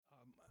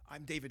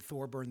I'm David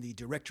Thorburn, the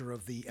director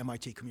of the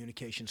MIT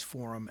Communications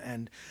Forum,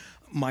 and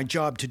my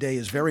job today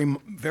is very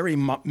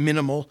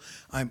minimal.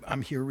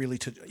 I'm here really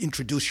to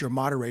introduce your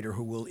moderator,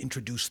 who will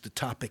introduce the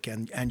topic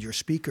and your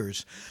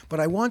speakers. But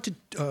I wanted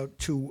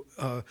to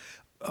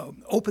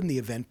open the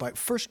event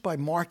by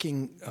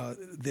marking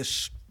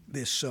this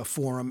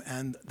forum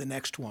and the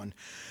next one.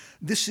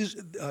 This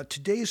is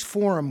today's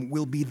forum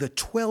will be the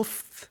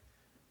 12th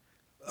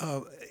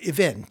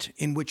event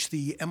in which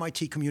the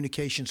MIT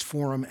Communications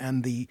Forum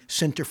and the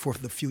Center for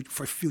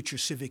Future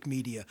Civic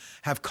Media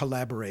have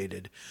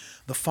collaborated.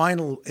 The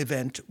final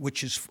event,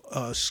 which is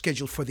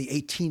scheduled for the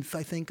 18th,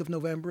 I think, of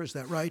November, is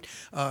that right?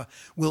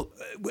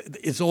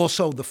 Is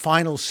also the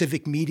final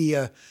civic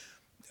media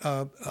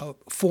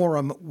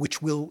forum,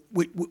 which will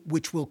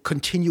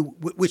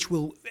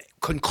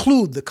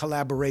conclude the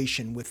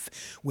collaboration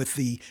with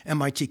the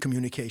MIT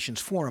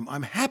Communications Forum.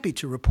 I'm happy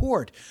to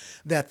report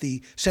that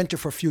the Center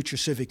for Future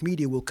Civic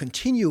Media will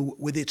continue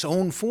with its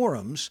own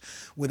forums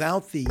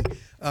without the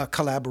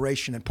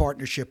collaboration and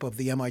partnership of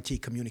the MIT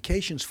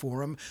Communications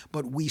Forum,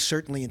 but we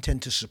certainly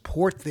intend to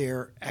support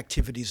their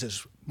activities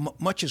as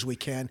much as we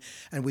can,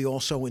 and we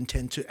also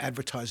intend to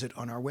advertise it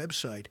on our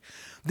website.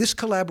 This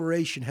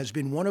collaboration has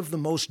been one of the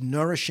most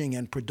nourishing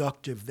and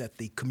productive that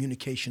the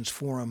Communications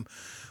Forum,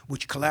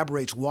 which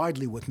collaborates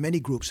widely with many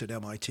groups at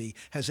MIT,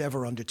 has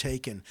ever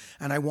undertaken.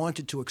 And I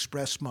wanted to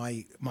express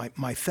my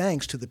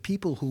thanks to the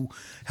people who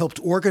helped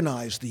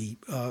organize the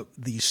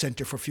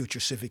Center for Future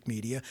Civic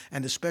Media,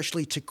 and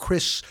especially to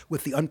Chris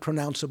with the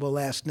unpronounceable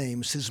last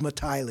name,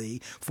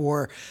 Sismataili,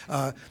 for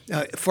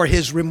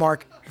his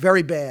remark,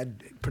 very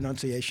bad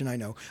pronunciation, I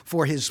know,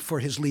 for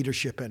his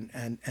leadership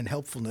and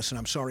helpfulness, and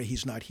I'm sorry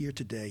he's not here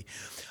today.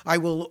 I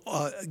will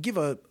give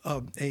a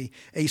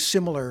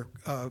similar,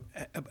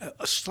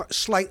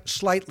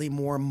 slightly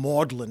more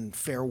maudlin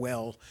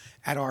farewell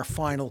at our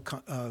final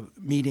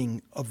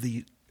meeting of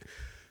the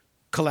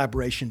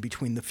collaboration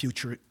between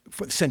the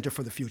Center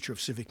for the Future of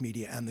Civic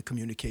Media and the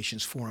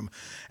Communications Forum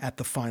at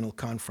the final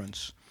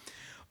conference.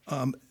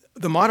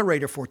 The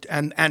moderator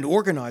and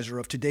organizer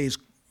of today's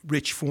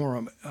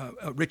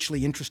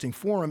richly interesting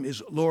forum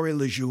is Laurie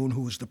Lejeune,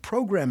 who is the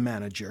program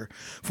manager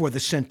for the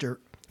Center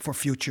for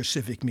Future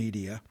Civic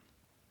Media.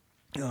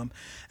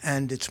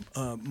 And it's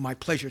my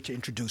pleasure to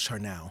introduce her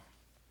now.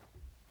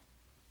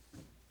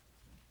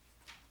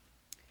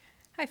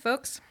 Hi,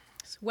 folks.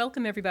 So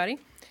welcome, everybody.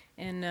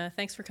 And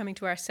thanks for coming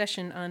to our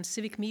session on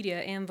civic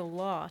media and the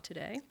law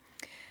today.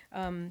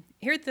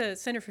 Here at the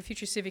Center for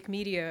Future Civic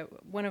Media,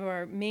 one of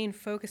our main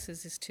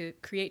focuses is to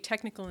create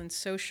technical and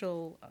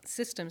social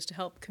systems to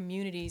help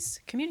communities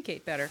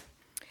communicate better.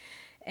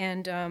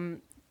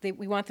 And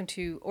we want them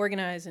to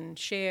organize and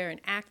share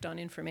and act on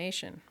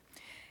information.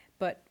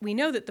 But we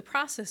know that the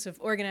process of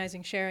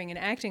organizing, sharing, and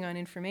acting on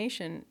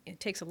information,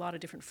 it takes a lot of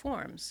different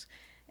forms.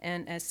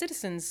 And as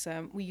citizens,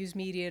 we use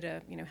media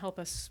to help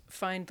us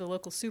find the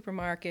local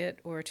supermarket,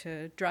 or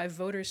to drive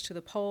voters to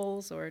the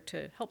polls, or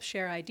to help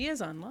share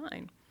ideas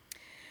online.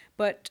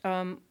 But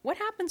what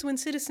happens when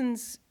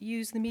citizens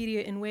use the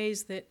media in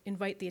ways that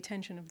invite the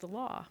attention of the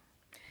law?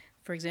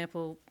 For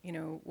example,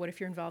 what if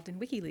you're involved in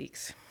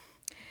WikiLeaks?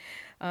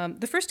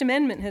 The First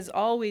Amendment has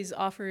always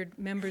offered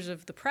members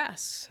of the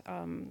press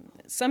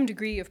some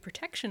degree of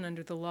protection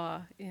under the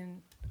law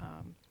in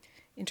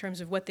terms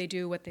of what they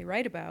do, what they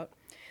write about.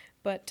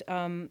 But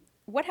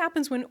what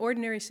happens when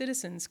ordinary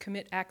citizens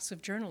commit acts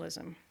of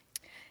journalism?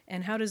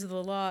 And how does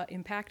the law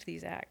impact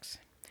these acts?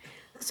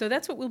 So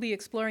that's what we'll be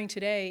exploring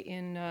today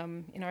in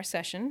our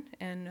session,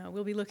 and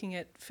we'll be looking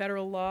at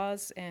federal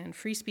laws and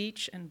free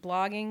speech and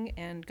blogging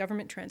and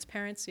government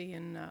transparency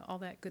and all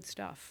that good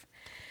stuff.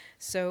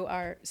 So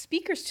our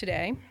speakers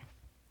today,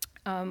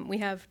 we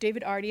have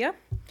David Ardea,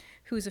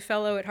 who's a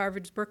fellow at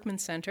Harvard's Berkman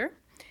Center,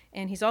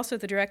 and he's also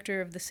the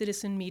director of the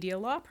Citizen Media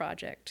Law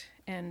Project.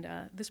 And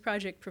this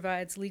project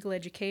provides legal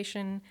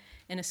education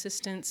and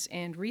assistance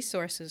and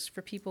resources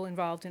for people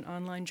involved in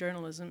online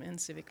journalism and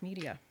civic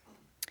media.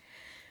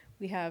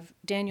 We have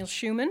Daniel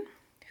Schuman,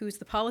 who is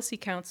the policy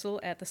counsel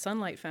at the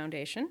Sunlight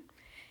Foundation.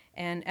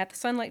 And at the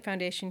Sunlight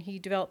Foundation, he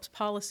develops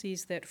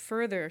policies that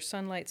further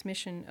Sunlight's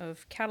mission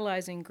of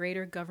catalyzing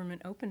greater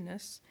government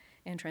openness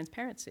and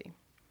transparency.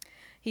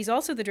 He's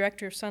also the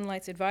director of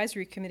Sunlight's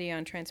Advisory Committee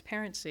on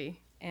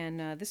Transparency,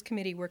 and this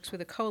committee works with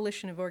a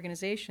coalition of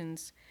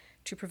organizations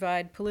to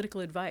provide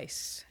political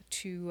advice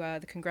to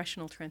the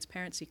Congressional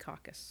Transparency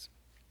Caucus.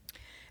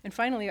 And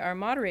finally, our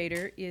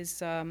moderator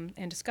is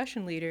and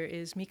discussion leader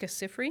is Mika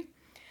Sifry.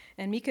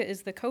 And Mika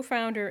is the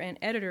co-founder and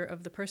editor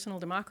of the Personal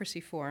Democracy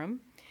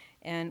Forum,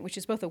 which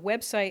is both a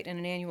website and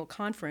an annual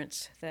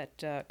conference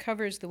that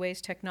covers the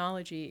ways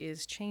technology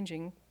is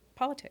changing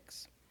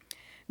politics.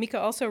 Mika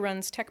also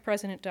runs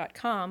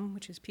techpresident.com,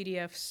 which is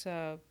PDF's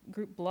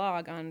group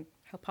blog on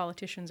how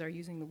politicians are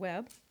using the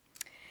web.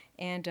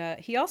 And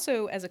he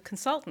also, as a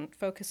consultant,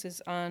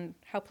 focuses on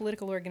how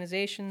political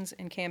organizations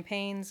and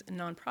campaigns and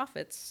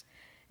nonprofits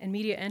and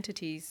media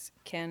entities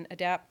can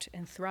adapt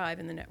and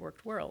thrive in the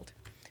networked world.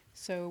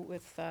 So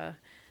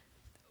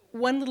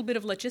one little bit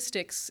of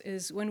logistics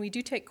is when we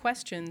do take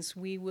questions,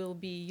 we will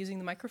be using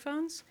the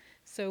microphones.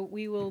 So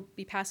we will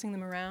be passing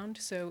them around.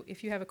 So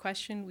if you have a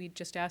question, we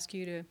just ask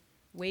you to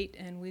wait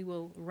and we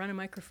will run a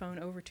microphone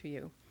over to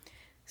you.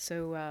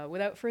 So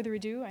without further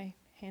ado, I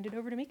hand it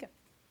over to Mika.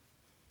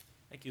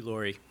 Thank you,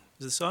 Lori.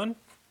 Is this on?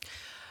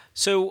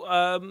 So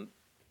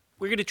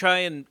we're going to try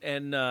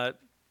and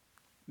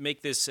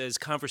make this as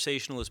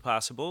conversational as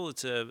possible.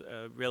 It's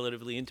a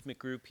relatively intimate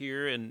group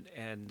here,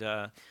 and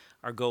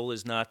our goal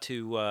is not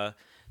to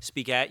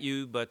speak at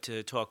you, but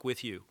to talk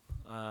with you.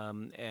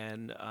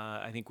 And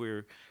I think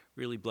we're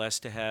really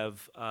blessed to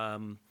have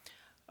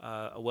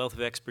a wealth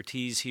of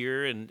expertise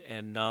here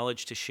and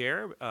knowledge to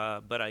share,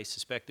 but I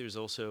suspect there's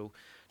also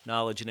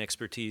knowledge and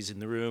expertise in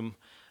the room.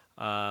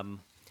 And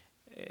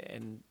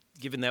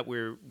given that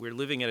we're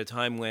living at a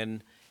time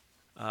when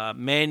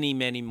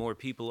many more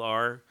people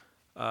are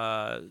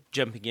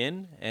jumping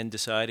in and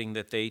deciding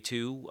that they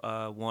too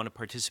want to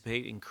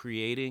participate in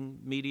creating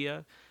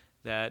media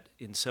that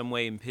in some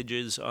way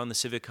impinges on the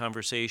civic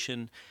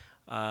conversation,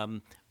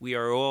 we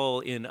are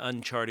all in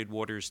uncharted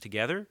waters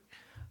together.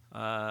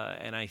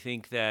 And I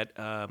think that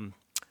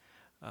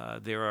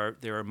there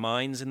are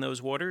mines in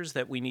those waters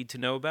that we need to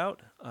know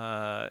about.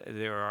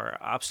 There are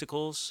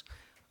obstacles.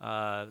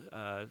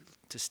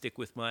 To stick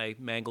with my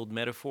mangled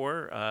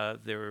metaphor,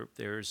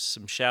 there's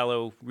some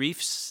shallow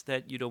reefs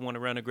that you don't want to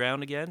run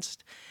aground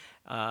against,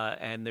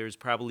 and there's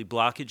probably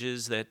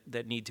blockages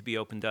that need to be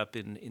opened up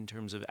in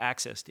terms of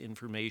access to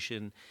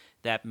information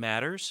that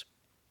matters.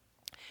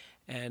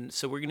 And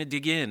so we're going to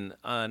dig in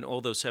on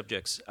all those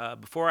subjects.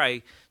 Before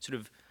I sort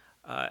of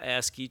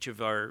ask each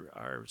of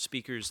our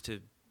speakers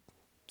to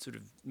sort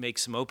of make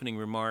some opening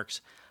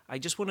remarks, I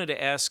just wanted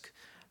to ask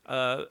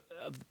of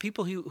the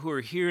people who are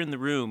here in the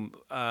room,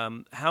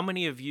 how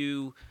many of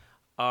you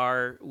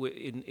are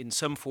in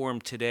some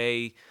form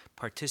today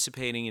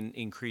participating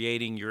in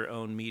creating your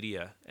own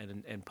media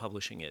and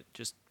publishing it?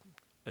 Just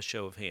a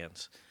show of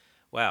hands.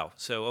 Wow.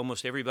 So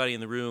almost everybody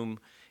in the room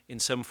in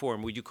some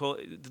form. Would you call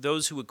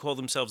those who would call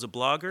themselves a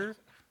blogger?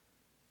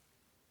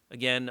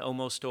 Again,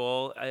 almost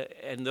all.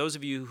 And those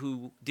of you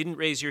who didn't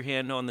raise your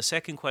hand on the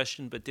second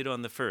question but did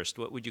on the first,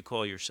 what would you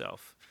call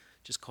yourself?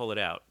 Just call it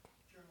out.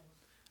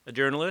 A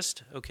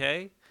journalist,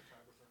 okay.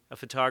 A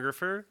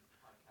photographer.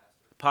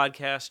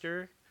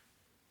 Podcaster.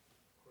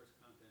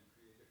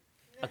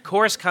 A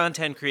course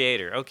content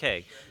creator,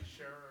 okay.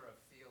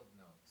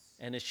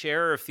 And a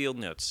sharer of field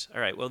notes.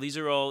 All right. Well, these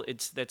are all.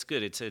 That's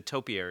good. It's a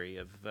topiary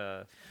of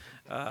the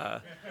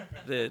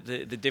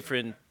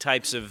different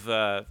types of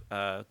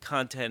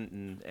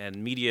content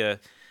and media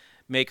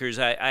makers.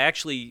 I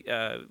actually,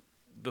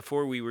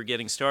 before we were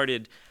getting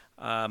started,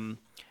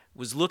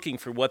 was looking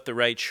for what the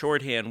right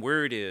shorthand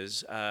word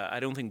is. I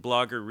don't think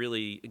blogger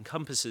really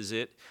encompasses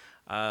it.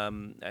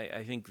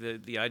 I think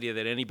the idea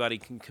that anybody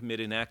can commit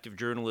an act of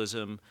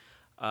journalism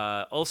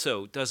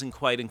also doesn't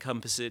quite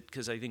encompass it,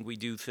 because I think we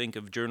do think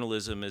of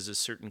journalism as a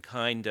certain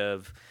kind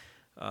of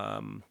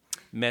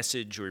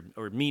message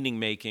or meaning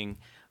making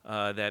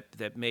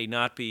that may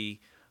not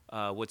be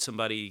what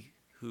somebody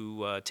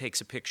who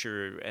takes a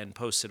picture and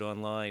posts it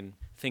online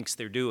thinks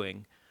they're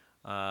doing,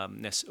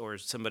 or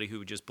somebody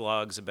who just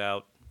blogs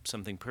about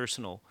something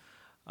personal.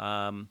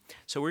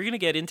 So we're going to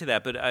get into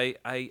that, but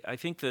I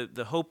think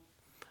the hope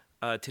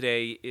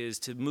today is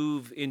to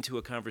move into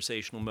a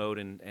conversational mode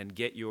and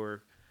get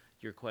your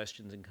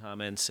questions and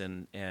comments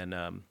and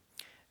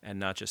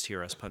not just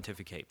hear us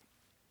pontificate.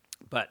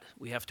 But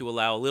we have to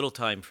allow a little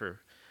time for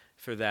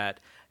that.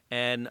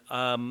 And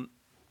I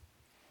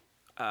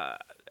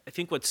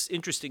think what's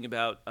interesting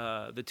about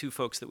the two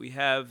folks that we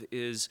have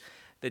is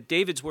that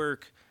David's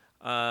work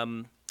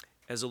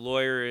as a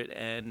lawyer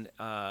and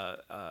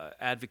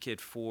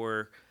advocate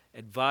for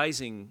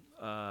advising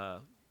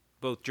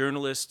both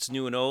journalists,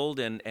 new and old,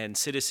 and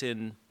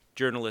citizen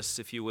journalists,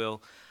 if you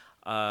will,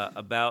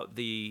 about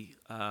their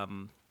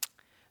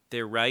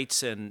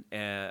rights and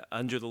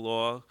under the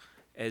law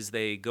as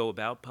they go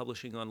about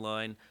publishing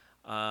online.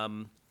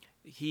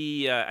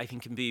 He, I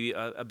think, can be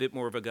a bit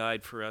more of a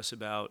guide for us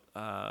about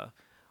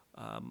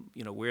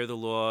where the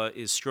law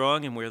is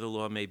strong and where the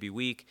law may be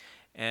weak.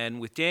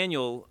 And with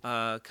Daniel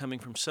coming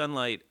from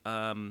Sunlight,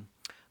 I'm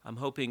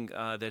hoping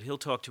that he'll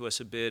talk to us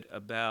a bit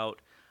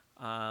about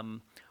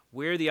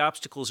where the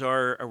obstacles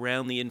are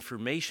around the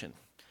information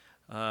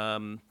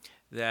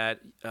that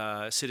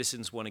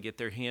citizens want to get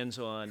their hands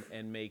on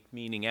and make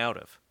meaning out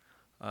of.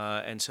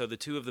 And so the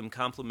two of them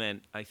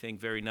complement, I think,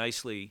 very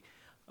nicely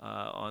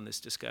on this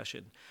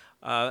discussion.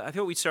 I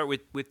thought we'd start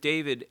with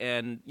David,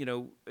 and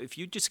if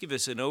you just give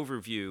us an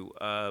overview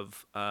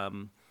of,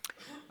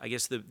 I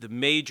guess, the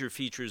major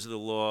features of the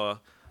law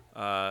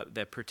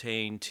that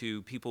pertain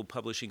to people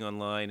publishing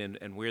online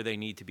and where they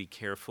need to be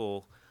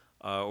careful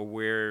or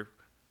where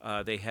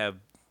they have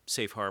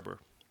safe harbor.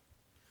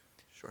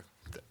 Sure.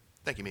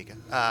 Thank you, Mika.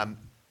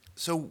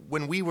 So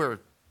when we were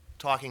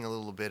talking a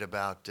little bit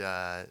about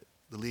the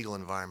legal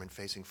environment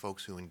facing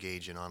folks who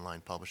engage in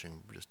online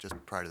publishing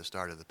just prior to the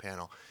start of the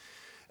panel,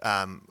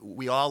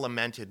 we all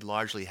lamented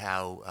largely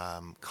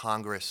how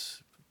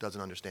Congress doesn't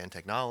understand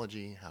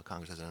technology, how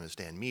Congress doesn't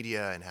understand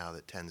media, and how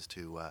that tends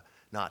to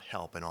not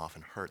help and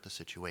often hurt the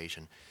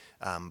situation.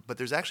 But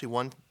there's actually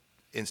one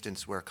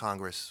instance where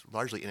Congress,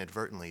 largely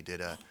inadvertently,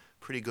 did a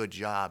pretty good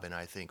job in,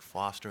 I think,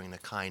 fostering the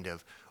kind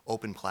of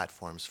open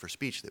platforms for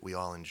speech that we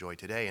all enjoy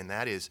today, and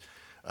that is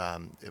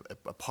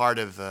a part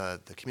of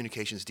the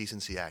Communications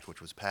Decency Act,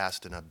 which was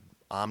passed in an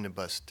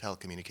omnibus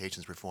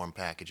telecommunications reform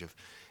package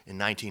in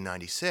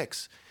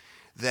 1996,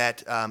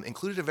 that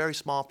included a very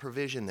small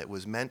provision that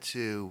was meant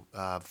to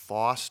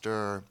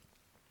foster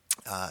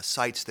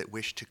sites that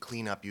wish to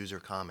clean up user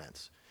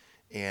comments.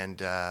 And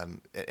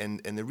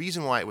the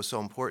reason why it was so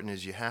important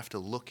is you have to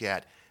look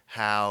at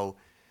how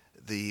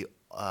the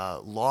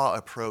law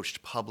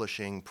approached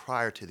publishing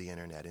prior to the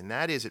internet, and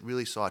that is it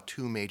really saw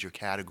two major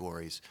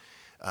categories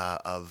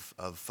of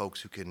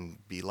folks who can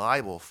be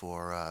liable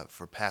for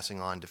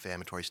passing on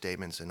defamatory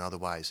statements and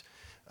otherwise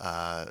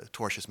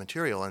tortious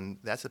material, and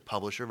that's a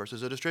publisher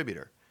versus a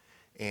distributor.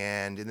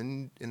 And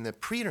in the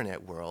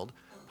pre-internet world,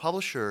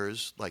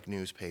 publishers, like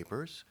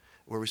newspapers,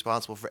 were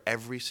responsible for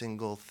every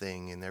single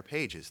thing in their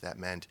pages. That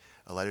meant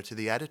a letter to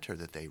the editor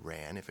that they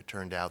ran. If it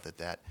turned out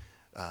that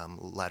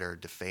letter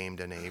defamed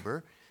a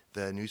neighbor,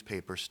 the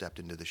newspaper stepped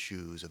into the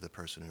shoes of the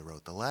person who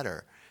wrote the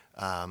letter.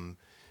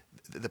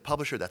 The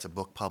publisher, that's a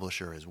book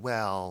publisher as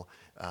well.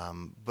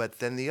 But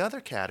then the other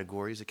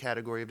category is a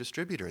category of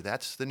distributor.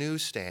 That's the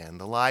newsstand,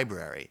 the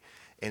library.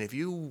 And if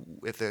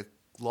the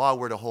law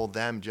were to hold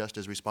them just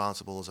as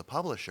responsible as a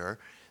publisher,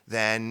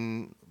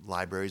 then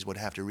libraries would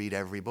have to read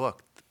every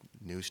book.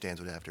 Newsstands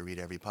would have to read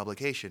every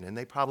publication, and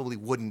they probably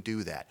wouldn't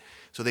do that.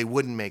 So they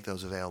wouldn't make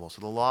those available. So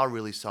the law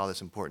really saw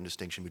this important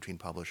distinction between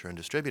publisher and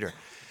distributor.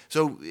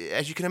 So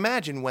as you can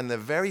imagine, when the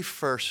very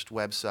first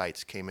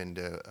websites came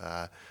into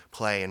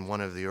play, and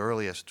one of the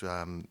earliest,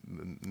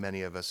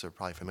 many of us are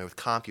probably familiar with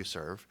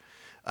CompuServe,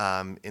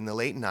 in the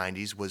late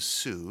 90s was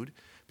sued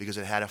because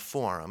it had a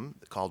forum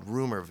called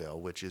Rumorville,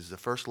 which is the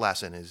first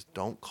lesson is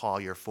don't call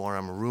your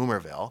forum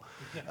Rumorville.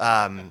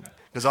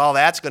 Because all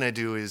that's going to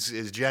do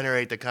is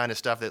generate the kind of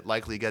stuff that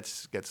likely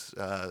gets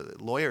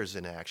lawyers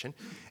in action.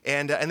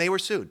 And they were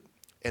sued.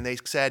 And they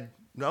said,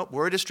 no,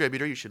 we're a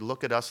distributor. You should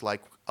look at us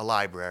like a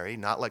library,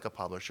 not like a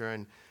publisher,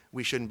 and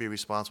we shouldn't be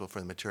responsible for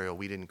the material.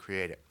 We didn't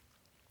create it.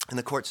 And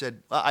the court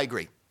said, well, I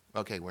agree.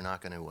 Okay, we're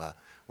not going to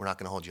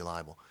hold you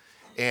liable.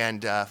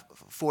 And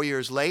 4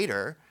 years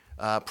later,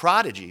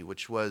 Prodigy,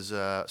 which was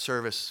a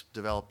service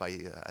developed by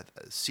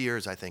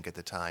Sears, I think, at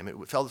the time, it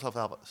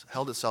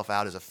held itself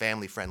out as a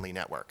family-friendly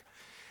network.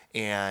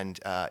 And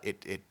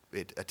it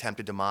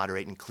attempted to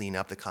moderate and clean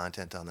up the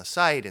content on the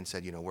site and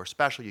said, we're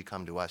special, you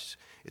come to us,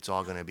 it's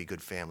all going to be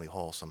good family,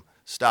 wholesome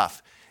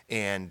stuff.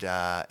 And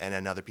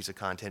another piece of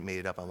content made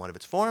it up on one of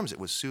its forums. It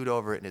was sued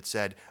over it, and it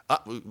said,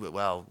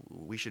 well,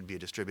 we should be a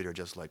distributor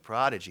just like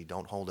Prodigy,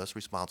 don't hold us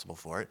responsible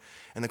for it.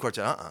 And the court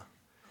said,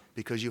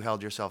 because you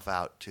held yourself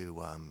out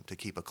to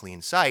keep a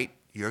clean site,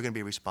 you're going to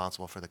be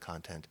responsible for the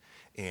content,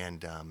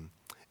 and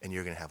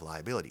you're going to have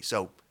liability.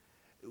 So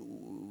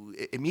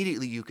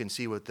immediately you can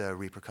see what the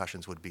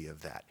repercussions would be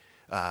of that.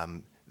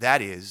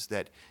 That is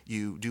that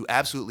you do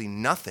absolutely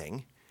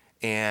nothing,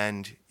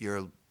 and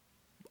you're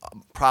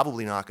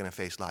probably not going to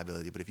face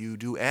liability. But if you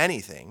do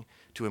anything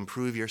to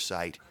improve your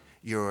site,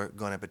 you're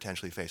going to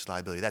potentially face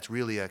liability. That's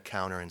really a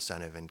counter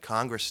incentive. And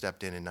Congress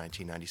stepped in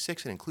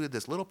 1996 and included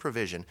this little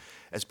provision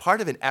as part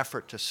of an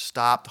effort to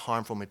stop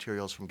harmful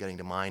materials from getting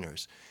to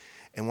minors.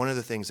 And one of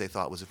the things they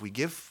thought was if we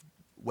give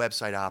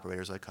website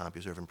operators like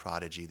CompuServe and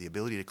Prodigy the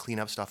ability to clean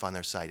up stuff on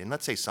their site, and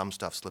let's say some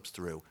stuff slips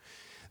through,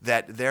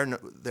 that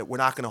we're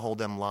not going to hold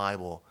them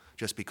liable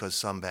just because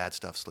some bad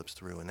stuff slips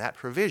through. And that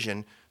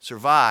provision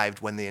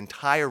survived when the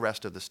entire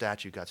rest of the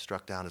statute got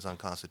struck down as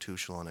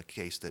unconstitutional in a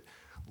case that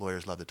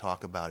lawyers love to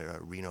talk about,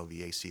 Reno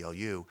v.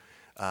 ACLU,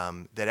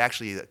 that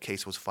actually the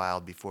case was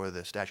filed before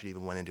the statute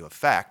even went into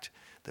effect,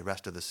 the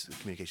rest of the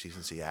Communications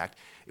Decency Act.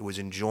 It was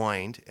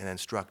enjoined and then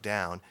struck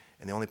down,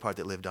 and the only part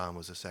that lived on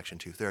was the Section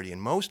 230.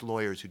 And most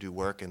lawyers who do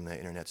work in the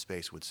internet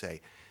space would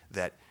say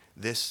that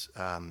this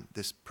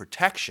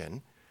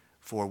protection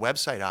for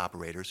website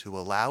operators who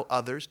allow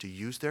others to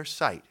use their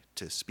site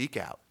to speak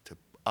out, to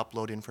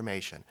upload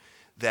information,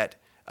 that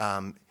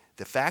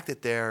the fact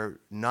that they're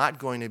not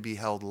going to be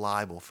held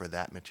liable for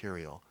that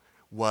material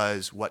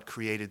was what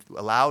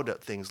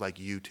allowed things like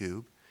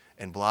YouTube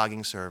and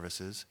blogging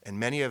services, and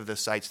many of the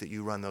sites that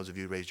you run, those of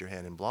you who raised your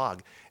hand and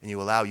blog, and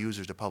you allow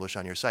users to publish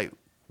on your site.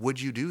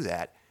 Would you do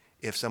that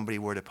if somebody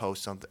were to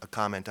post a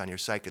comment on your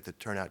site that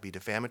turned out to be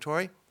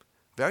defamatory?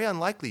 Very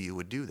unlikely you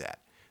would do that.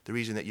 The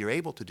reason that you're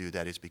able to do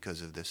that is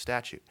because of this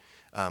statute,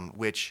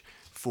 which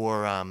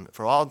for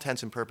all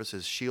intents and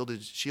purposes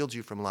shields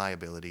you from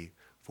liability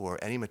for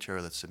any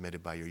material that's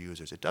submitted by your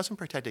users. It doesn't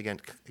protect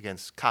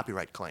against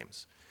copyright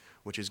claims,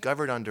 which is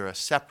governed under a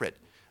separate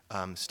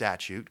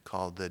statute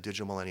called the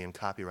Digital Millennium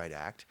Copyright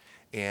Act,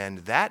 and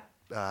that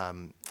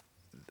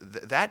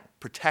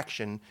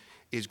protection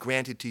is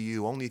granted to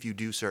you only if you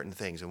do certain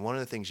things. And one of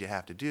the things you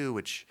have to do,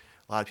 which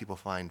a lot of people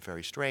find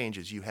very strange,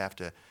 is you have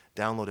to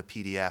download a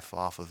PDF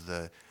off of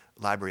the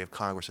Library of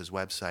Congress's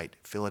website,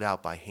 fill it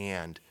out by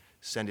hand,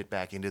 send it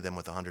back into them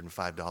with a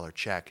 $105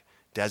 check,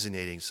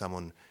 designating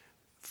someone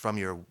from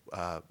your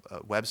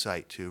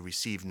website to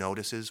receive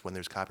notices when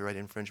there's copyright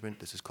infringement.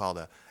 This is called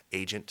a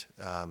agent,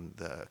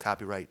 the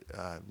copyright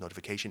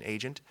notification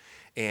agent.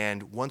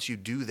 And once you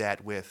do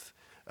that with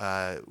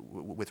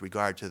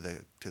regard to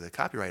the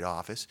Copyright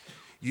Office,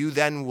 you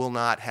then will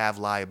not have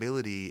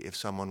liability if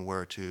someone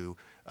were to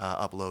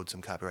upload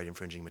some copyright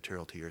infringing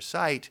material to your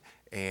site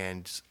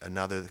and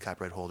the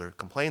copyright holder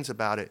complains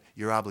about it.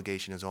 Your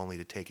obligation is only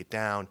to take it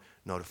down,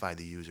 notify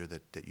the user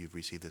that you've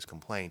received this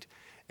complaint,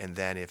 and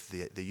then if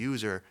the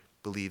user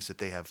believes that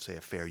they have, say,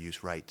 a fair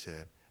use right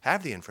to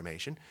have the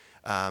information,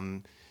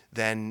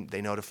 then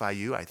they notify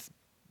you.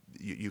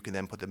 You can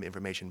then put the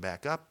information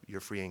back up, you're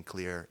free and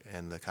clear,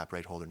 and the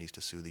copyright holder needs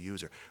to sue the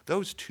user.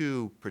 Those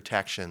two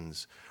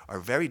protections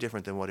are very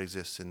different than what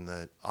exists in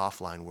the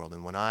offline world.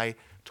 And when I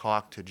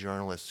talk to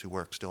journalists who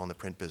work still in the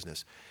print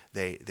business,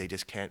 they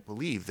just can't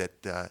believe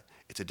that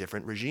it's a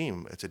different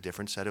regime. It's a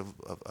different set of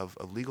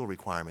legal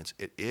requirements.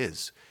 It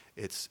is.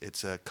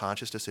 It's a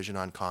conscious decision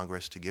on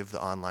Congress to give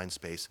the online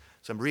space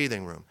some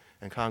breathing room.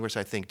 And Congress,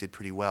 I think, did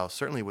pretty well,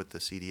 certainly with the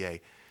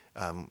CDA.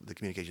 The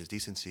Communications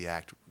Decency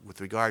Act. With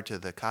regard to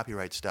the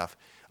copyright stuff,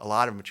 a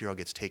lot of material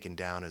gets taken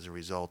down as a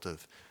result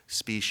of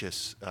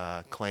specious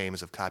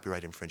claims of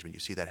copyright infringement.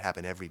 You see that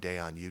happen every day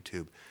on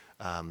YouTube.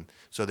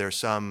 So there are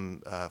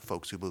some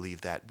folks who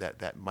believe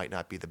that might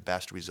not be the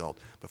best result.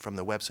 But from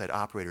the website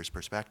operator's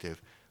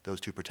perspective, those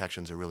two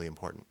protections are really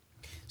important.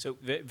 So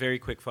very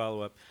quick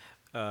follow-up,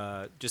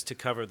 just to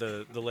cover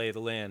the lay of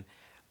the land.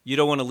 You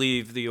don't want to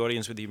leave the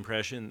audience with the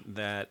impression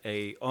that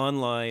a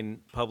online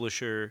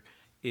publisher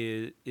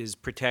is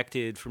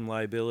protected from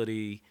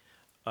liability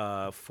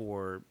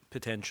for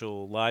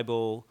potential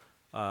libel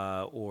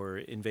or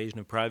invasion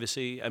of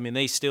privacy. I mean,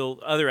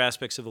 other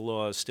aspects of the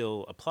law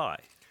still apply,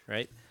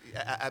 right?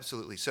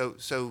 Absolutely. So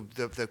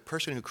the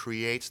person who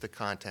creates the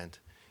content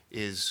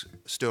is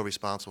still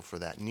responsible for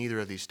that. Neither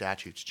of these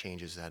statutes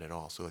changes that at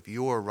all. So if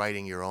you're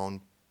writing your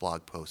own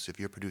blog posts, if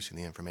you're producing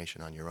the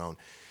information on your own,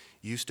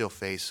 you still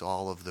face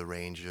all of the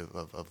range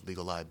of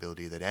legal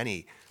liability that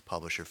any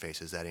publisher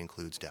faces. That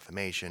includes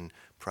defamation,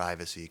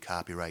 privacy,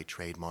 copyright,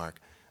 trademark,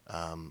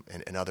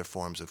 and other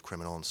forms of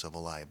criminal and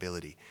civil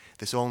liability.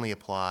 This only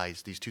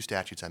applies, these two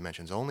statutes I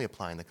mentioned only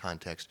apply in the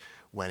context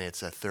when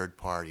it's a third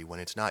party, when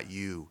it's not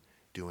you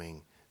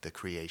doing the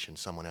creation,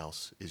 someone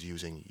else is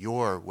using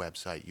your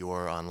website,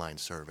 your online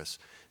service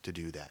to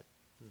do that.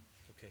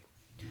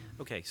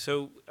 Okay,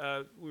 so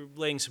we're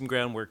laying some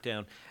groundwork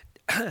down.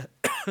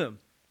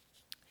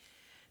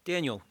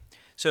 Daniel,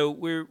 so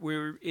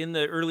we're in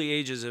the early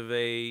ages of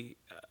an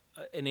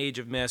age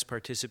of mass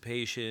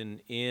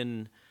participation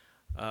in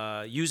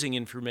using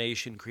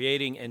information,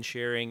 creating and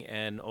sharing,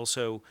 and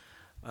also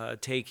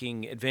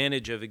taking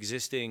advantage of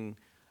existing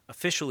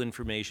official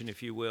information,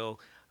 if you will,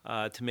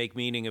 to make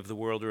meaning of the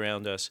world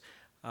around us.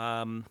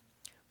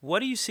 What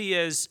do you see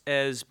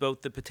as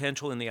both the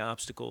potential and the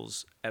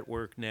obstacles at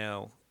work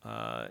now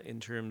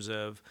in terms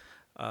of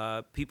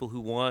people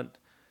who want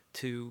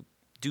to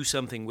do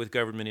something with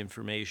government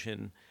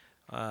information?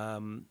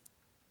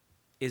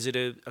 Is it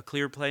a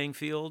clear playing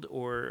field,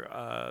 or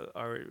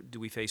do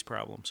we face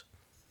problems?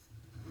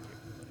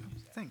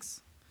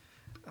 Thanks.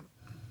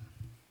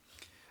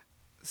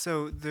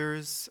 So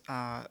there's,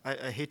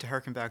 I hate to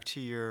harken back to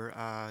your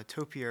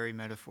topiary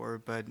metaphor,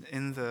 but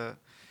in the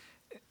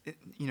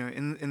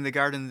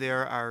garden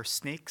there are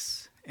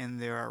snakes,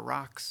 and there are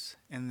rocks,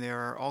 and there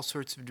are all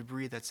sorts of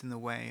debris that's in the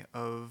way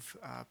of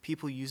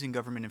people using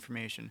government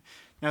information.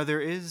 Now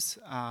there is,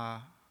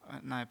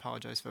 and I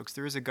apologize, folks,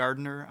 there is a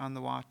gardener on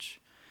the watch.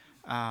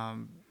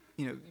 And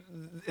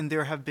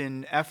there have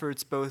been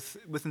efforts both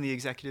within the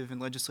executive and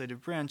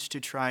legislative branch to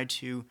try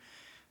to,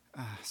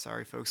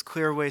 sorry folks,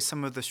 clear away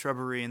some of the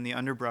shrubbery and the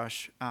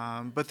underbrush,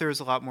 but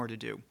there's a lot more to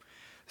do.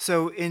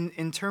 So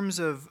in terms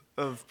of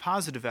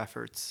positive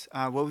efforts,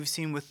 what we've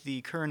seen with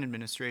the current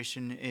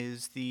administration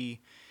is the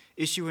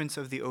issuance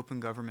of the Open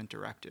Government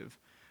Directive,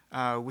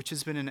 which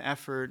has been an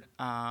effort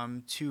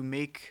to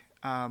make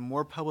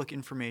more public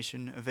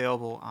information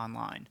available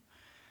online.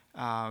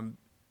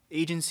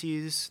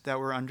 Agencies that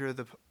were under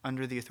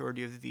the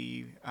authority of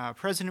the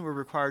president were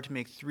required to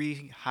make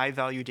 3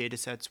 high-value data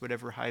sets,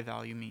 whatever high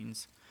value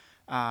means,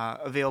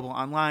 available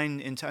online,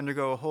 and to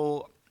undergo a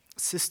whole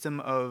system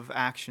of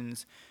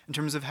actions in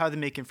terms of how to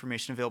make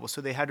information available.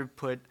 So they had to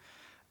put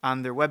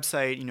on their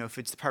website, if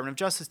it's Department of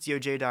Justice,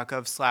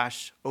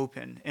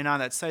 doj.gov/open. And on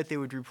that site, they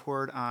would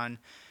report on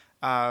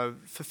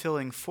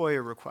fulfilling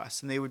FOIA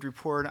requests, and they would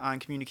report on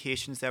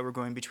communications that were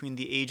going between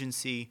the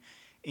agency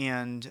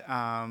and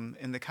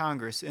the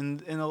Congress,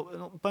 and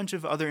a bunch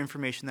of other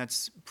information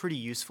that's pretty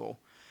useful.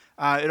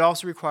 It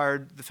also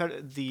required,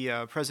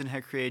 the president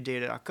had created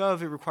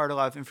data.gov. It required a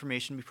lot of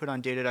information. We put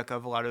on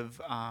data.gov a lot of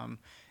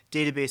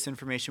database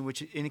information,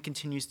 and it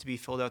continues to be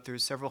filled out.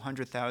 There's several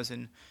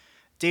 100,000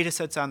 data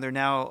sets on there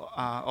now,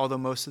 although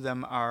most of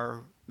them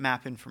are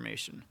map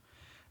information.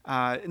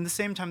 In the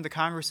same time, the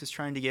Congress is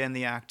trying to get in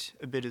the act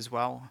a bit as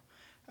well.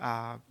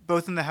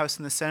 Both in the House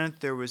and the Senate,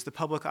 there was the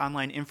Public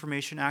Online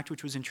Information Act,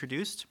 which was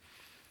introduced,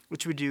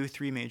 which would do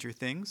three major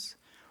things.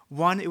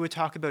 One, it would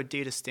talk about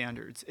data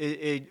standards.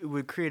 It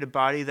would create a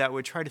body that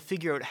would try to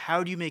figure out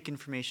how do you make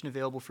information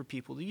available for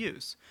people to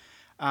use.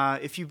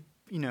 If you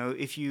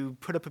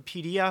put up a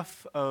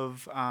PDF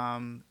of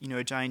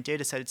a giant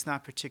data set, it's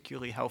not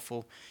particularly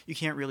helpful. You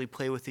can't really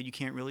play with it. You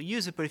can't really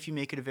use it. But if you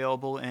make it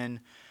available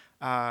in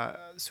a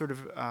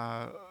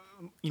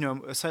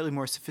slightly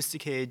more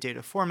sophisticated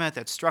data format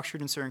that's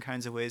structured in certain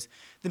kinds of ways,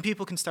 then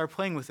people can start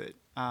playing with it.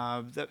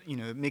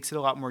 It makes it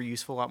a lot more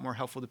useful, a lot more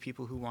helpful to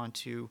people who want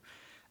to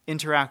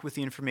interact with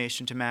the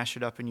information, to mash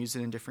it up and use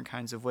it in different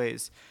kinds of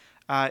ways.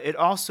 It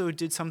also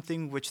did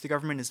something which the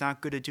government is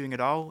not good at doing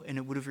at all, and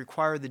it would have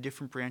required the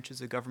different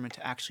branches of government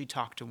to actually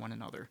talk to one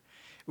another.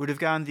 It would have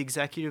gotten the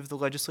executive, the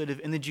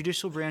legislative, and the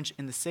judicial branch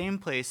in the same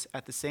place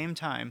at the same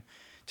time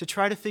to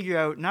try to figure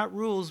out not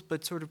rules,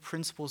 but sort of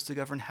principles to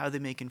govern how they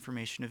make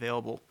information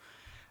available.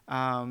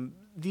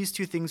 These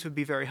two things would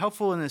be very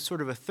helpful, and sort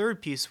of a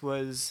third piece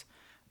was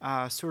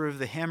sort of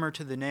the hammer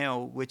to the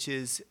nail, which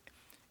is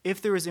if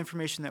there was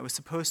information that was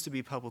supposed to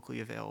be publicly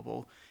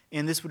available,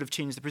 and this would have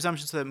changed the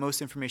presumption so that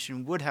most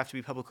information would have to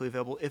be publicly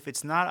available, if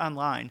it's not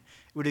online,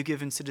 it would have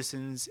given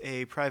citizens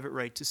a private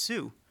right to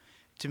sue,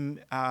 to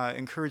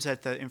encourage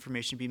that the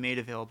information be made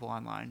available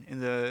online.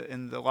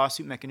 And the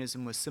lawsuit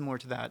mechanism was similar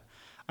to that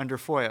under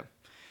FOIA.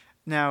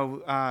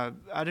 Now,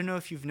 I don't know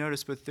if you've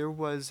noticed, but there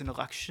was an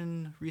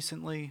election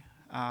recently,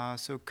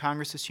 so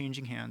Congress is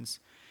changing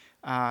hands,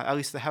 at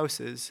least the House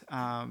is.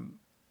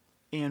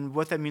 And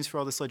what that means for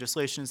all this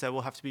legislation is that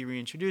will have to be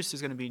reintroduced.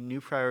 There's going to be new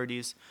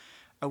priorities.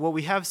 What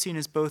we have seen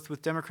is both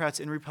with Democrats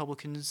and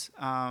Republicans,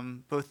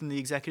 both in the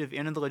executive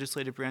and in the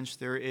legislative branch,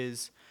 there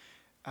is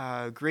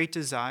great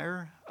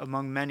desire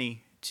among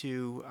many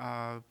to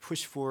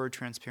push forward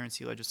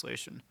transparency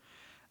legislation.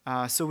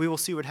 So we will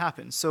see what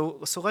happens. So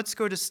let's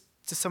go to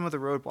some of the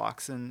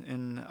roadblocks,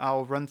 and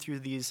I'll run through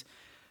these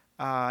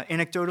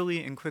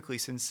anecdotally and quickly,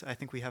 since I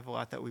think we have a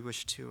lot that we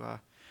wish to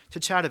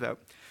chat about.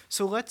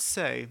 So let's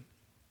say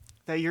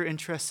that you're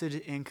interested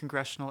in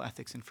congressional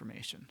ethics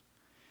information.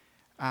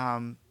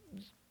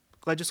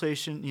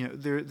 Legislation,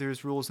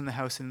 there's rules in the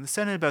House and in the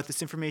Senate about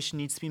this information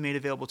needs to be made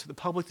available to the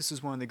public. This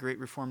is one of the great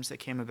reforms that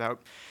came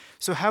about.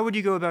 So how would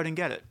you go about and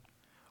get it?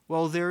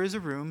 Well, there is a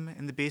room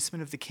in the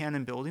basement of the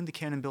Cannon Building. The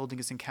Cannon Building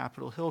is in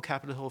Capitol Hill.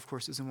 Capitol Hill, of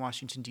course, is in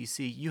Washington,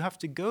 D.C. You have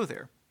to go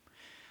there.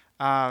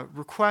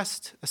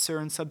 Request a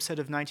certain subset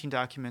of 19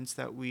 documents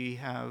that we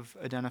have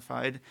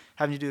identified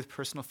having to do with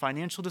personal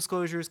financial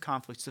disclosures,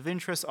 conflicts of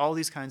interest, all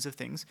these kinds of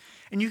things.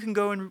 And you can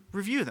go and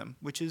review them,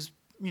 which is,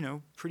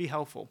 pretty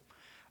helpful.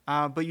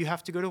 But you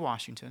have to go to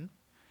Washington.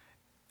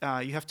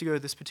 You have to go to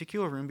this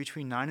particular room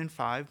between 9 and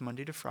 5,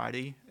 Monday to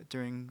Friday,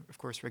 during, of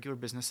course, regular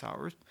business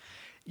hours.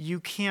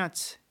 You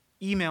can't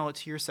email it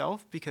to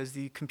yourself because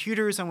the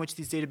computers on which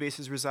these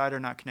databases reside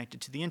are not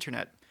connected to the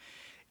internet.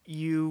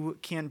 You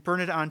can't burn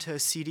it onto a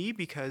CD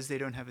because they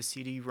don't have a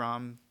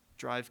CD-ROM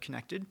drive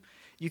connected.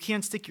 You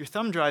can't stick your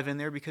thumb drive in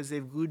there because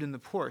they've glued in the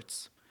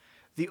ports.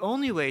 The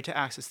only way to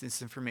access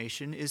this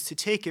information is to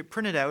take it,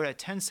 print it out at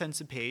 10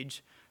 cents a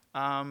page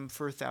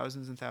for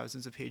thousands and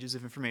thousands of pages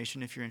of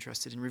information if you're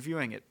interested in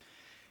reviewing it.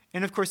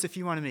 And of course, if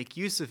you want to make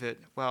use of it,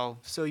 well,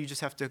 so you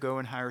just have to go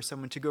and hire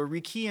someone to go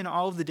rekey in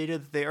all of the data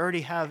that they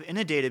already have in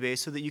a database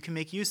so that you can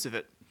make use of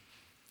it.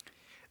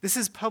 This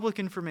is public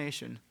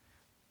information,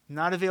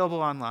 not available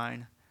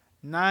online,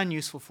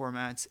 non-useful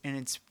formats, and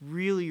it's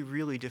really,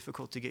 really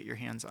difficult to get your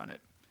hands on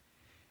it.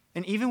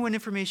 And even when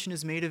information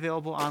is made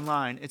available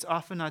online, it's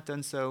often not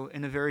done so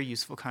in a very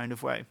useful kind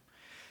of way.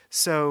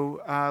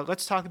 So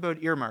let's talk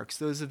about earmarks.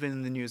 Those have been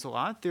in the news a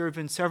lot. There have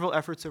been several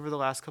efforts over the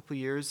last couple of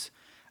years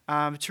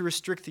to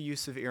restrict the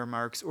use of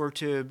earmarks or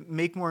to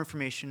make more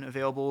information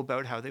available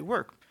about how they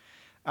work.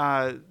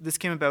 This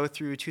came about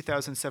through a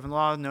 2007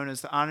 law known as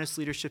the Honest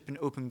Leadership and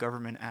Open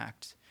Government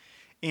Act.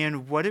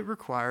 And what it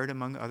required,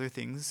 among other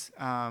things,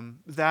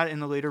 that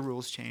and the later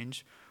rules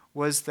change,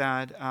 was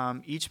that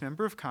each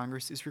member of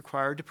Congress is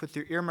required to put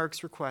their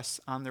earmarks requests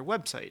on their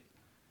website.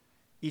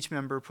 Each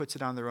member puts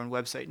it on their own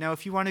website. Now,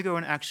 if you want to go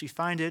and actually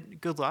find it,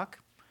 good luck.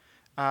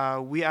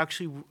 We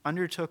actually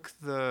undertook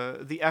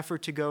the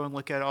effort to go and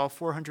look at all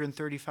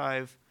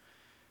 435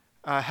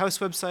 House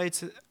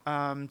websites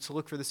to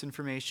look for this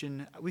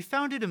information. We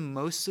found it in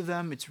most of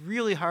them. It's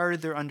really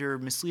hard. They're under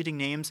misleading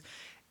names.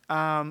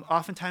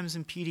 Oftentimes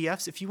in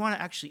PDFs, if you want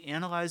to actually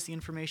analyze the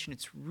information,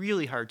 it's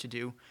really hard to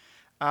do.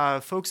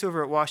 Folks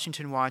over at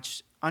Washington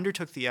Watch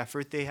undertook the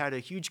effort. They had a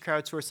huge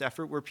crowdsourced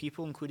effort where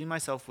people, including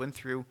myself, went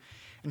through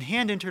and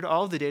hand-entered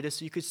all of the data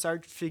so you could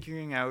start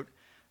figuring out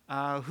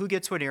who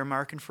gets what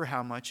earmark and for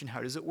how much and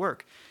how does it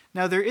work.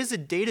 Now, there is a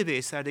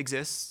database that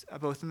exists,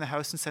 both in the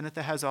House and Senate,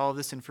 that has all of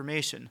this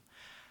information,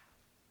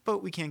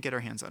 but we can't get our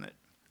hands on it.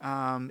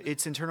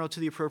 It's internal to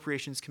the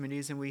appropriations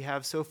committees, and we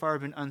have so far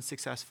been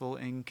unsuccessful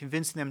in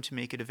convincing them to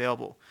make it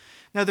available.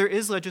 Now, there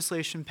is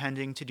legislation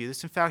pending to do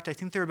this. In fact, I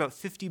think there are about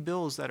 50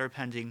 bills that are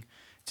pending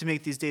to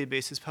make these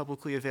databases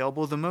publicly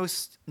available. The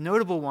most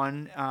notable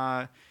one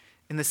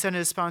In the Senate,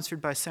 is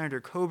sponsored by Senator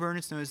Coburn.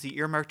 It's known as the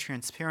Earmark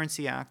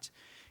Transparency Act,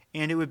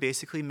 and it would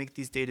basically make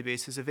these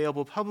databases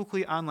available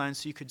publicly online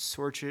so you could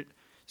sort it,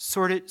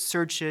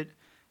 search it,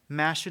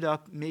 mash it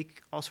up,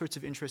 make all sorts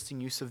of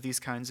interesting use of these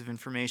kinds of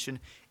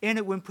information. And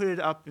it wouldn't put it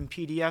up in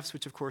PDFs,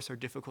 which of course are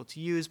difficult to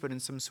use, but in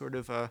some sort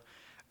of a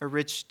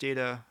rich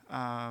data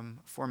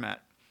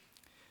format.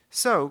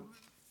 So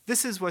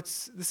this is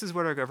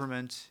what our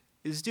government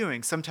is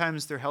doing.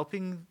 Sometimes they're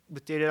helping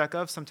with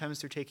data.gov,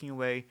 sometimes they're taking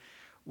away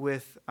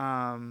with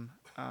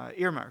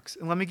earmarks.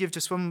 And let me give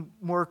just one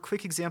more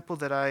quick example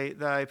that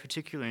I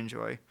particularly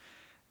enjoy.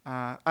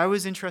 I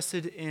was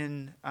interested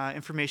in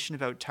information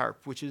about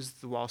TARP, which is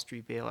the Wall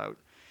Street bailout.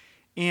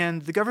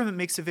 And the government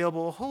makes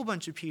available a whole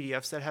bunch of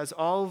PDFs that has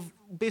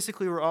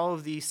basically where all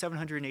of the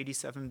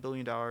 $787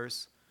 billion, I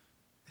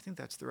think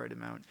that's the right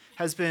amount,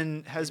 has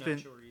been.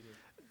 Sure,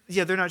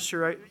 yeah, they're not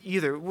sure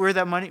either. Where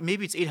that money,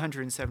 maybe it's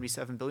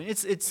 $877 billion.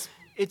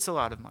 It's a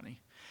lot of money.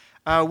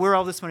 Where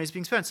all this money is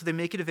being spent. So they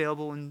make it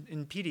available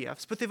in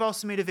PDFs, but they've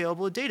also made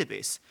available a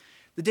database.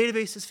 The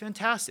database is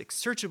fantastic,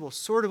 searchable,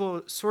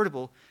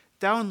 sortable,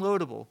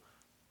 downloadable,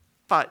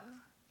 but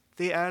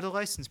they add a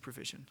license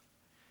provision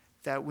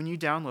that when you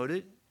download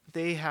it,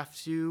 they have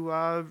to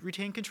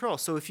retain control.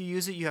 So if you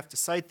use it, you have to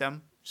cite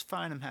them. It's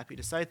fine, I'm happy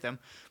to cite them.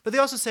 But they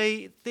also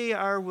say they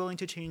are willing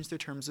to change their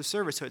terms of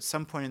service. So at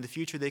some point in the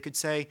future, they could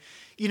say,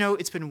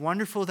 it's been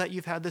wonderful that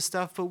you've had this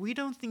stuff, but we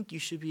don't think you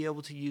should be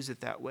able to use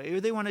it that way.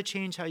 Or they want to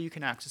change how you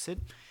can access it,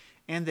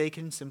 and they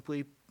can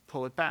simply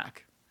pull it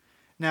back.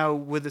 Now,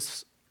 would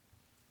this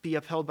be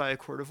upheld by a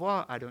court of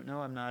law? I don't know.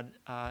 I'm not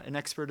an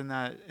expert in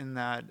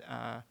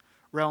that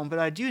realm, but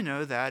I do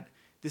know that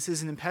this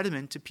is an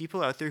impediment to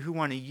people out there who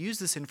want to use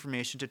this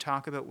information to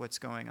talk about what's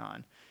going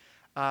on.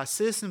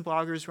 Citizen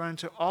bloggers run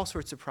into all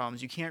sorts of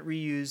problems. You can't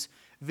reuse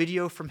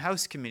video from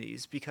House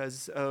committees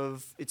because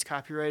it's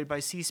copyrighted by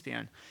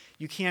C-SPAN.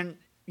 You can't,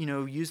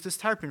 use this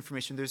TARP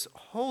information. There's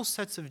whole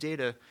sets of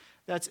data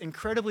that's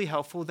incredibly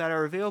helpful that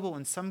are available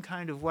in some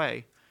kind of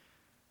way,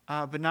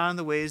 but not in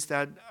the ways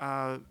that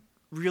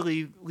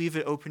really leave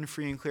it open,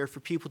 free, and clear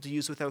for people to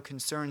use without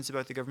concerns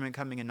about the government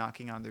coming and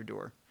knocking on their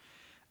door.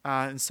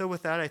 And so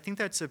with that, I think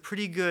that's a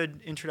pretty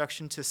good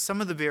introduction to some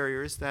of the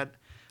barriers that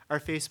are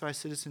faced by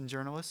citizen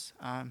journalists.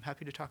 I'm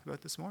happy to talk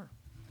about this more.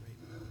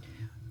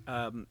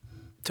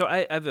 So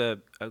I have a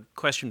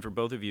question for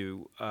both of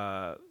you,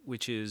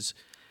 which is,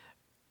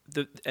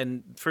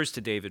 and first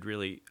to David,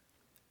 really,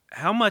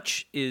 how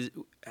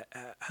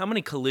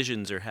many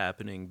collisions are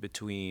happening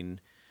between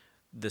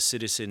the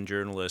citizen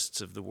journalists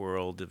of the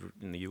world,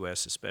 in the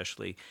U.S.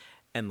 especially,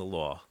 and the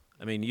law?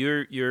 I mean,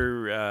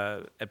 you're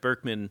at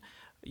Berkman.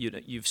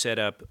 You've set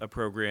up a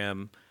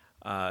program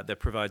that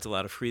provides a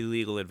lot of free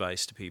legal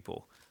advice to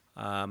people.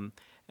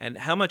 And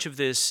how much of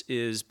this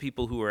is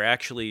people who are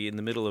actually in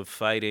the middle of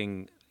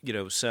fighting,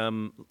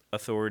 some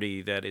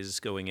authority that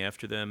is going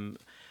after them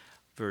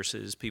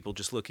versus people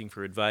just looking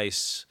for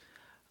advice?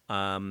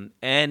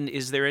 And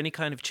is there any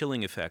kind of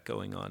chilling effect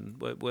going on?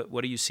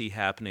 What do you see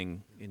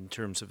happening in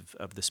terms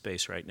of the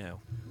space right now?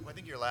 Well, I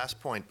think your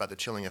last point about the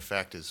chilling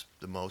effect is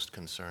the most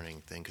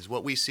concerning thing, because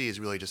what we see is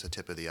really just a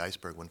tip of the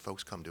iceberg when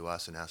folks come to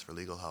us and ask for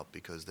legal help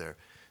because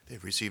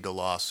they've received a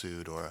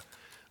lawsuit or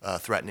a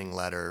threatening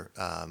letter.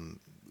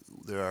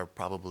 There are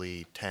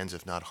probably tens,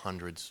 if not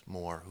hundreds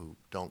more who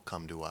don't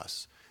come to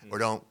us or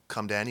don't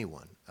come to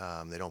anyone.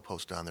 They don't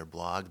post it on their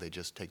blog. They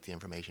just take the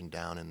information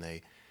down and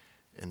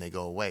they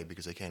go away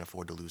because they can't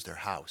afford to lose their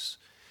house.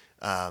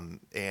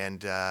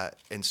 And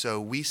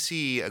so we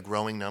see a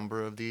growing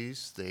number of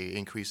these.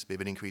 They've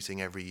been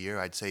increasing every year.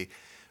 I'd say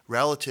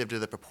relative to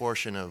the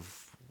proportion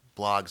of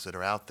blogs that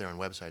are out there and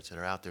websites that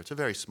are out there, it's a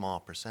very small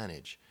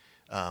percentage.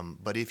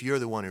 But if you're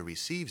the one who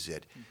receives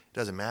it, it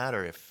doesn't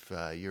matter if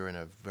you're in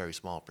a very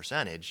small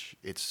percentage.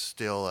 It's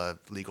still a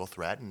legal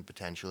threat and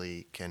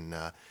potentially can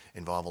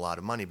involve a lot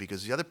of money.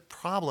 Because the other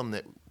problem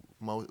that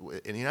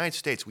in the United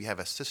States, we have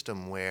a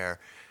system where,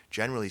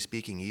 generally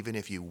speaking, even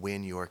if you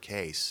win your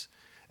case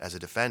as a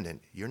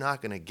defendant, you're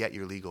not going to get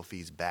your legal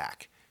fees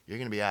back. You're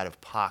going to be out of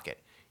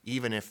pocket,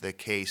 even if the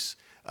case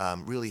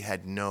really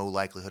had no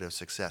likelihood of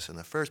success in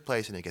the first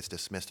place and it gets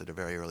dismissed at a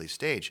very early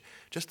stage.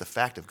 Just the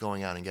fact of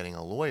going out and getting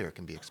a lawyer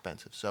can be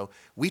expensive. So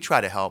we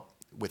try to help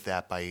with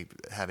that by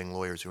having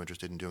lawyers who are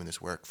interested in doing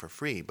this work for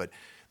free, but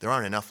there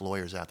aren't enough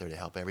lawyers out there to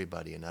help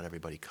everybody, and not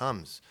everybody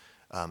comes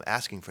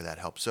asking for that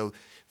help. So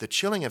the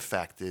chilling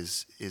effect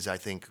is I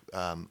think,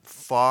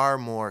 far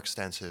more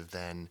extensive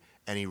than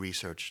any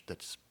research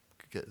that's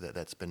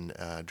been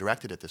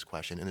directed at this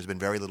question, and there's been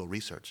very little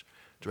research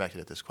directed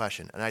at this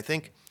question. And I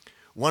think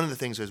one of the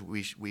things as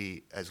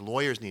we as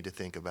lawyers need to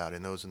think about,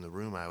 and those in the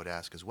room I would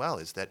ask as well,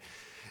 is that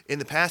in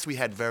the past we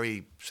had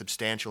very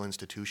substantial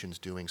institutions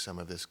doing some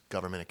of this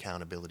government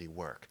accountability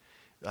work.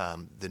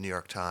 The New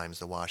York Times,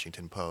 the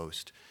Washington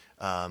Post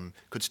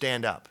could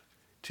stand up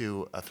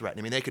to a threat.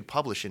 I mean, they could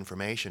publish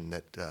information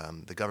that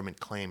the government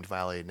claimed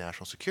violated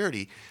national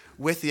security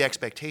with the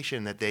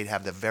expectation that they'd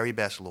have the very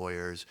best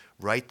lawyers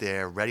right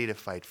there, ready to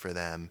fight for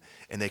them,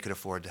 and they could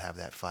afford to have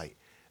that fight.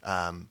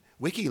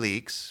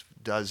 WikiLeaks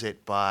does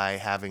it by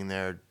having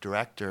their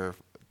director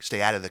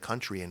stay out of the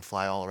country and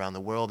fly all around the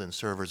world and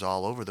servers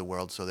all over the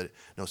world so that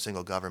no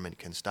single government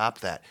can stop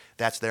that.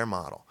 That's their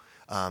model.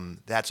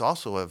 That's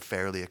also a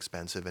fairly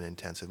expensive and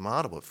intensive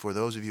model. But for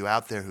those of you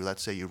out there who,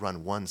 let's say you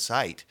run one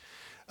site,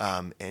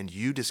 and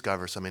you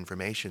discover some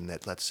information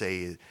that, let's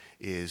say,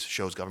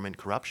 shows government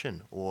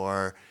corruption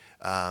or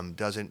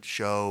doesn't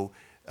show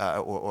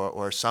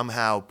or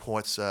somehow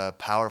puts a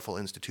powerful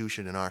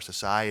institution in our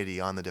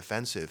society on the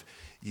defensive,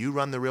 you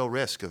run the real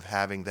risk of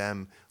having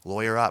them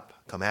lawyer up,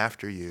 come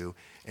after you,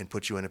 and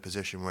put you in a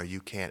position where you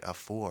can't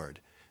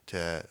afford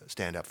to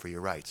stand up for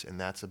your rights, and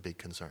that's a big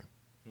concern.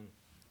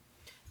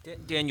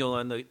 Daniel,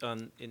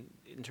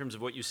 in terms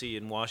of what you see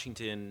in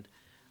Washington,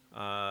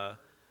 are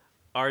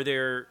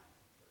there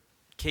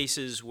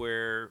cases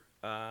where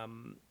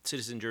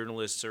citizen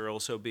journalists are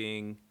also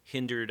being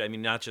hindered? I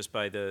mean, not just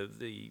by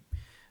the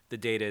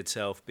data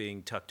itself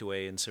being tucked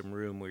away in some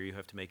room where you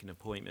have to make an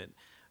appointment,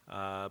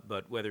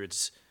 but whether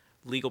it's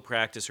legal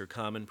practice or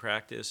common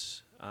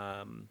practice.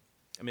 I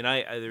mean,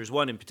 there's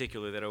one in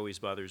particular that always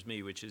bothers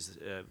me, which is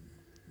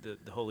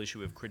the whole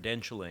issue of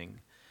credentialing.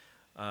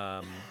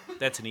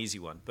 That's an easy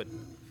one, but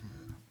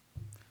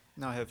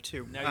Now I have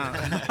two.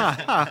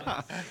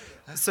 now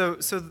So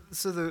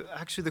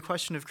the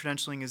question of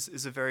credentialing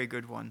is a very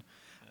good one.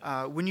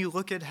 When you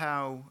look at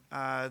how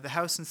the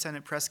House and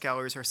Senate press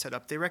galleries are set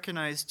up, they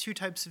recognize two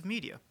types of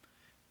media,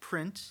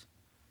 print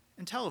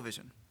and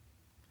television.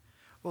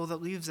 Well,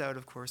 that leaves out,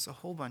 of course, a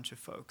whole bunch of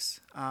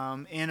folks.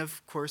 And,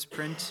 of course,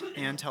 print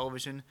and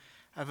television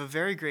have a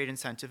very great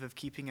incentive of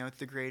keeping out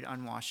the great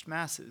unwashed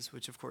masses,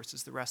 which, of course,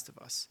 is the rest of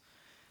us.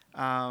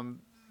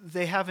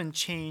 They haven't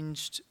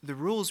changed the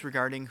rules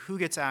regarding who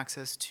gets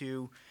access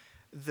to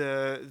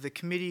the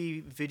committee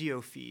video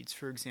feeds,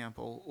 for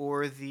example,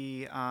 or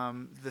the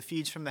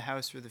feeds from the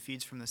House or the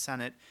feeds from the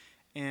Senate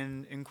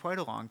in quite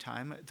a long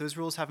time. Those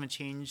rules haven't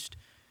changed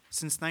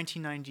since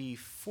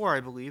 1994, I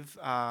believe,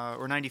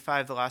 or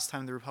 95, the last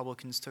time the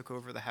Republicans took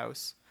over the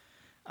House.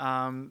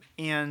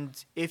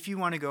 And if you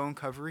want to go and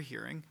cover a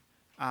hearing,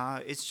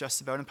 it's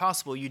just about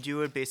impossible. You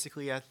do it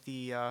basically at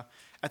the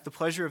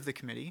pleasure of the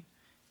committee,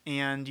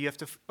 and you have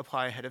to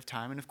apply ahead of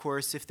time. And of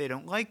course, if they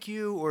don't like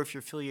you, or if you're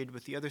affiliated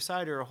with the other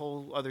side, or a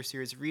whole other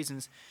series of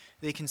reasons,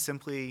 they can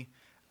simply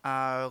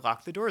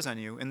lock the doors on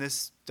you. And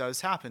this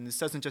does happen. This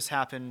doesn't just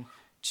happen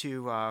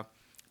to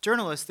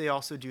journalists. They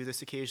also do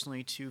this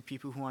occasionally to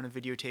people who want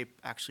to videotape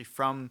actually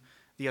from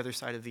the other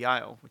side of the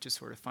aisle, which is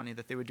sort of funny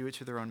that they would do it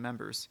to their own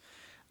members.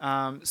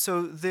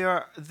 So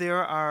there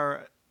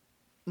are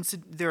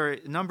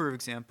a number of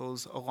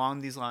examples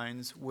along these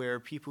lines where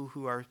people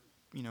who are,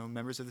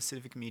 members of the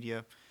civic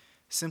media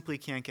simply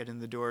can't get in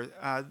the door.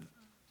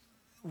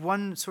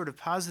 One sort of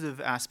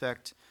positive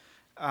aspect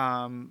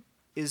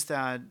is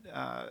that,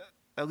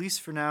 at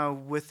least for now,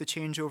 with the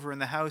changeover in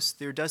the House,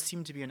 there does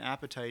seem to be an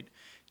appetite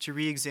to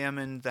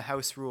re-examine the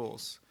House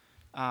rules.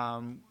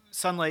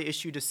 Sunlight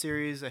issued a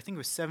series, I think it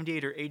was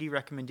 78 or 80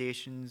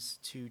 recommendations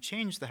to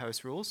change the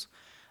House rules.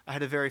 I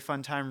had a very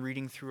fun time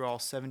reading through all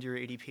 70 or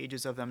 80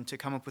 pages of them to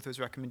come up with those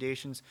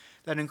recommendations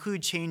that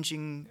include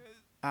changing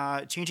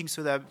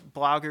so that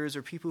bloggers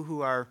or people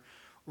who are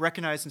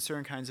recognized in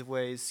certain kinds of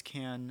ways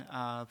can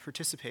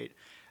participate.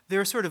 There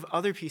are sort of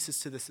other pieces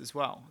to this as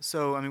well.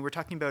 So, I mean, we're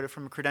talking about it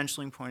from a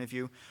credentialing point of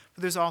view,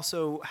 but there's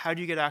also, how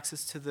do you get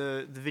access to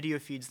the video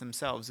feeds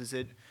themselves?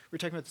 We were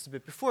talking about this a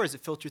bit before, is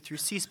it filtered through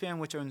C-SPAN,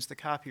 which owns the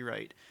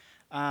copyright?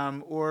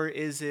 Or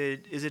is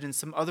it in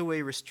some other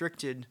way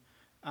restricted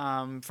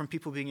from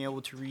people being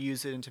able to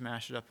reuse it and to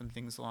mash it up and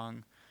things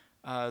along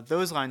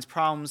those lines?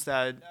 Problems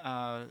that,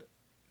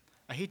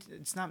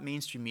 it's not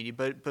mainstream media,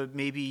 but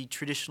maybe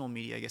traditional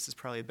media, I guess is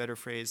probably a better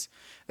phrase,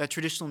 that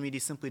traditional media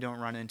simply don't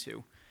run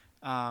into.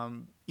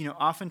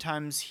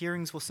 Oftentimes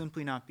hearings will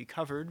simply not be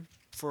covered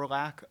for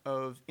lack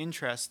of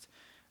interest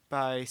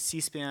by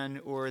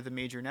C-SPAN or the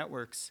major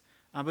networks.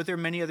 But there are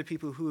many other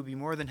people who would be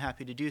more than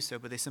happy to do so,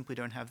 but they simply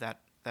don't have that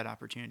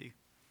opportunity.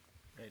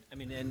 right. I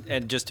mean,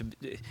 and just to,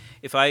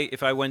 if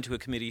I went to a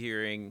committee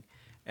hearing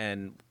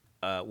and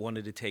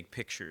wanted to take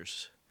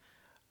pictures,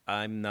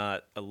 I'm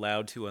not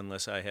allowed to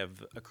unless I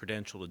have a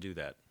credential to do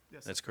that.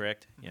 Yes. That's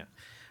correct? Mm-hmm. Yeah.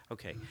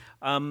 Okay.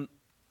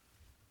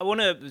 I want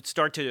to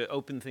start to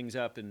open things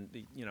up, and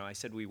I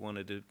said we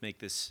wanted to make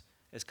this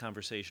as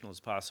conversational as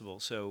possible.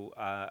 So,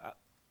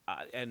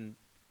 and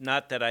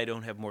not that I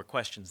don't have more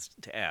questions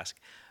to ask,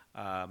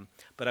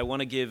 but I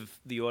want to give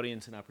the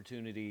audience an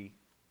opportunity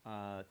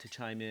to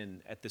chime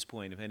in at this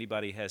point. If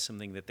anybody has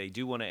something that they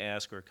do want to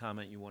ask or a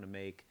comment you want to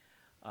make,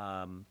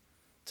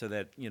 so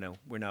that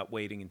we're not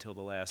waiting until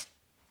the last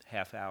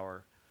half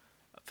hour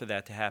for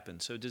that to happen.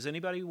 So, does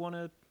anybody want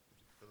to?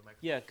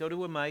 Yeah, go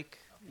to a mic.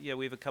 Yeah,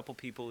 we have a couple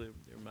people.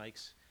 Their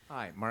mics.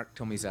 Hi, Mark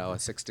Tomizawa,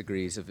 6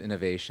 Degrees of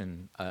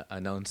Innovation, a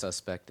known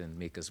suspect in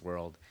Mika's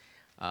world.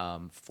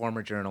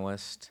 Former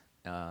journalist,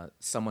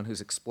 someone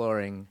who's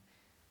exploring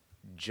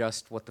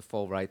just what the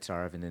full rights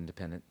are of an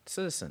independent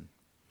citizen.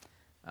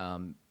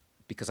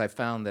 Because I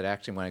found that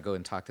actually when I go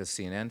and talk to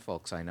CNN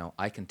folks I know,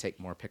 I can take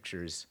more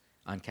pictures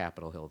on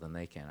Capitol Hill than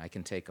they can. I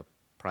can take a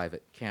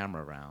private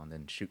camera around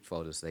and shoot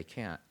photos they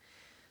can't.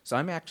 So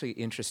I'm actually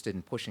interested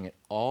in pushing it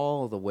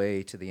all the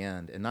way to the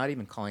end and not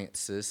even calling it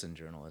citizen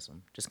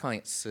journalism, just calling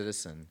it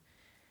citizen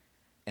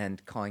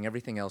and calling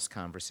everything else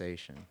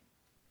conversation.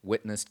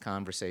 Witnessed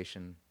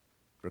conversation,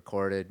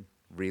 recorded,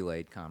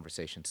 relayed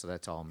conversation, so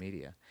that's all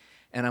media.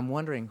 And I'm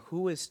wondering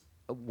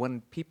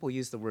when people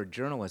use the word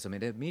journalism,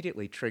 it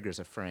immediately triggers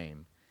a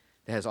frame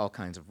that has all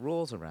kinds of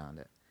rules around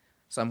it.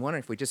 So I'm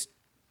wondering if we just,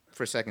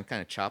 for a second,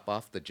 kind of chop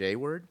off the J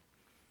word,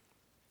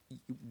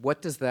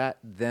 what does that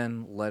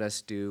then let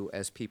us do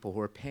as people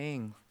who are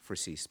paying for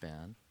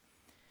C-SPAN,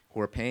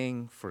 who are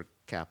paying for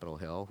Capitol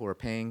Hill, who are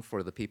paying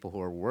for the people who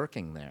are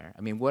working there?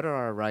 I mean, what are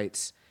our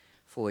rights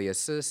fully as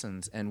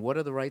citizens, and what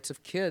are the rights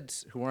of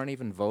kids who aren't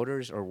even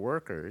voters or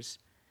workers,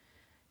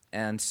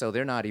 and so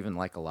they're not even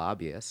like a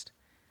lobbyist?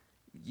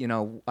 You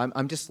know,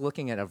 I'm just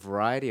looking at a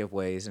variety of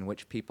ways in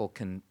which people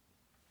can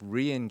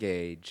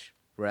re-engage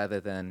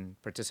rather than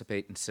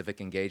participate in civic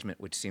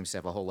engagement, which seems to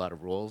have a whole lot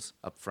of rules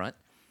up front,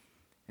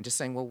 and just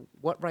saying, well,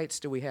 what rights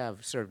do we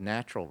have, sort of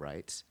natural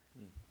rights?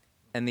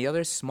 And the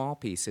other small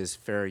piece is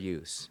fair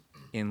use.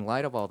 In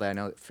light of all that, I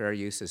know that fair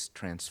use is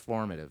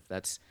transformative.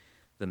 That's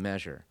the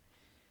measure.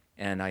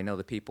 And I know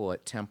the people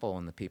at Temple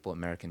and the people at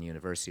American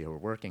University who are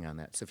working on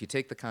that. So if you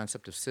take the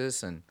concept of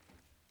citizen,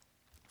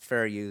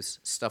 fair use,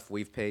 stuff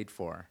we've paid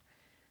for,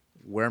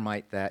 where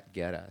might that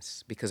get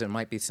us? Because there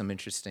might be some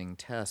interesting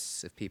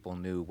tests if people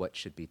knew what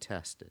should be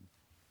tested.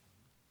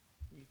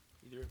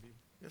 Either of you.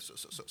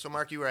 So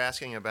Mark, you were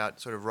asking about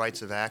sort of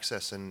rights of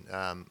access, and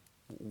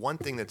one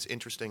thing that's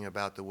interesting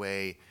about the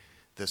way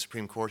the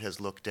Supreme Court has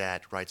looked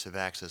at rights of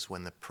access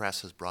when the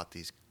press has brought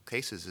these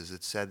cases is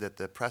it said that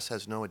the press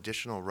has no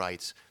additional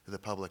rights that the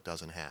public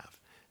doesn't have,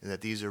 and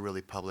that these are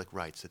really public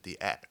rights, that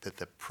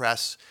the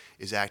press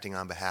is acting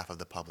on behalf of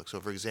the public. So,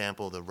 for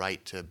example, the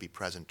right to be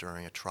present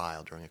during a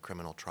trial, during a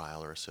criminal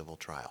trial or a civil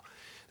trial.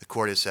 The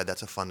court has said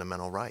that's a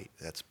fundamental right.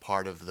 That's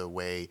part of the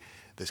way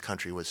this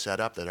country was set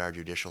up, that our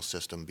judicial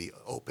system be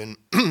open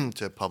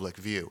to public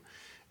view.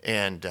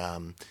 And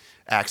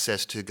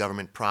access to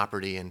government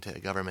property and to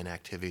government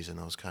activities and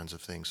those kinds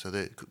of things. So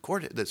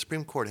the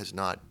Supreme Court has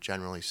not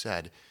generally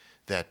said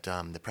that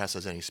the press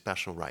has any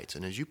special rights.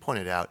 And as you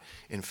pointed out,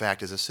 in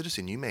fact, as a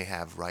citizen, you may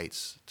have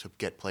rights to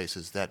get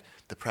places that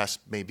the press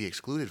may be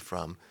excluded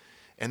from.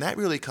 And that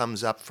really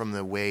comes up from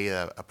the way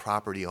a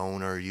property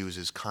owner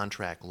uses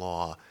contract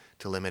law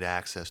to limit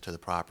access to the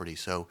property.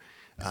 So,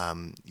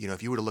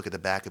 if you were to look at the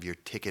back of your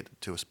ticket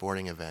to a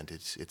sporting event,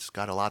 it's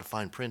got a lot of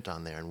fine print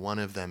on there, and one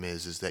of them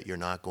is that you're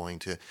not going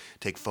to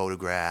take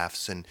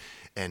photographs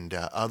and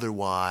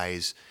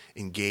otherwise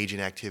engage in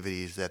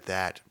activities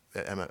that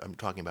I'm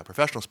talking about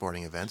professional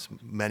sporting events.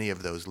 Many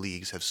of those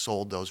leagues have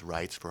sold those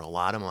rights for a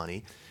lot of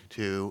money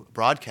to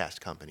broadcast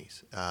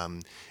companies,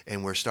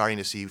 and we're starting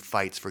to see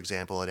fights, for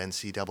example, at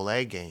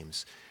NCAA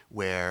games,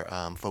 where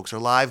folks are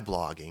live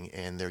blogging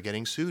and they're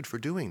getting sued for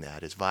doing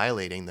that. It's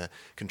violating the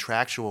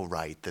contractual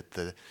right that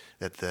the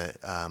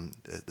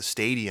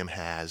stadium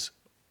has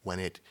when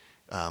it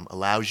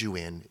allows you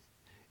in,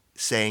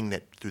 saying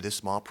that through this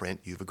small print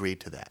you've agreed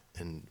to that.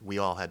 And we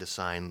all had to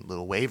sign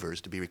little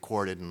waivers to be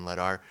recorded and let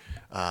our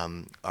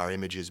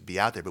images be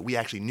out there. But we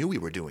actually knew we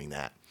were doing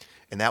that,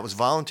 and that was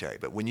voluntary.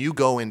 But when you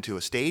go into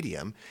a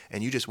stadium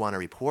and you just want to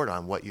report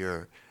on what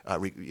you're,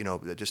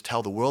 just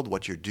tell the world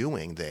what you're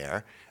doing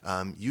there,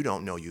 you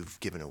don't know you've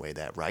given away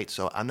that right.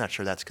 So I'm not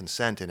sure that's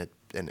consent, and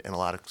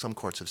some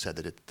courts have said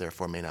that it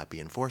therefore may not be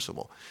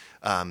enforceable.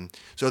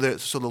 So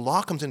the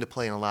law comes into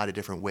play in a lot of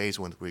different ways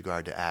with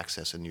regard to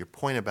access. And your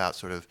point about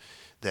sort of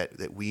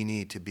that we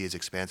need to be as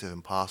expansive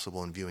as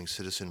possible in viewing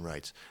citizen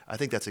rights, I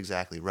think that's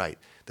exactly right.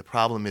 The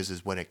problem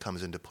is when it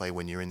comes into play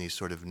when you're in these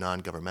sort of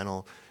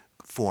non-governmental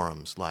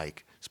forums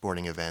like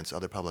sporting events,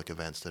 other public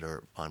events that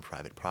are on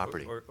private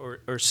property.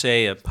 Or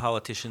say a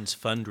politician's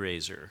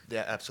fundraiser.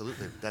 Yeah,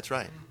 absolutely. That's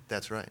right.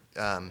 That's right.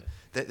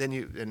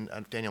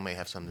 Then Daniel may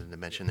have something to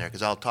mention there,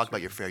 because I'll talk about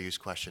your fair use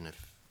question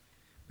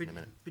in a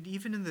minute. But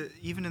even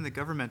in the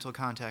governmental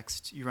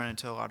context, you run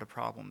into a lot of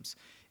problems.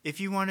 If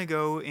you want to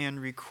go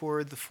and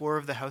record the floor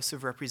of the House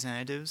of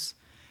Representatives,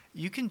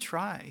 you can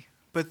try,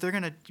 but they're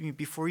going to,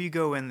 before you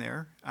go in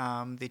there,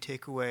 they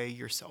take away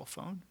your cell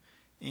phone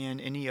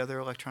and any other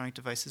electronic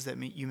devices that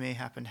you may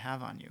happen to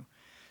have on you.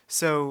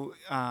 So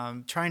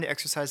trying to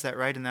exercise that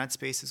right in that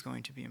space is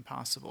going to be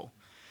impossible.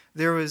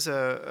 There was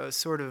a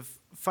sort of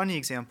funny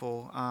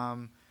example.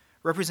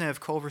 Representative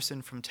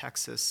Culberson from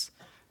Texas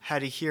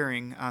had a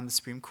hearing on the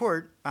Supreme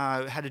Court,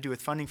 had to do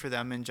with funding for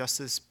them, and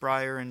Justice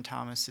Breyer and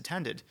Thomas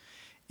attended.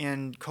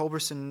 And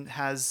Culberson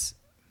has,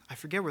 I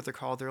forget what they're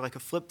called, they're like a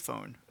flip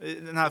phone,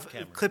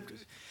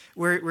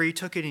 where he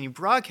took it and he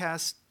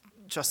broadcast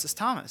Justice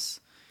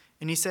Thomas.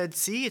 And he said,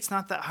 see, it's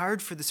not that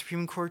hard for the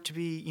Supreme Court to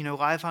be,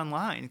 live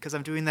online, because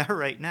I'm doing that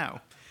right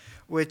now,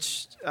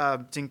 which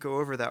didn't go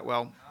over that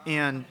well.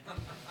 And,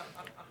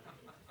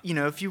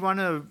 if you want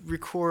to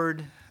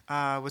record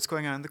what's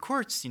going on in the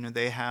courts,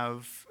 they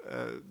have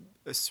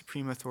a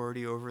supreme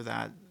authority over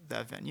that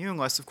venue,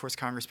 unless, of course,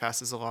 Congress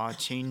passes a law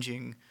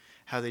changing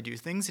how they do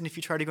things. And if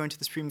you try to go into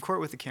the Supreme Court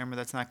with a camera,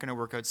 that's not going to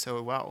work out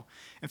so well.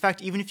 In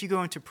fact, even if you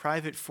go into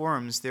private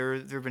forums, there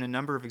have been a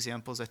number of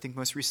examples, I think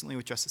most recently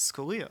with Justice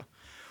Scalia,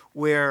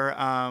 where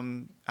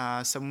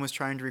someone was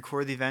trying to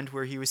record the event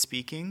where he was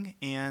speaking,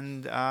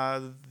 and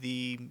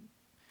the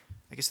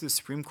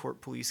Supreme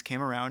Court police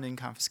came around and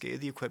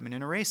confiscated the equipment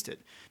and erased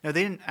it. Now,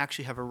 they didn't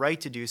actually have a right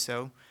to do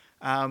so,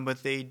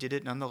 but they did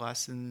it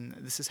nonetheless, and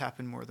this has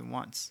happened more than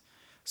once.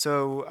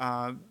 So,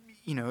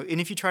 and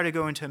if you try to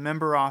go into a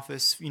member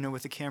office,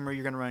 with a camera,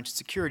 you're going to run into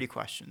security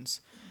questions.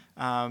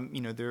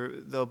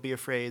 They'll be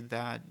afraid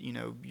that,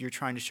 you're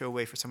trying to show a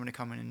way for someone to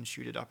come in and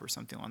shoot it up or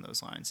something along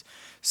those lines.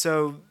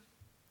 So,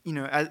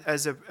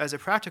 as a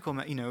practical,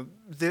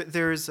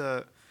 there's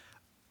a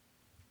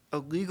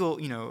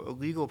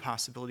legal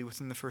possibility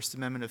within the First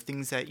Amendment of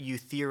things that you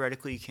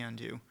theoretically can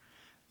do.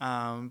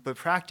 But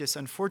practice,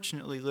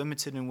 unfortunately,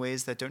 limits it in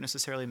ways that don't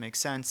necessarily make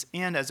sense.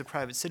 And as a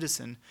private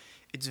citizen,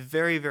 it's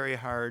very, very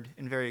hard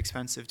and very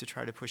expensive to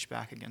try to push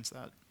back against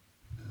that.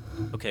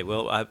 Okay,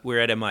 well, we're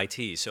at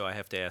MIT, so I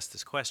have to ask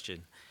this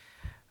question.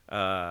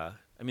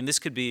 This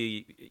could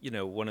be,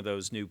 one of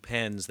those new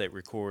pens that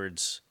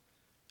records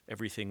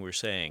everything we're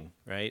saying,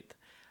 right?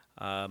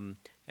 And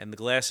the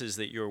glasses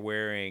that you're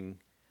wearing,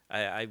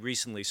 I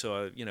recently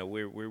saw,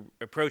 we're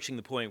approaching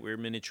the point where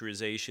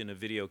miniaturization of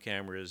video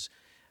cameras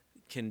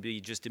can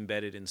be just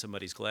embedded in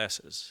somebody's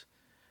glasses.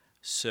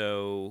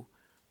 So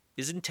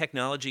isn't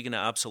technology going to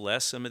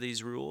obsolesce some of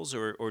these rules,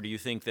 or do you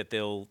think that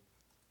they'll,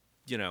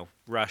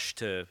 rush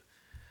to,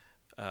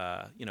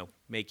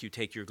 make you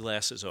take your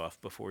glasses off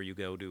before you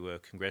go to a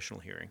congressional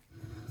hearing?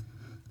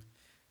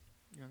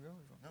 You want to go?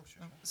 No,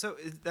 sure. So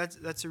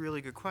that's a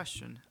really good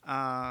question.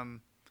 And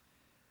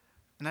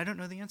I don't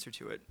know the answer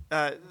to it.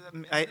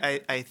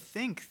 I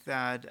think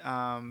that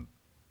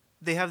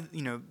they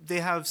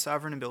have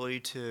sovereign ability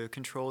to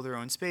control their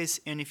own space,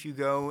 and if you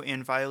go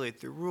and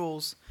violate the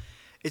rules,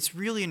 it's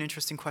really an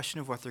interesting question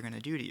of what they're going to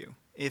do to you,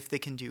 if they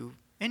can do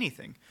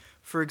anything.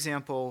 For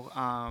example,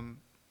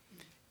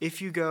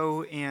 if you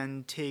go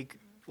and take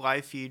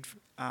live feed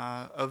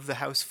of the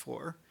House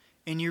floor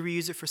and you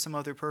reuse it for some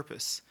other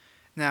purpose,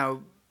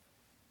 now,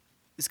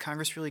 is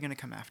Congress really going to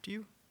come after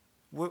you?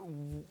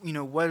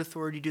 What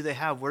authority do they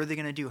have? What are they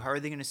going to do? How are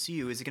they going to sue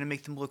you? Is it going to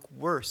make them look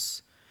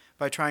worse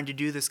by trying to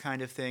do this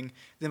kind of thing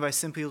than by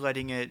simply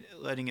letting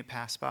it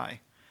pass by?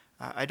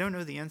 I don't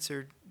know the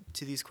answer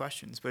to these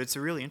questions, but it's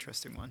a really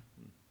interesting one.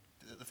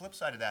 The flip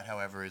side of that,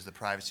 however, is the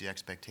privacy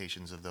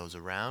expectations of those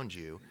around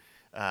you.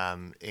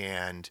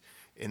 And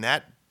in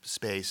that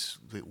space,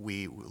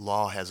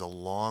 law has a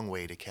long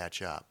way to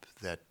catch up.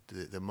 That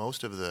the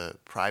most of the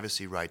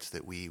privacy rights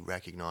that we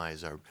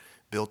recognize are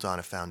built on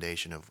a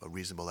foundation of a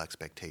reasonable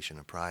expectation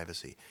of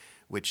privacy,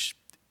 which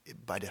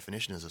by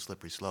definition is a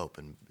slippery slope,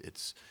 and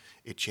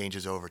it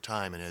changes over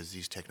time. And as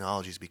these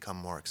technologies become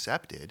more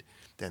accepted,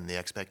 then the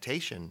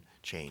expectation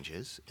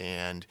changes,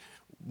 and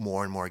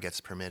more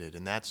gets permitted.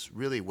 And that's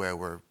really where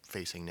we're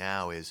facing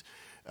now is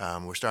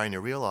we're starting to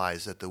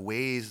realize that the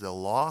ways the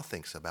law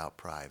thinks about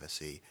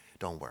privacy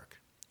don't work.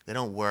 They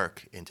don't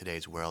work in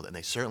today's world, and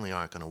they certainly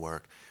aren't going to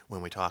work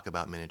when we talk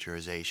about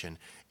miniaturization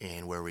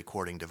and where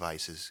recording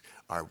devices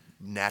are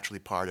naturally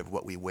part of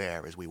what we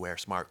wear, as we wear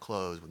smart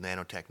clothes with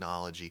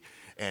nanotechnology,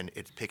 and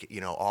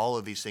all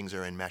of these things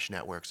are in mesh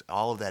networks.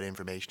 All of that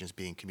information is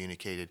being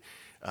communicated.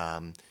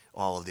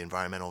 All of the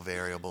environmental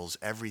variables,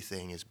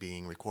 everything is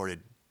being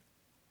recorded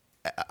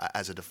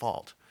as a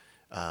default.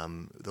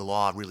 The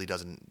law really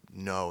doesn't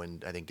know,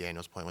 and I think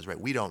Daniel's point was right.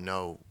 We don't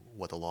know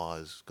what the law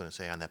is going to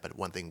say on that, but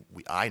one thing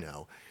I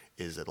know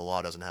is that the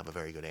law doesn't have a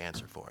very good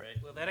answer for it.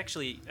 Right. Well, that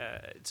actually,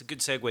 it's a good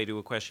segue to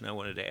a question I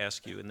wanted to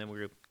ask you, and then we're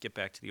going to get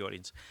back to the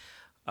audience.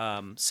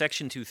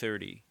 Section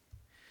 230,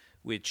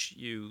 which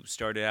you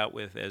started out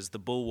with as the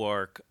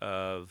bulwark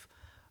of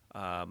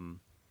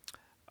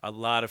a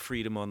lot of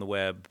freedom on the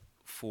web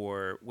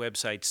for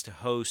websites to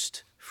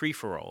host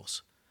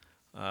free-for-alls.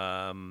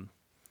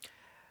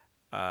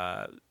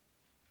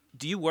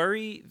 Do you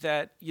worry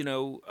that,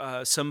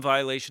 some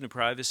violation of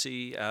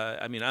privacy,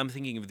 I'm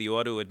thinking of the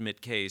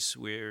auto-admit case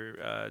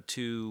where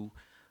two,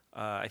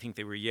 I think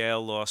they were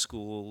Yale Law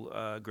School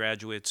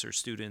graduates or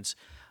students,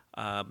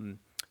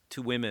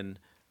 two women,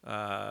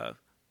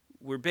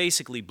 were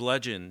basically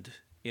bludgeoned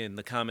in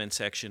the comment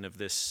section of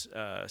this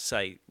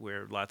site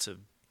where lots of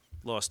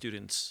law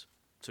students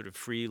sort of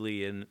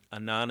freely and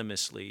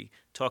anonymously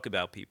talk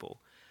about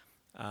people.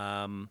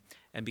 And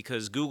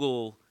because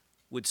Google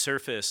would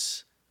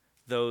surface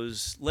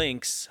those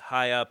links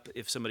high up,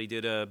 if somebody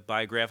did a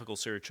biographical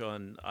search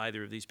on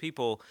either of these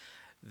people,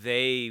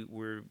 they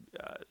were,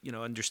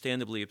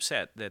 understandably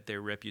upset that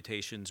their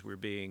reputations were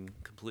being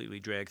completely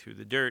dragged through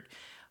the dirt.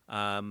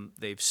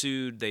 They've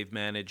sued. They've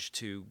managed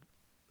to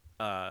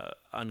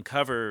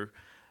uncover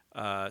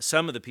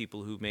some of the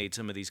people who made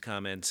some of these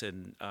comments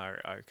and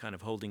are kind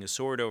of holding a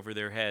sword over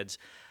their heads.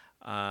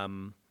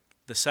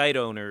 The site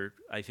owner,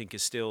 I think,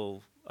 is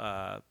still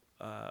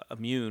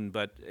immune,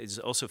 but is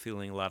also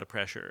feeling a lot of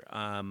pressure.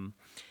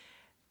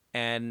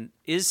 And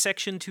is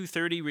Section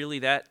 230 really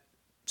that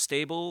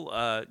stable?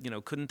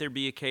 Couldn't there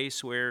be a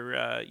case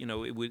where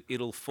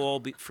it'll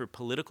fall for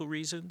political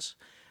reasons,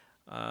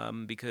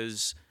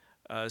 because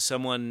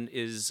someone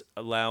is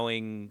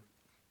allowing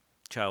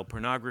child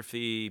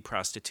pornography,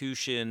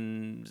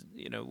 prostitution,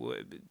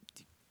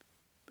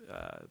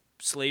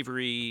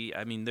 slavery?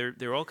 I mean, there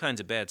are all kinds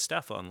of bad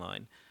stuff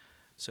online.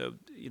 So,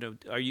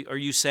 are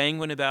you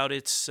sanguine about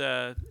its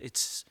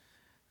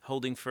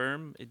holding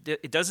firm?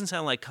 It doesn't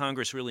sound like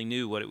Congress really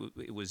knew what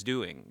it was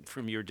doing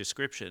from your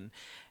description,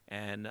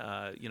 and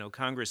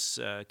Congress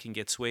can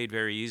get swayed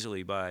very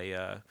easily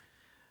by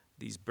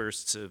these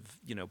bursts of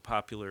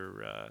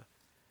popular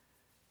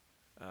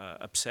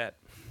upset.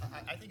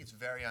 I think it's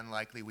very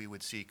unlikely we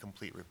would see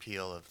complete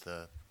repeal of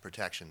the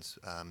protections.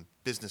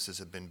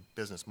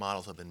 Business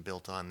models have been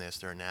built on this.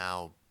 They're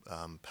now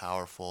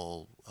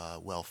powerful,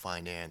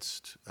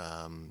 well-financed,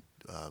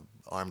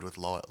 armed with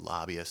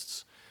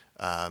lobbyists.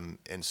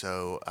 And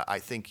so I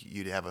think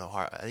I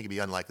think it'd be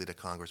unlikely that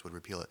Congress would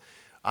repeal it.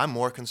 I'm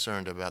more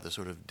concerned about the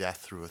sort of death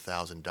through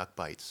 1,000 duck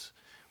bites,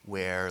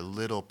 where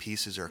little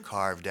pieces are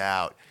carved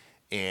out,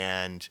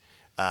 and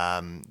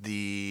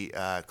the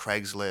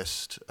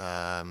Craigslist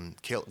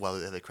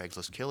the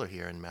Craigslist killer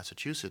here in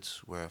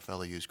Massachusetts, where a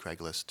fellow used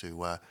Craigslist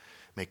to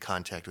make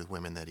contact with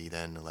women that he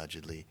then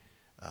allegedly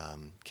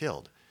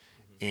killed.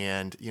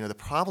 And the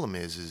problem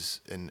is,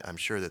 and I'm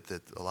sure that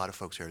a lot of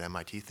folks here at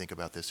MIT think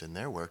about this in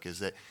their work, is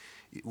that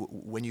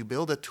when you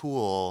build a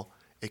tool,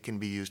 it can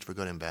be used for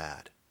good and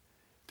bad.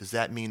 Does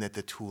that mean that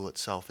the tool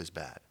itself is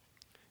bad?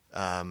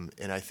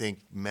 And I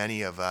think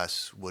many of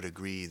us would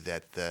agree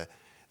that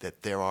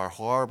there are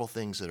horrible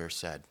things that are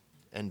said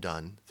and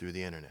done through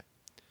the internet,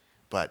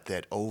 but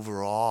that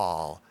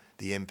overall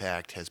the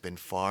impact has been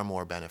far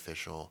more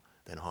beneficial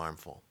than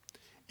harmful.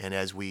 And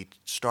as we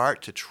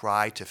start to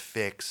try to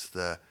fix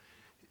the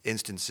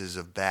instances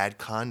of bad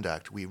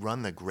conduct, we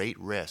run the great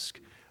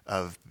risk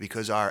of,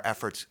 because our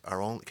efforts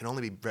can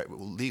only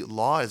be,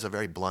 law is a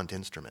very blunt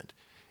instrument.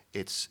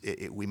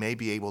 We may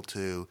be able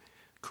to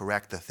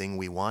correct the thing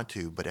we want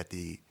to, but at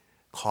the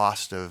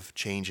cost of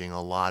changing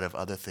a lot of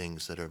other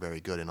things that are very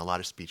good and a lot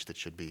of speech that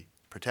should be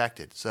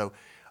protected. So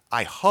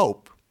I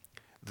hope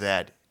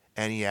that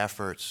any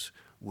efforts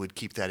would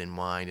keep that in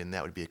mind, and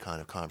that would be a kind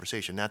of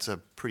conversation. That's a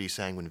pretty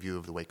sanguine view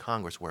of the way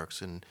Congress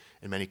works, and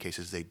in many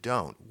cases they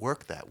don't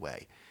work that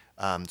way.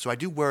 So I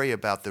do worry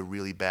about the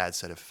really bad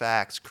set of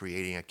facts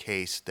creating a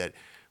case that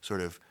sort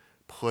of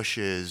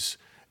pushes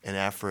an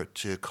effort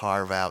to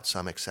carve out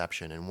some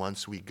exception. And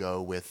once we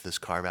go with this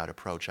carve-out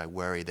approach, I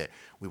worry that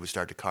we would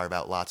start to carve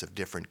out lots of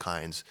different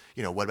kinds.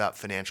 What about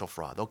financial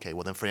fraud? Okay,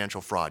 well then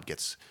financial fraud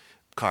gets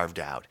carved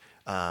out.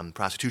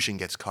 Prostitution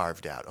gets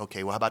carved out.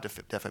 Okay, well how about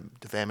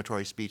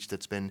defamatory speech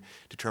that's been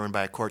determined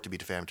by a court to be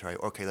defamatory?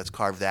 Okay, let's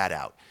carve that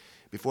out.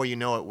 Before you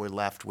know it, we're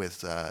left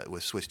with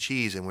Swiss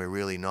cheese, and we're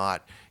really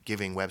not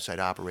giving website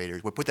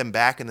operators. We put them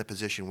back in the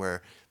position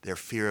where their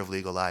fear of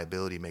legal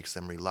liability makes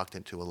them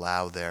reluctant to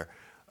allow their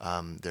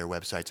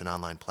websites and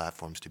online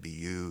platforms to be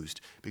used.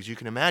 Because you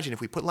can imagine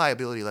if we put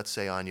liability, let's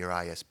say, on your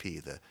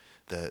ISP,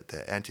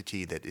 the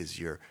entity that is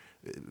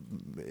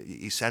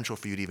essential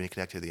for you to even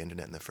connect to the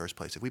internet in the first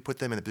place. If we put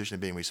them in the position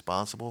of being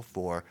responsible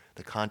for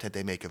the content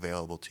they make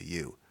available to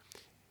you,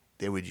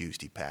 they would use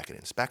deep packet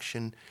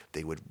inspection.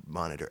 They would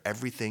monitor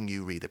everything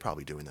you read. They're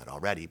probably doing that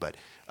already, but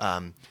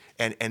and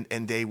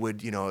they would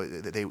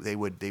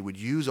they would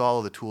use all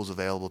of the tools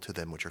available to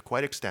them, which are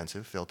quite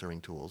extensive,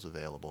 filtering tools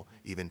available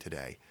even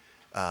today,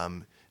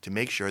 to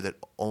make sure that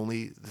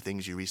only the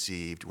things you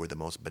received were the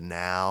most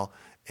banal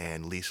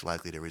and least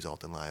likely to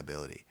result in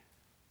liability.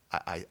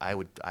 I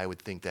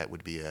would think that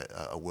would be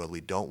a world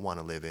we don't want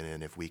to live in,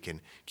 and if we can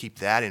keep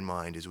that in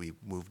mind as we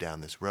move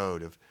down this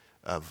road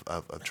of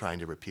trying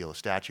to repeal a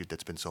statute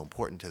that's been so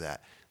important to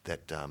that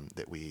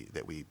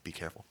we be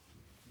careful.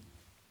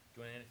 Do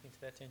you want to add anything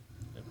to that, Tim?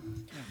 No?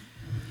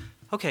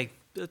 Okay,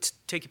 let's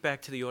take it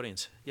back to the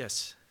audience.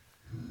 Yes.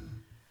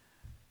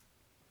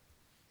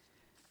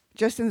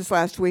 Just in this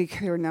last week,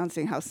 they were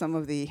announcing how some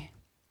of the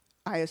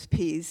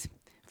ISPs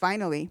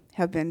finally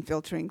have been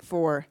filtering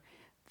for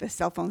the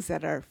cell phones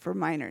that are for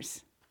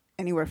minors.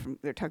 Anywhere from,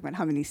 they're talking about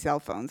how many cell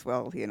phones.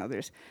 Well,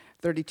 there's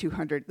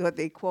 3,200. What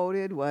they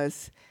quoted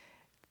was,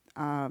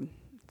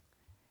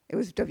 it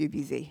was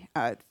WBZ,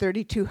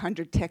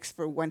 3,200 texts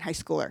for one high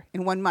schooler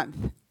in 1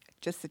 month,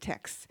 just the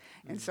texts.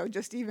 And so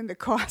just even the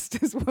cost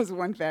was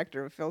one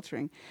factor of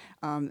filtering.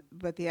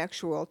 But the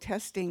actual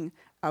testing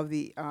of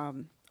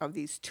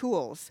these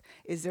tools,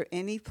 is there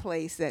any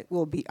place that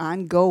will be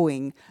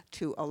ongoing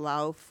to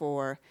allow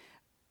for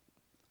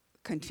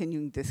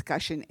continuing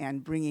discussion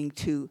and bringing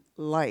to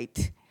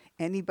light?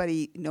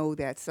 Anybody know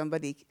that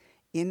somebody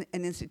in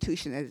an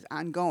institution that is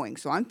ongoing?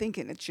 So I'm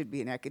thinking it should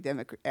be an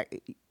academic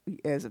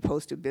as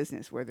opposed to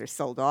business where they're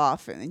sold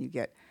off and then you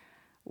get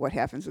what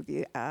happens with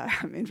the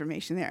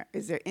information there.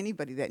 Is there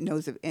anybody that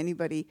knows of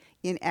anybody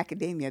in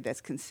academia that's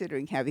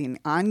considering having an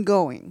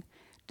ongoing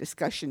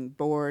discussion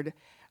board,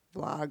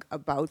 blog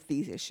about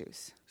these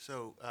issues?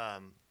 So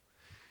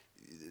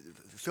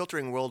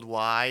filtering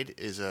worldwide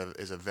is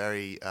a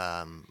very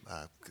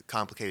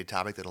complicated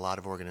topic that a lot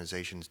of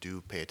organizations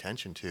do pay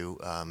attention to.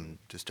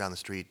 Just down the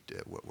street,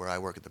 where I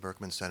work at the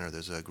Berkman Center,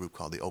 there's a group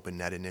called the Open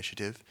Net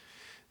Initiative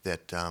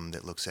that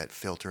looks at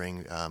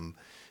filtering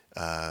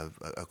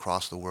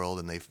across the world,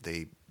 and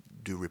they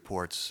do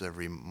reports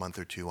every month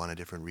or two on a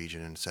different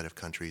region and set of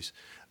countries.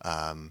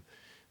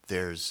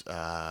 There's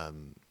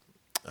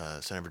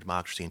Center for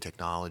Democracy and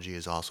Technology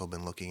has also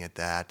been looking at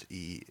that.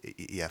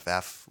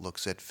 EFF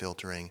looks at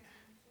filtering.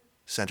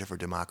 Center for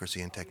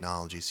Democracy and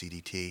Technology,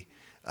 CDT.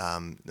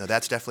 Now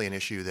that's definitely an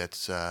issue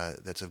that's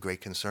of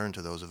great concern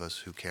to those of us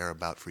who care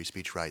about free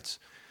speech rights.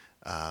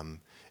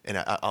 And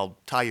I'll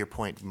tie your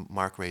point,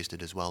 Mark raised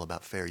it as well,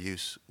 about fair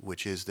use,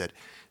 which is that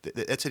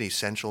that's an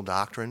essential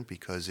doctrine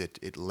because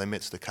it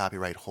limits the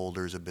copyright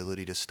holder's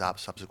ability to stop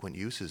subsequent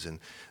uses. And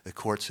the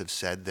courts have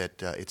said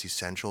that it's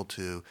essential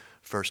to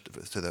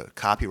the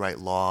copyright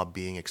law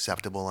being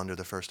acceptable under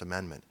the First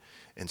Amendment.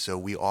 And so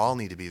we all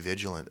need to be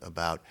vigilant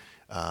about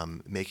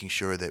making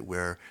sure that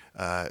we're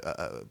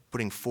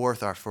putting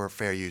forth our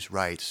fair use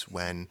rights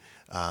when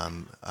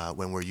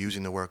we're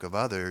using the work of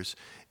others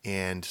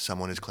and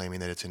someone is claiming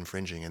that it's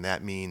infringing. And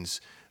that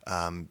means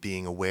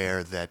being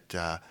aware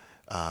that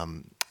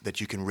that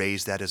you can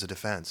raise that as a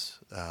defense.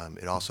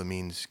 It also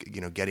means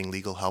getting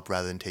legal help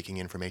rather than taking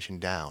information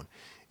down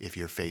if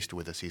you're faced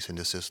with a cease and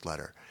desist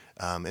letter.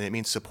 And it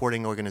means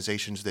supporting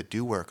organizations that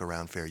do work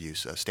around fair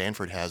use.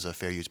 Stanford has a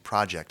fair use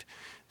project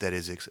that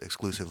is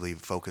exclusively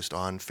focused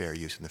on fair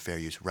use and the fair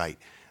use right.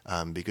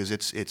 Because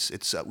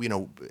it's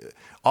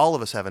all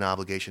of us have an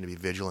obligation to be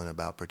vigilant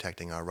about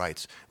protecting our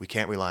rights. We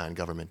can't rely on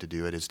government to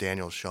do it. As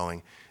Daniel's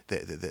showing,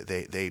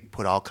 they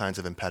put all kinds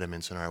of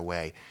impediments in our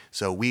way.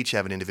 So we each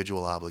have an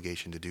individual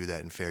obligation to do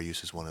that, and fair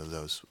use is one of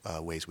those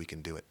ways we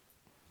can do it.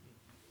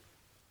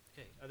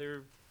 Okay,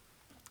 other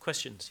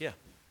questions? Yeah,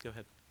 go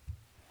ahead.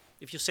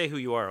 If you say who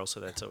you are also,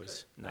 that's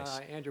always nice.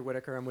 Andrew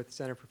Whitaker, I'm with the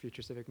Center for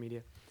Future Civic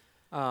Media.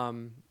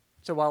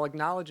 So while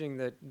acknowledging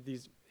that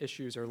these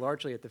issues are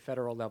largely at the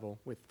federal level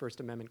with First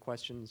Amendment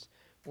questions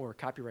or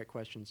copyright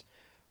questions,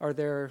 are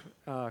there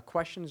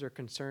questions or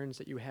concerns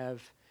that you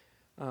have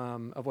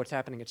of what's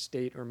happening at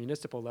state or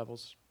municipal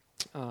levels,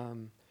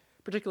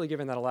 particularly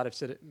given that a lot of,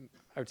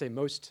 I would say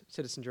most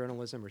citizen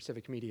journalism or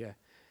civic media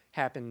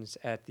happens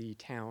at the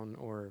town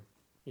or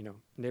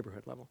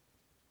neighborhood level?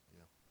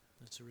 Yeah.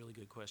 That's a really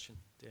good question,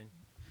 Dan.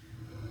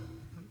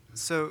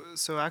 So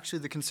actually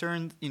the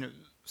concern,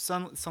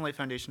 Sunlight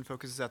Foundation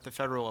focuses at the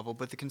federal level,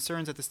 but the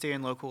concerns at the state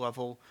and local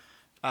level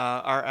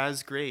are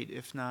as great,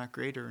 if not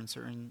greater, in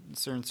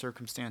certain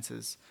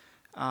circumstances.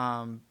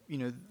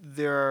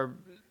 There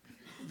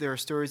are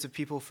stories of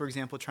people, for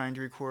example, trying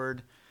to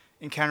record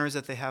encounters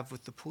that they have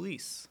with the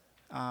police,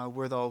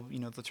 where they'll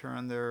turn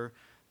on their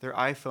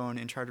iPhone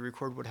and try to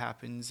record what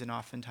happens, and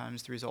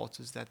oftentimes the result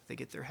is that they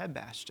get their head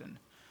bashed in.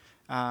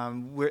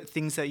 Where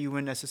things that you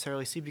wouldn't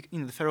necessarily see,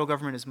 the federal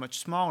government is much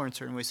smaller in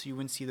certain ways, so you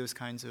wouldn't see those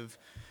kinds of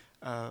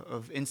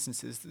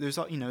instances. There's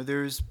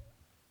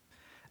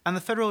on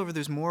the federal level,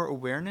 there's more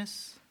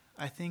awareness,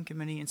 I think, in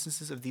many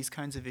instances of these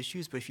kinds of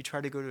issues. But if you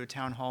try to go to a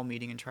town hall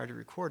meeting and try to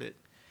record it,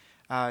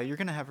 you're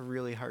going to have a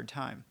really hard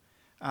time.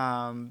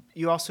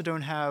 You also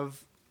don't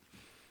have.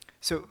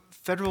 So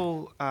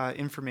federal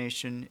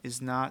information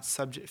is not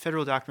subject.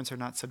 Federal documents are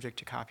not subject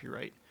to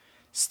copyright.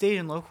 State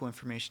and local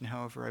information,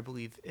 however, I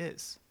believe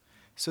is,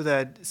 so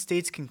that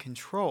states can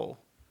control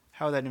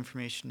how that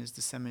information is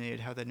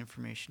disseminated, how that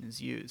information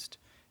is used,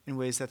 in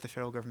ways that the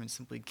federal government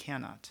simply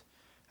cannot.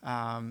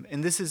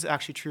 And this is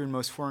actually true in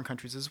most foreign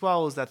countries as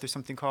well, is that there's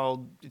something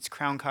called, it's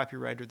crown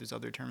copyright, or there's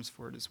other terms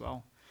for it as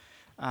well,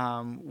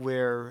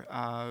 where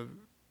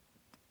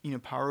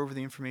power over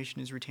the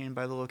information is retained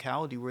by the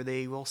locality where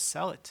they will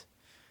sell it.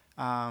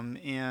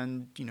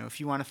 And if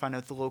you want to find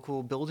out the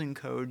local building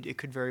code, it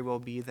could very well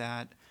be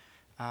that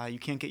you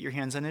can't get your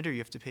hands on it, or you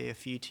have to pay a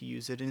fee to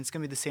use it. And it's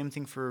going to be the same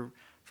thing for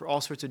all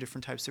sorts of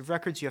different types of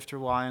records. You have to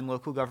rely on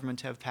local government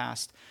to have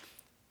passed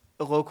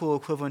a local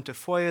equivalent of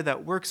FOIA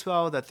that works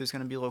well, that there's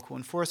going to be local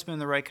enforcement in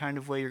the right kind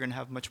of way. You're going to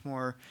have much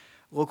more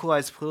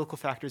localized political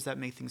factors that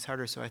make things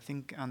harder. So I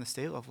think on the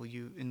state level,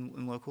 in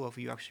local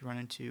level, you actually run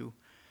into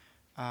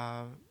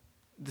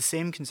the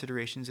same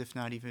considerations, if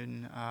not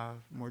even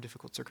more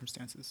difficult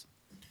circumstances.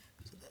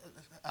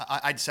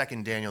 I'd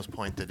second Daniel's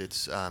point that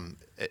it's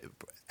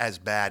as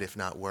bad, if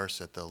not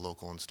worse, at the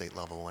local and state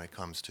level when it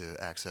comes to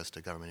access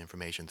to government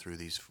information through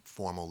these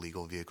formal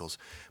legal vehicles.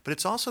 But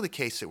it's also the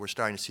case that we're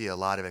starting to see a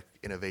lot of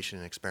innovation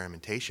and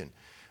experimentation.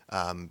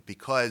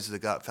 Because the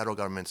federal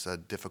government's a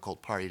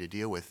difficult party to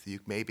deal with, you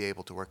may be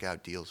able to work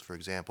out deals, for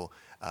example,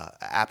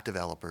 app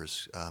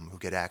developers who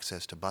get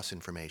access to bus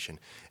information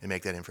and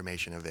make that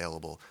information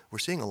available. We're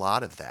seeing a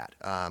lot of that.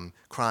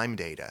 Crime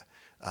data.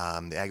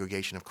 the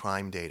aggregation of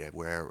crime data,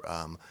 where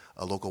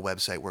a local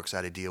website works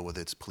out a deal with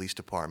its police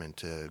department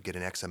to get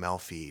an XML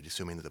feed,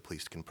 assuming that the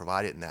police can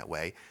provide it in that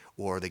way,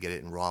 or they get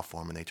it in raw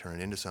form and they turn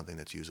it into something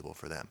that's usable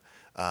for them.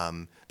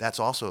 That's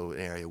also an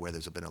area where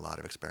there's been a lot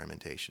of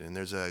experimentation. And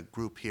there's a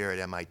group here at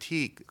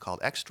MIT called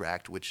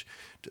Extract, which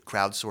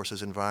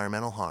crowdsources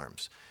environmental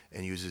harms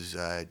and uses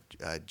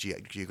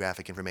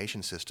geographic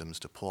information systems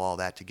to pull all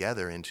that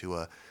together into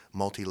a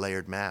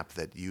multi-layered map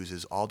that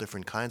uses all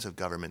different kinds of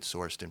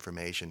government-sourced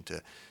information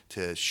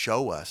to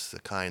show us the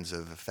kinds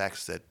of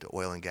effects that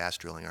oil and gas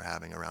drilling are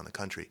having around the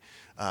country.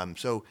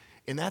 So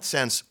in that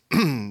sense,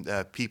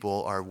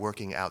 people are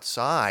working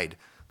outside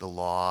the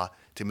law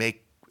to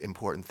make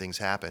important things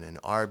happen. And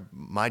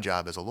my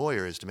job as a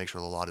lawyer is to make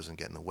sure the law doesn't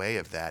get in the way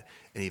of that,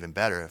 and even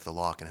better if the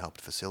law can help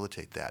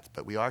facilitate that.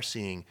 But we are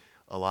seeing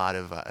a lot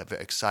of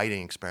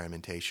exciting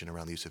experimentation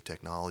around the use of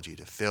technology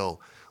to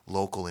fill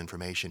local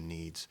information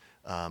needs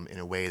in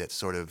a way that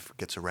sort of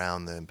gets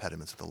around the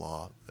impediments that the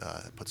law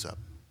puts up.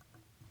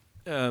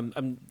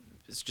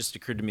 It's just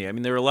occurred to me. I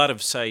mean, there are a lot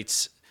of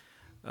sites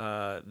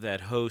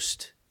that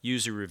host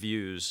user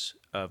reviews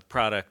of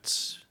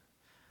products,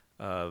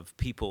 of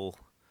people,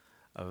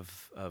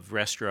 of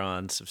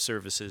restaurants, of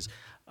services,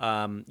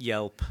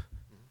 Yelp,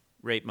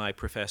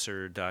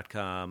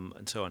 RateMyProfessor.com,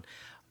 and so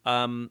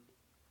on.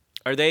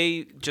 Are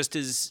they just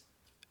as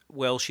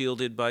well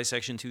shielded by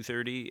Section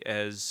 230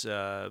 as,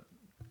 the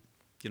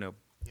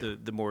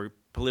more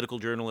political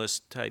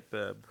journalist type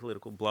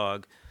political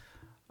blog?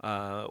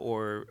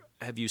 Or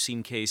have you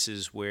seen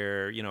cases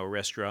where, a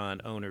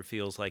restaurant owner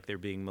feels like they're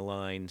being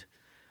maligned?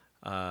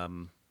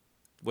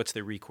 What's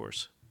their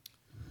recourse?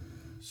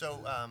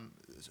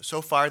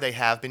 So far they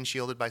have been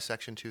shielded by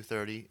Section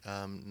 230.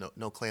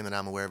 No claim that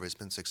I'm aware of has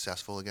been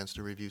successful against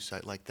a review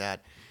site like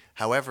that.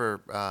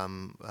 However,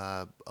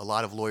 a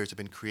lot of lawyers have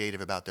been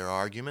creative about their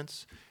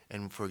arguments.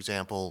 And for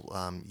example,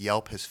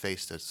 Yelp has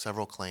faced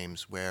several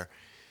claims where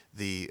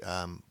the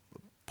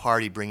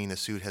party bringing the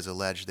suit has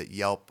alleged that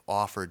Yelp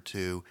offered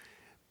to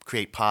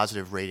create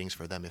positive ratings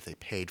for them if they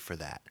paid for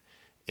that.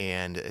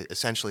 And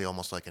essentially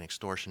almost like an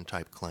extortion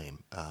type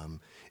claim.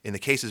 In the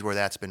cases where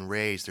that's been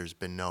raised, there's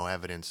been no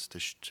evidence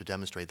to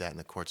demonstrate that, and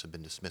the courts have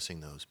been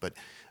dismissing those. But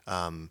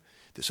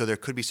so there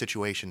could be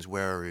situations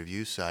where a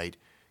review site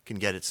can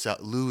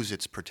lose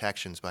its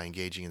protections by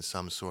engaging in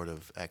some sort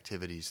of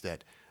activities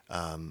that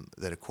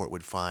a court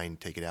would find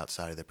take it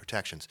outside of their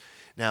protections.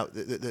 Now,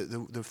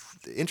 the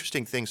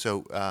interesting thing,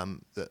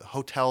 the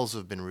hotels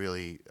have been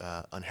really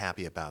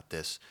unhappy about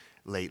this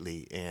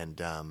lately,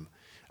 and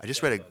I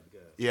just read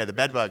the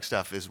bedbug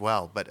stuff as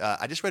well. But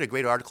I just read a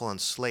great article on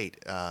Slate,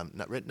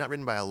 not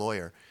written by a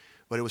lawyer,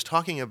 but it was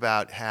talking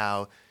about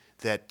how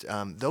that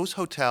those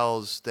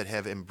hotels that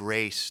have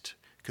embraced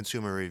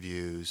consumer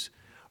reviews,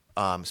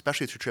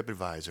 especially through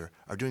TripAdvisor,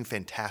 are doing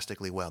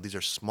fantastically well. These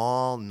are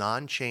small,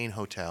 non-chain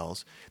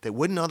hotels that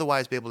wouldn't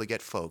otherwise be able to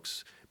get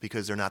folks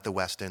because they're not the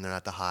Westin, they're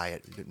not the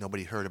Hyatt,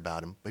 nobody heard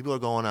about them. People are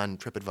going on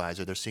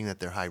TripAdvisor, they're seeing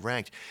that they're high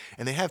ranked,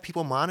 and they have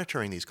people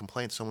monitoring these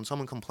complaints. So when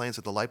someone complains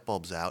that the light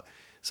bulb's out,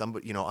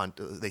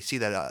 they see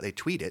that they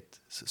tweet it.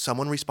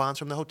 Someone responds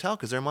from the hotel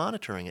because they're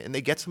monitoring it, and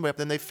they get somebody up,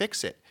 then they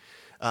fix it.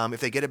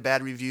 If they get a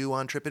bad review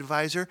on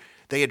TripAdvisor,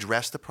 they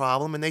address the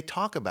problem and they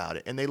talk about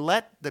it, and they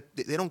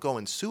don't go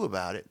and sue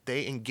about it.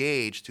 They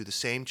engage through the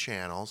same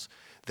channels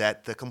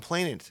that the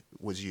complainant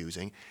was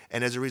using,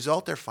 and as a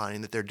result, they're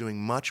finding that they're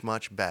doing much,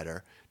 much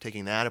better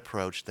taking that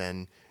approach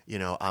than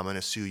I'm going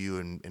to sue you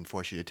and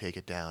force you to take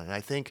it down. And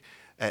I think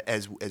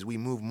as we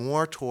move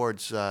more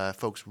towards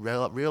folks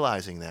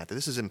realizing that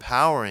this is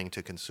empowering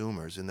to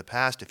consumers. In the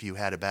past, if you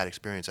had a bad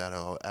experience at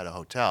a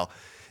hotel,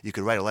 you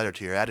could write a letter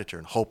to your editor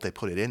and hope they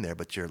put it in there.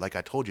 But like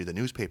I told you, the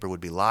newspaper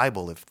would be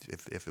liable if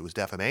it was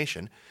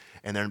defamation,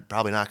 and they're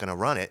probably not going to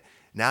run it.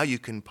 Now you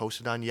can post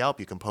it on Yelp,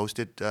 you can post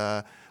it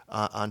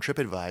on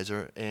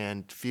TripAdvisor,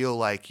 and feel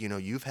like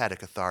you've had a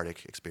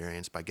cathartic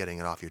experience by getting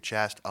it off your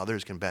chest.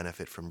 Others can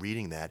benefit from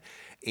reading that,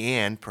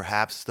 and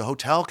perhaps the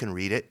hotel can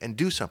read it and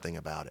do something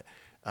about it.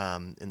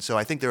 And so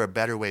I think there are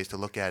better ways to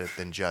look at it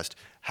than just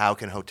how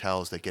can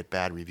hotels that get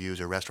bad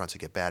reviews or restaurants that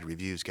get bad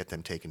reviews get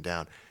them taken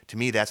down. To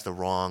me, that's the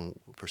wrong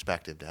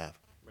perspective to have.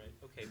 Right.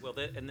 Okay. Well,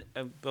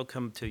 we'll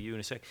come to you in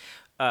a sec.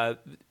 A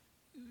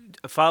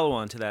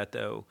follow-on to that,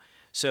 though.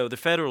 So the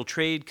Federal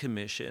Trade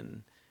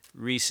Commission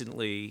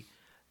recently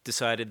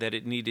decided that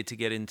it needed to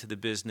get into the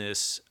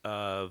business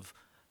of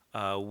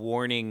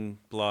warning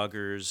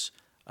bloggers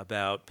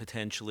about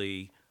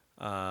potentially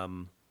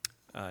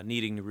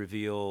needing to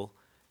reveal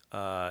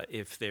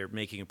if they're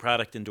making a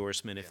product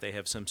endorsement, if they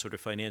have some sort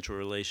of financial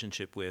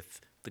relationship with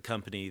the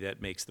company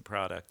that makes the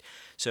product.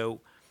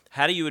 So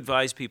how do you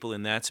advise people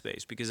in that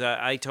space? Because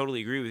I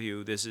totally agree with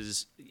you. This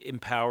is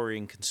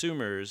empowering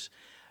consumers,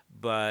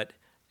 but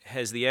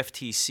has the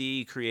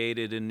FTC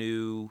created a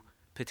new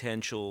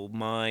potential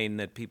mine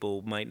that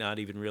people might not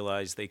even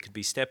realize they could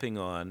be stepping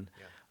on?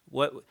 Yeah.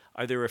 What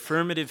are there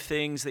affirmative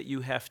things that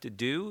you have to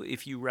do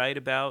if you write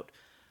about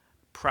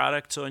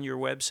products on your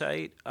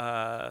website?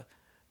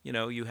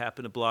 You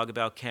happen to blog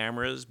about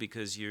cameras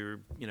because you're,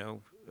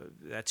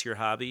 that's your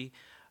hobby.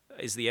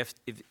 Has the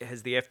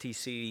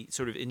FTC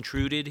sort of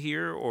intruded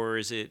here, or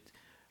is it?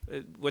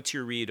 What's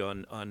your read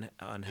on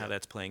how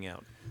that's playing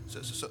out?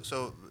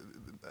 So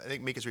I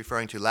think Mika's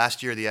referring to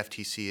last year the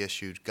FTC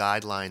issued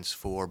guidelines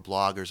for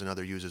bloggers and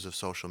other users of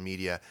social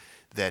media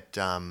that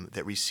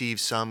receive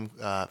some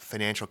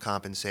financial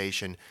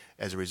compensation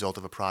as a result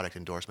of a product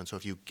endorsement. So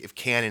if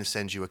Canon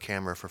sends you a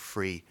camera for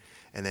free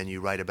and then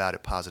you write about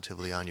it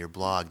positively on your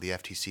blog, the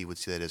FTC would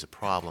see that as a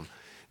problem.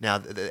 Now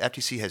the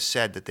FTC has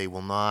said that they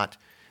will not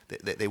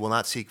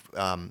seek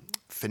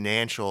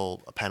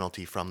financial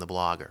penalty from the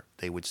blogger.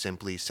 They would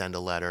simply send a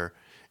letter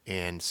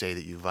and say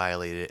that you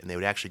violated it, and they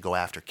would actually go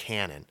after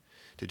Canon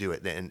to do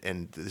it.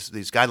 And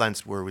these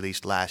guidelines were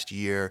released last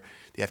year.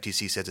 The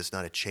FTC says it's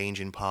not a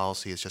change in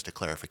policy, it's just a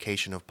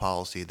clarification of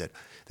policy, that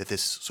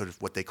this sort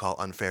of what they call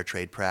unfair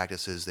trade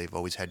practices, they've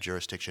always had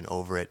jurisdiction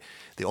over it.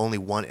 The only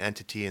one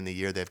entity in the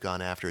year they've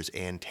gone after is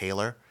Ann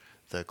Taylor,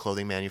 the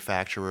clothing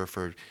manufacturer,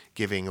 for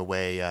giving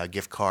away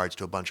gift cards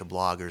to a bunch of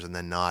bloggers and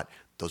then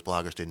those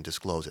bloggers didn't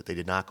disclose it. They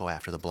did not go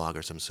after the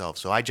bloggers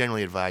themselves. So I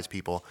generally advise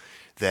people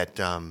that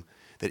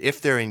if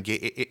they're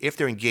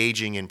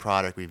engaging in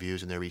product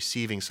reviews and they're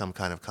receiving some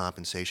kind of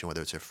compensation,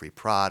 whether it's a free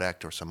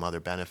product or some other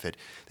benefit,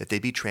 that they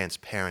be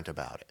transparent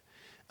about it,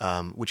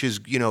 which is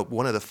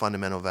one of the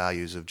fundamental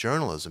values of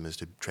journalism is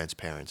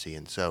transparency.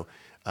 And so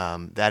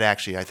that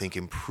actually, I think,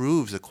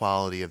 improves the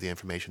quality of the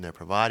information they're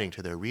providing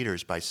to their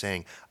readers by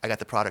saying, I got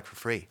the product for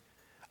free.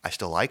 I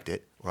still liked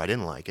it, or I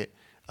didn't like it.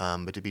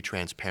 But to be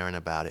transparent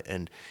about it.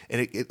 And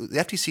the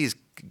FTC is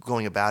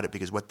going about it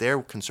because what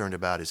they're concerned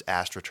about is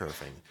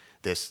astroturfing,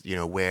 this,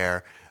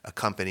 where a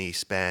company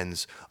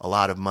spends a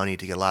lot of money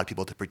to get a lot of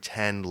people to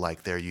pretend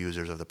like they're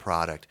users of the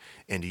product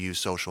and to use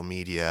social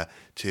media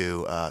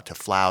to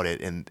flout it.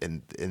 And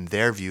in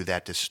their view,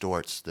 that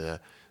distorts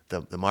the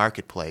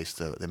marketplace,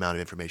 the amount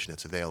of information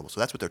that's available. So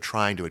that's what they're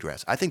trying to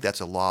address. I think that's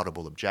a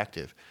laudable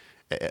objective.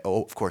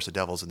 Of course, the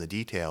devil's in the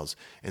details,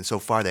 and so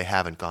far they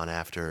haven't gone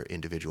after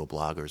individual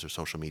bloggers or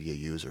social media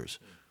users.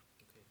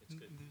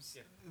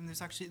 And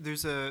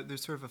there's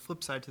sort of a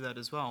flip side to that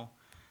as well.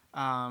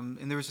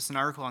 And there was just an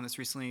article on this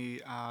recently,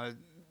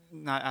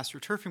 not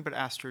astroturfing, but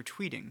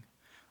astro-tweeting,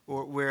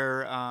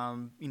 where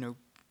of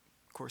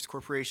course,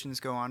 corporations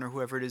go on, or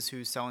whoever it is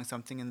who's selling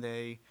something, and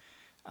they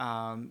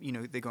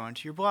go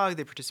onto your blog,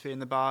 they participate in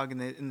the blog,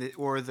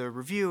 or the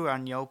review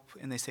on Yelp,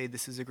 and they say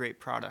this is a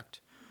great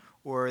product.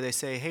 Or they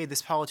say, hey,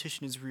 this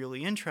politician is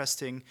really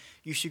interesting,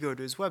 you should go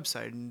to his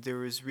website. And there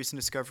was recent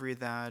discovery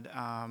that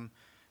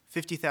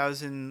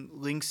 50,000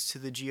 links to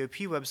the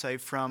GOP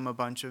website from a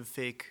bunch of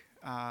fake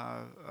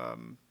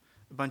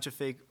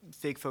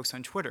folks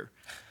on Twitter.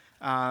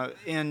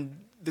 And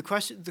the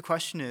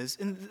question is,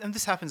 and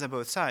this happens on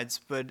both sides,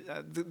 but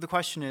the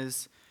question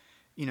is,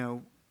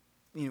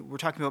 we're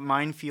talking about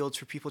minefields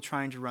for people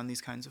trying to run these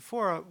kinds of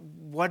fora.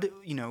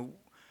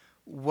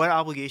 What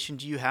obligation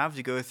do you have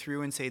to go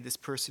through and say this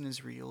person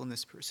is real and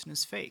this person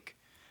is fake?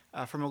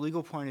 From a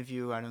legal point of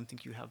view, I don't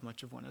think you have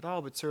much of one at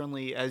all. But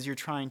certainly, as you're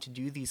trying to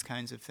do these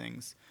kinds of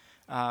things,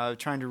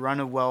 trying to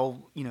run a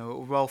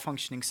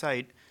well-functioning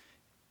site,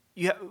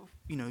 do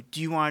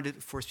you want to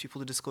force people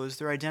to disclose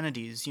their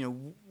identities?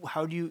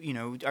 How do you,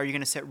 are you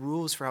going to set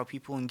rules for how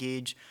people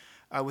engage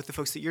with the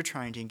folks that you're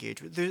trying to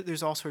engage with?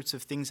 There's all sorts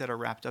of things that are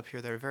wrapped up here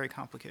that are very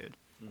complicated.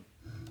 We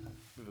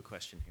have a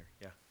question here.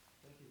 Yeah.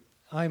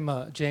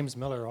 I'm James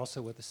Miller,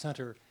 also with the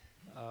Center.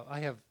 I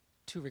have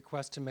two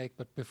requests to make,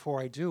 but before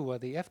I do,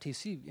 the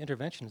FTC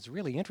intervention is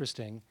really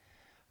interesting.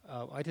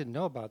 I didn't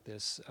know about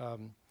this.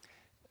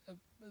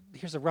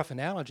 Here's a rough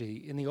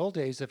analogy. In the old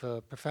days, if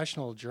a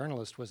professional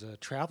journalist was a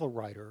travel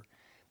writer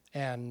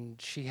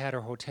and she had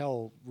her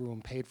hotel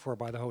room paid for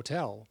by the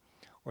hotel,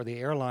 or the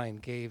airline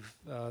gave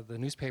the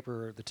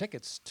newspaper the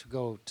tickets to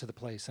go to the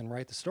place and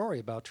write the story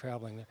about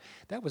traveling,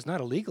 that was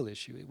not a legal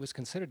issue. It was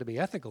considered to be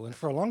ethical, and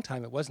for a long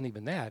time it wasn't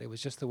even that. It was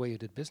just the way you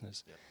did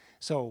business. Yep.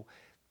 So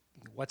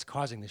what's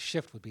causing the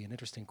shift would be an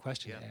interesting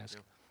question to ask.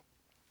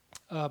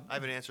 Yeah. I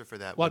have an answer for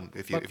that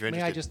if you're interested.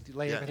 May I just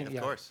lay everything?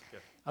 Of course. Yeah.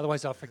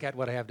 Otherwise I'll forget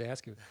what I have to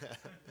ask you.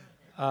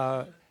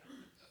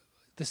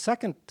 The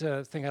second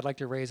thing I'd like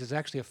to raise is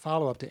actually a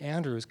follow-up to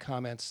Andrew's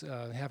comments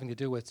having to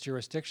do with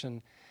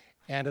jurisdiction.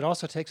 And it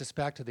also takes us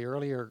back to the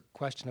earlier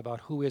question about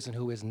who is and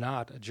who is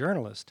not a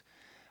journalist.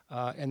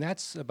 And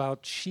that's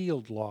about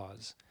shield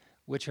laws,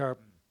 which are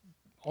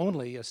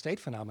only a state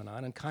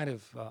phenomenon and kind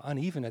of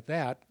uneven at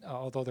that,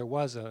 although there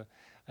was an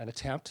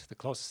attempt, the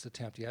closest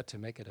attempt yet, to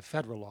make it a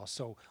federal law.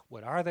 So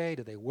what are they?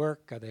 Do they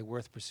work? Are they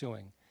worth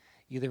pursuing,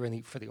 either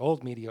for the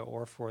old media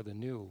or for the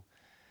new?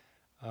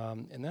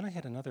 And then I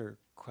had another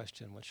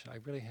question, which I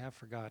really have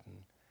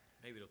forgotten.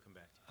 Maybe it'll come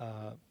back to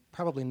you.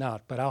 Probably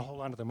not, but I'll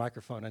hold on to the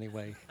microphone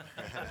anyway.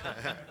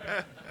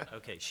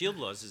 Okay, shield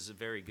laws is a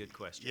very good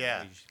question.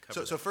 Yeah.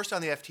 So first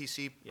on the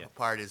FTC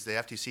part is the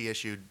FTC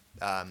issued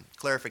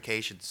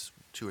clarifications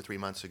 2 or 3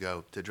 months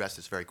ago to address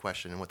this very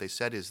question. And what they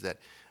said is that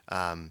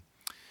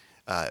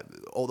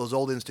all those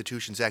old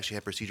institutions actually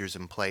had procedures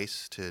in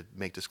place to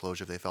make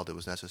disclosure if they felt it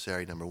was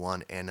necessary, number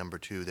one, and number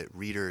two, that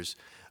readers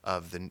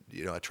of the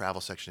a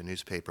travel section of the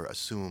newspaper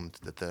assumed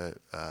that the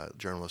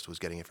journalist was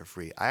getting it for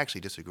free. I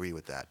actually disagree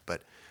with that,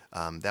 but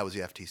that was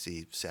the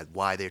FTC said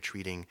why they're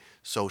treating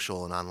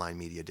social and online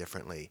media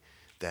differently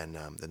than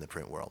the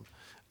print world.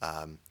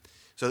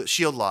 So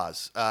shield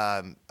laws,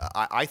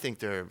 I think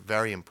they're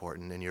very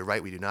important, and you're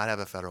right, we do not have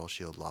a federal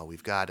shield law.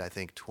 We've got, I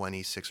think,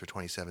 26 or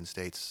 27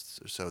 states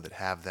or so that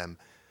have them,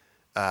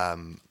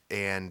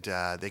 and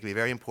they can be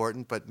very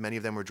important, but many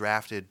of them were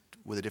drafted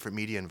with a different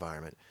media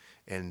environment,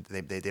 and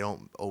they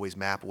don't always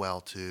map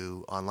well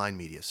to online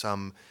media.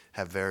 Some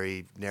have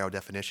very narrow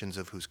definitions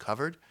of who's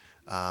covered.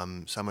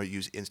 Some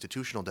use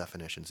institutional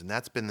definitions, and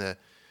that's been the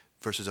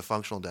versus a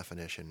functional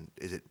definition.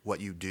 Is it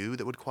what you do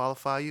that would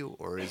qualify you,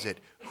 or is it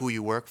who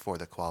you work for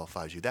that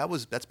qualifies you?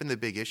 That's been the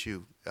big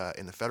issue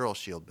in the federal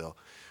shield bill,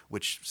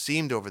 which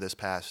seemed over this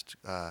past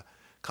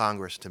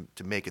Congress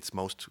to make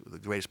the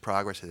greatest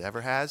progress it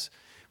ever has.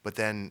 But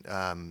then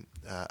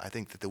I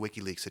think that the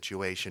WikiLeaks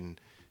situation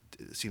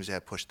seems to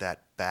have pushed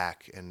that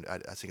back, and I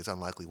think it's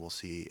unlikely we'll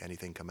see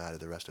anything come out of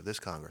the rest of this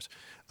Congress.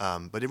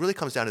 But it really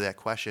comes down to that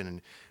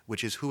question,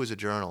 which is who is a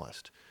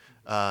journalist?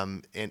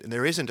 And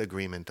there isn't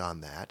agreement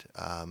on that.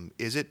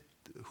 Is it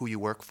who you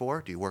work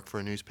for? Do you work for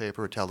a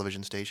newspaper or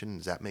television station?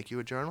 Does that make you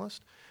a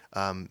journalist?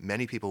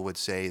 Many people would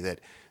say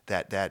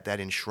that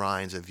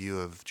enshrines a view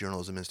of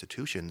journalism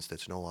institutions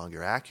that's no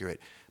longer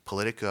accurate.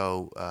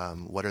 Politico,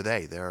 what are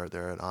they? They're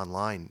an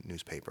online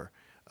newspaper.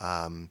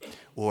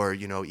 Or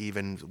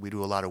even we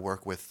do a lot of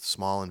work with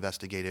small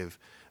investigative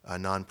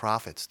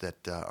nonprofits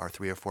that are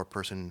 3 or 4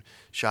 person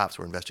shops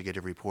where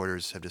investigative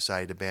reporters have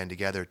decided to band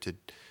together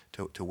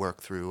to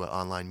work through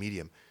online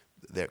medium.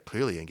 They're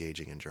clearly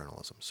engaging in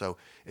journalism. So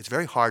it's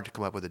very hard to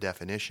come up with a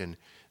definition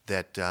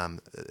that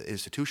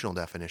institutional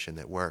definition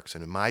that works.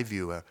 And in my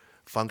view, a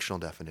functional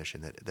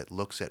definition that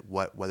looks at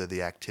whether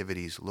the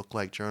activities look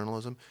like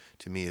journalism,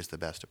 to me, is the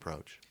best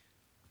approach.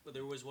 Well,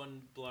 there was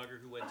one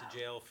blogger who went to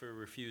jail for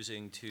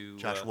refusing to...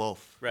 Josh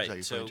Wolf.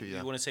 Right. So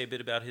you want to say a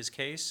bit about his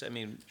case? I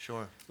mean,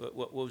 sure.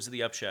 What was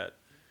the upshot?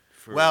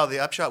 Well, the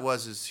upshot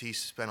was he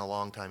spent a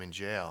long time in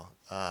jail,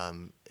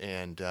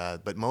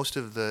 but most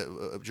of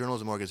the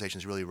journalism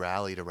organizations really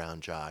rallied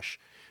around Josh.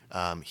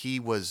 He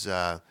was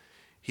a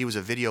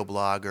video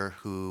blogger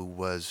who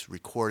was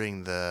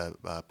recording the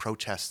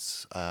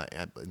protests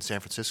in San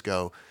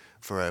Francisco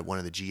for one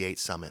of the G8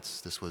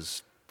 summits. This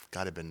was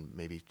got to have been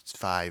maybe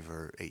 5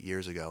 or 8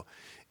 years ago,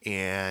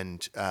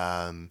 and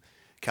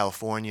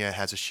California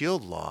has a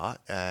shield law,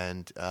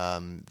 and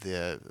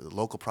the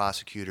local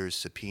prosecutors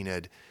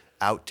subpoenaed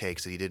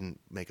outtakes that he didn't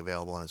make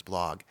available on his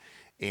blog.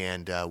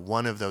 And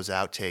one of those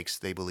outtakes,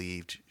 they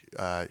believed,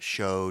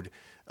 showed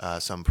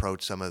some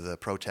of the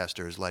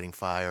protesters lighting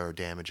fire or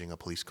damaging a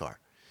police car.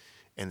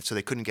 And so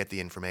they couldn't get the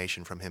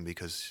information from him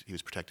because he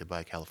was protected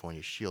by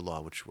California's shield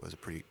law, which was a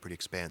pretty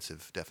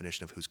expansive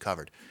definition of who's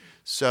covered.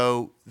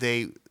 So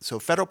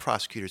federal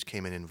prosecutors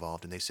came in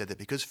involved, and they said that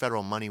because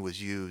federal money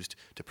was used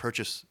to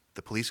purchase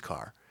the police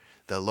car,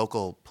 the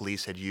local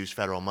police had used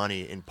federal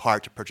money in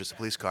part to purchase a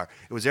police car.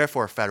 It was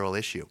therefore a federal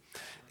issue.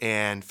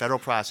 And federal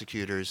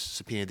prosecutors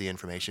subpoenaed the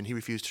information. He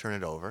refused to turn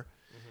it over.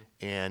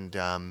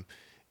 Mm-hmm.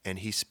 And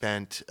he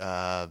spent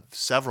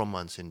several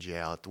months in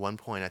jail. At one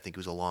point, I think he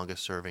was the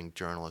longest-serving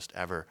journalist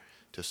ever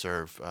to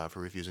serve for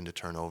refusing to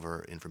turn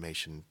over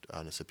information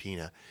on a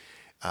subpoena.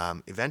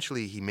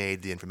 Eventually, he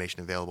made the information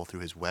available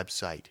through his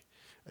website,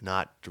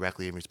 not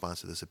directly in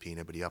response to the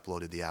subpoena, but he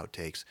uploaded the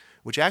outtakes,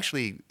 which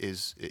actually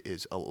is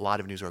a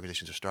lot of news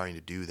organizations are starting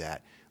to do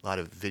that. A lot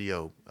of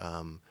video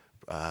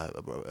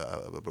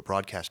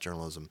broadcast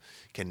journalism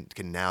can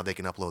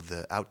upload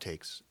the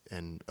outtakes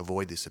and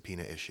avoid the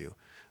subpoena issue.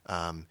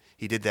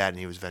 He did that, and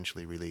he was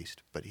eventually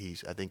released. But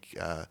he's, I think,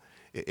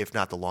 if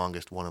not the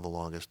longest, one of the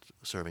longest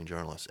serving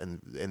journalists.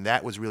 And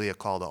that was really a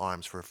call to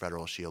arms for a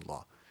federal shield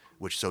law.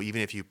 So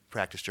even if you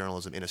practice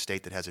journalism in a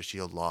state that has a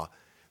shield law,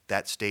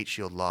 that state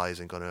shield law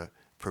isn't going to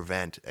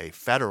prevent a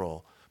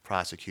federal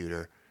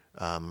prosecutor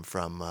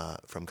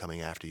from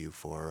coming after you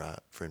for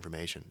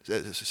information.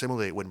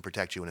 Similarly, it wouldn't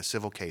protect you in a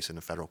civil case in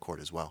a federal court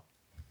as well.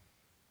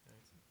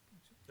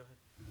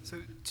 So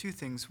 2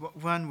 things.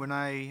 One, when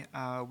I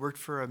worked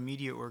for a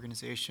media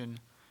organization,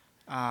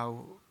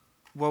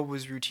 what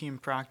was routine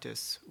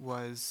practice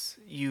was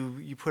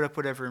you put up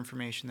whatever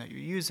information that you're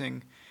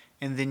using,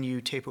 and then you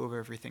tape over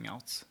everything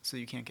else so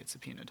you can't get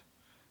subpoenaed.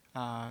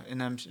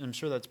 And I'm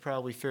sure that's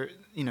probably fair.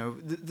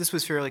 This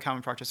was fairly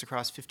common practice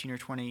across 15 or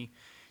 20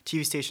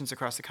 TV stations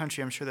across the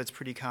country. I'm sure that's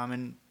pretty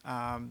common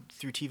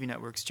through TV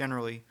networks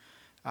generally.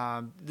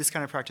 This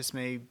kind of practice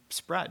may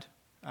spread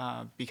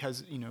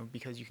because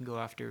you can go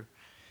after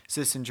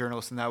citizen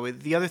journalists in that way.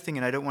 The other thing,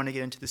 and I don't want to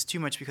get into this too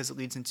much because it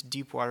leads into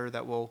deep water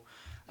that will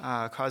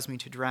cause me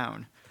to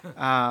drown.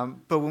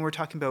 But when we're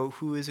talking about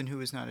who is and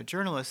who is not a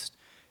journalist,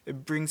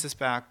 it brings us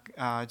back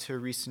to a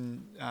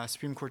recent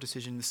Supreme Court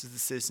decision. This is the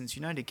Citizens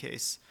United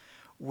case,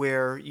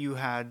 where you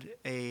had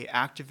a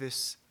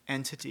activist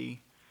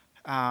entity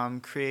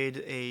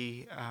created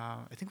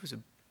I think it was a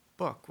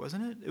book,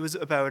 wasn't it? It was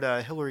about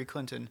Hillary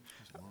Clinton.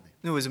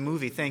 No, it was a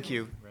movie. Thank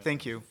you.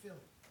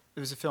 It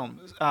was a film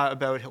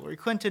about Hillary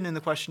Clinton, and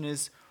the question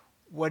is,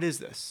 what is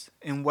this,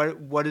 and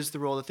what is the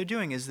role that they're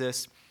doing? Is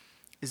this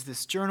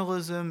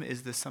journalism?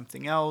 Is this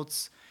something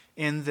else?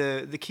 And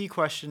the key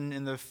question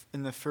in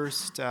the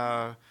first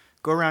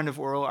go round of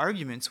oral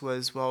arguments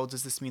was, well,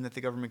 does this mean that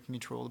the government can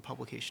control the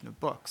publication of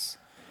books?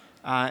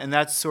 And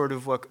that's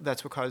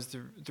what caused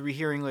the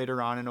rehearing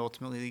later on, and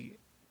ultimately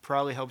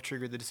probably helped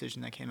trigger the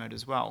decision that came out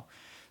as well.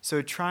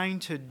 So trying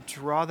to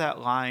draw that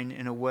line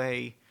in a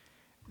way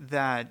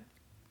that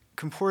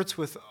comports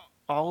with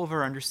all of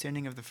our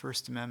understanding of the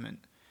First Amendment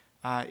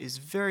is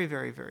very,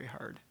 very, very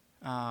hard.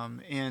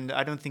 And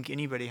I don't think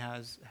anybody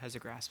has a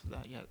grasp of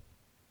that yet.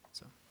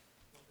 So.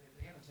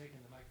 They haven't taken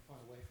the microphone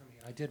away from me.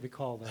 I did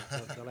recall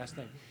the last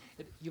thing.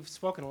 You've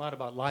spoken a lot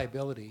about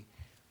liability,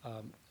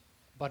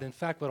 but in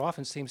fact what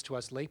often seems to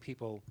us lay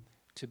people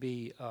to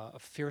be a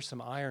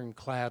fearsome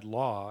ironclad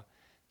law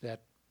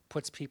that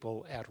puts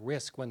people at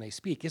risk when they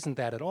speak isn't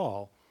that at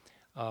all.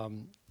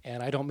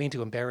 And I don't mean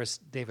to embarrass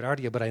David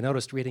Ardea, but I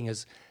noticed reading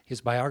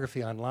his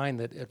biography online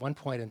that at one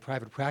point in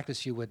private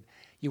practice you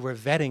were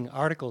vetting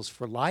articles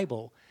for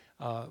libel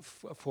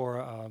for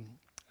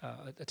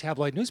a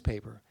tabloid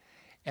newspaper.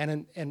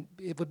 And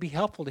it would be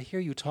helpful to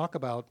hear you talk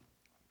about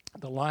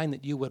the line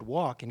that you would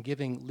walk in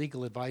giving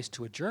legal advice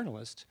to a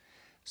journalist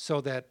so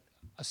that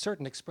a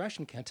certain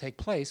expression can take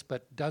place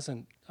but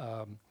doesn't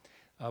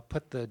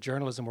put the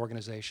journalism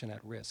organization at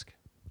risk.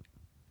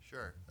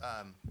 Sure.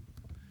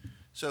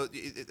 So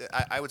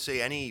I would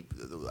say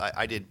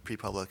I did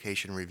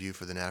pre-publication review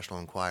for the National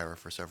Enquirer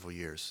for several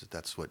years.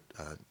 That's what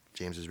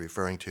James is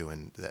referring to,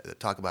 and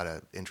talk about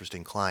an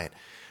interesting client.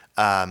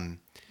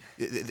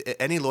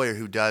 Any lawyer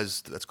who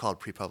does that's called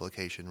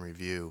pre-publication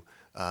review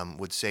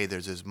would say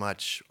there's as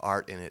much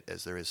art in it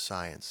as there is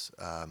science.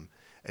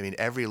 I mean,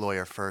 every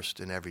lawyer first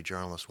and every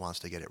journalist wants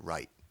to get it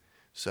right.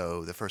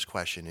 So the first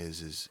question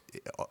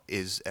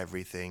is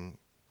everything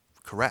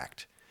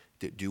correct?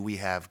 Do we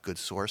have good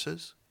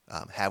sources?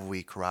 Have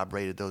we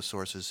corroborated those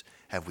sources?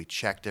 Have we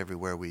checked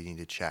everywhere we need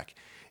to check?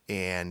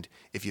 And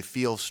if you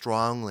feel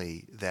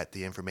strongly that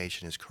the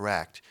information is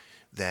correct,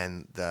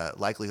 then the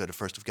likelihood of,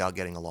 first of all,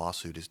 getting a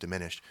lawsuit is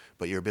diminished,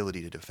 but your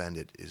ability to defend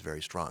it is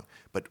very strong.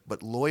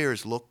 But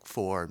lawyers look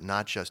for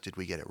not just did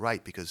we get it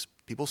right, because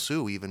people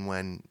sue even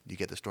when you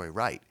get the story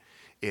right.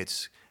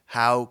 It's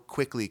how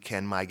quickly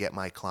can I get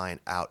my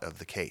client out of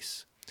the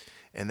case?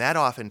 And that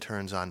often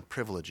turns on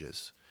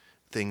privileges.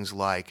 Things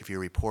like if you're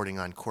reporting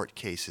on court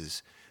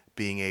cases,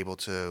 being able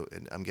to,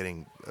 and I'm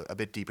getting a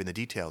bit deep in the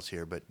details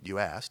here, but you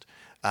asked,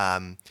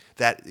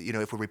 that,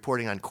 if we're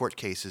reporting on court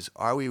cases,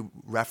 are we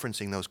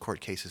referencing those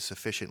court cases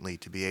sufficiently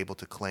to be able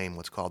to claim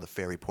what's called the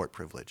fair report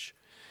privilege?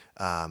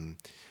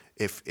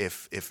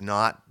 If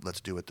not,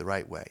 let's do it the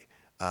right way.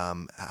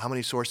 How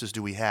many sources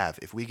do we have?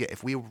 If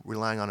we're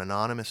relying on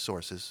anonymous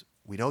sources,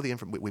 we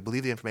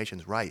believe the information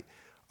is right.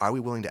 Are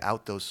we willing to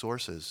out those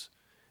sources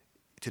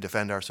to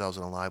defend ourselves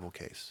in a libel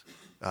case?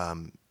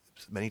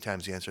 Many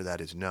times the answer to that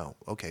is no.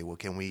 Okay, well,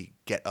 can we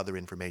get other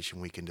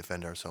information we can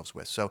defend ourselves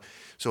with? So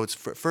it's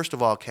first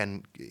of all,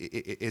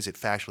 is it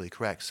factually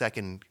correct?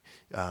 Second,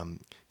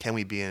 can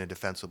we be in a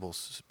defensible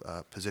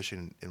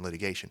position in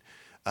litigation?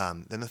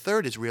 Then the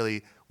third is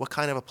really, what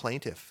kind of a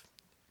plaintiff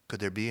could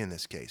there be in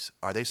this case?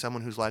 Are they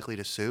someone who's likely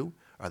to sue?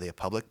 Are they a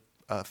public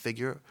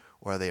figure,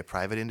 or are they a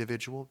private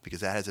individual? Because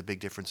that has a big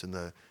difference in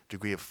the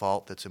degree of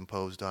fault that's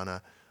imposed on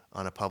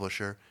a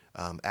publisher.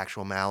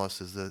 Actual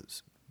malice is the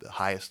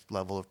highest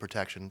level of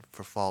protection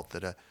for fault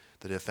that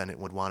the defendant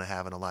would want to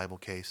have in a libel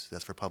case.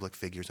 That's for public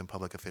figures and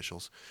public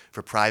officials.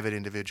 For private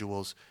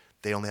individuals,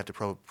 they only have to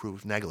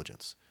prove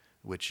negligence,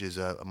 which is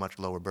a much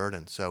lower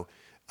burden. So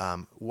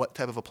what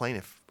type of a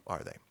plaintiff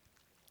are they?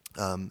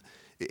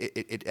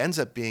 It ends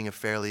up being a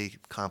fairly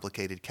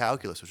complicated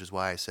calculus, which is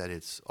why I said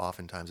it's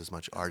oftentimes as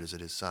much art as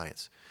it is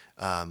science.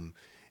 And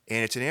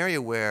it's an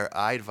area where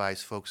I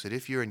advise folks that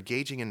if you're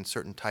engaging in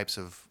certain types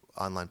of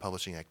online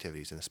publishing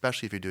activities, and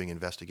especially if you're doing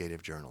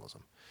investigative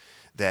journalism,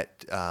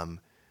 that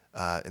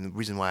and the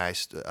reason why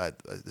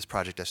this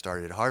project I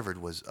started at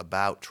Harvard was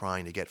about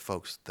trying to get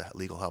folks the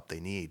legal help they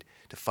need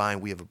to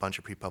find. We have a bunch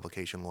of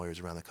pre-publication lawyers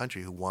around the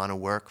country who want to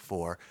work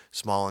for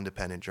small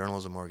independent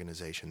journalism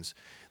organizations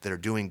that are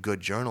doing good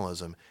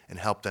journalism and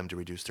help them to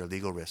reduce their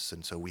legal risks.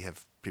 And so we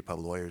have pre-pub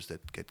lawyers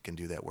that can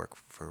do that work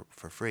for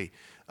free,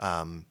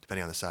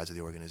 depending on the size of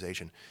the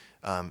organization.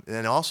 And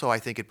then also, I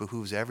think it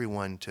behooves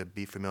everyone to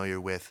be familiar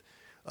with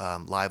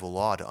libel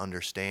law, to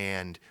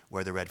understand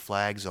where the red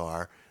flags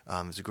are.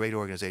 There's a great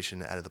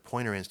organization out of the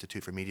Poynter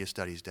Institute for Media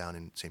Studies down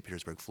in St.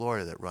 Petersburg,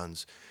 Florida, that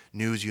runs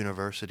News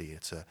University.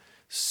 It's a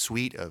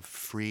suite of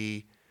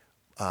free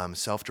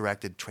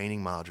self-directed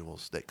training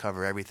modules that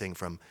cover everything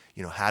from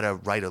how to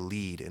write a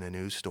lead in a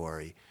news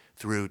story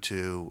through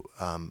to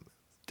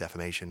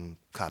defamation,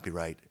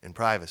 copyright, and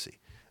privacy.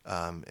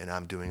 And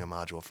I'm doing a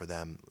module for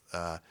them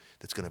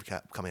that's going to be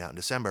coming out in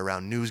December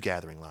around news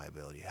gathering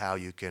liability, how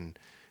you can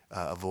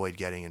avoid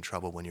getting in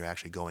trouble when you're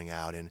actually going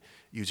out and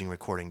using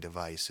recording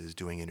devices,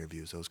 doing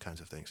interviews, those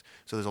kinds of things.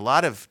 So there's a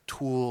lot of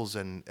tools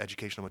and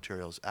educational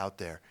materials out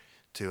there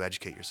to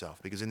educate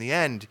yourself, because in the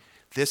end,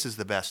 this is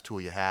the best tool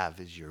you have,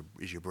 is your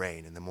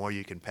brain, and the more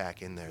you can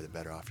pack in there, the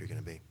better off you're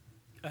going to be.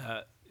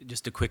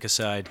 Just a quick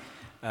aside,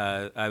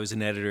 I was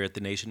an editor at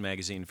The Nation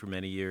magazine for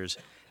many years,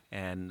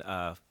 and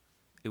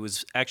it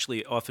was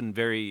actually often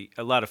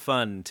a lot of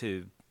fun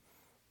to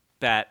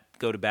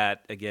go to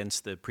bat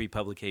against the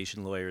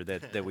pre-publication lawyer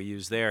that we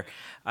use there.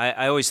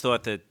 I always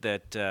thought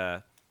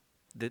that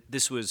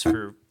this was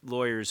for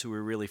lawyers who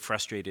were really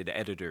frustrated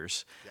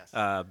editors,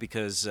 Yes.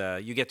 because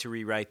you get to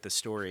rewrite the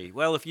story.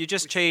 Well, if you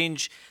just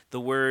change the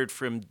word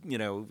from,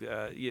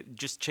 you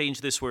just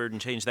change this word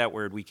and change that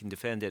word, we can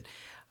defend it.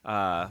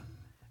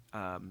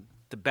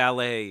 The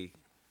ballet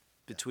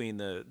between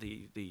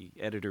the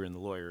editor and the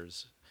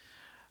lawyers.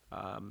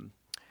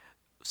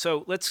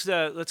 So let's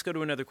go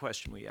to another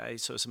question. I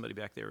saw somebody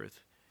back there with,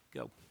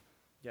 go.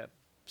 Yeah,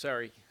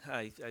 sorry,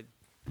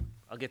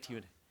 I'll get to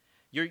you.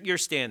 You're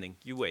standing.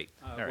 You wait.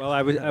 All right. Well,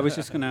 I was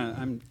just gonna.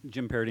 I'm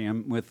Jim Parody.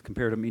 I'm with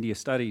Comparative Media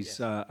Studies.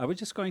 Yes. I was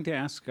just going to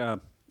ask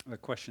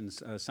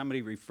questions.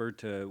 Somebody referred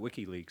to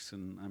WikiLeaks,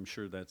 and I'm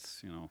sure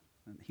that's a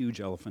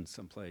huge elephant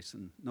someplace,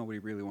 and nobody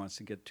really wants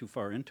to get too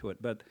far into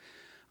it. But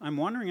I'm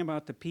wondering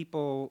about the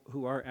people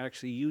who are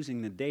actually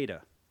using the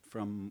data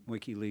from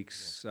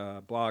WikiLeaks,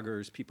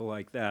 bloggers, people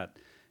like that,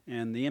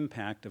 and the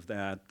impact of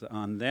that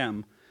on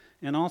them,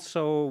 and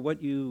also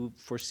what you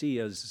foresee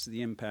as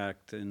the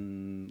impact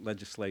in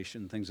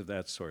legislation, things of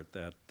that sort,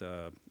 that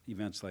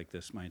events like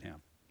this might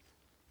have.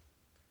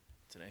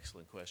 It's an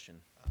excellent question.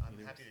 I'm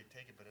happy to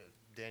take it, but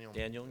Daniel,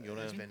 you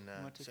want has to? been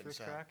You want to take sitting first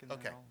aside. crack, and then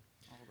Okay.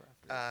 I'll go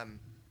after.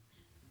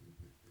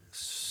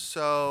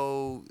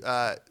 So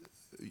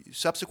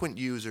subsequent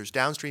users,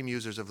 downstream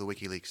users of the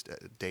WikiLeaks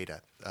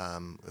data,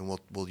 and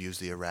we'll use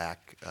the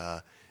Iraq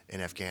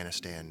and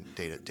Afghanistan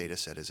data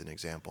set as an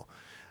example.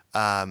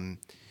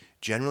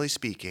 Generally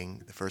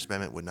speaking, the First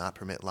Amendment would not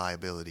permit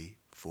liability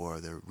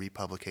for the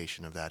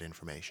republication of that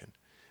information.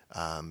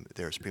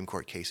 There are Supreme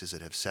Court cases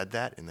that have said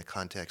that in the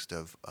context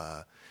of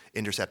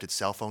intercepted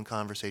cell phone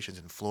conversations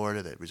in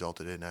Florida that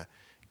resulted in a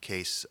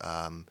case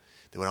that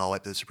went all the way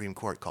up to the Supreme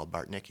Court called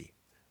Bartnicki,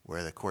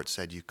 where the court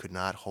said you could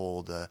not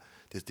hold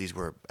these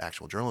were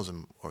actual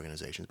journalism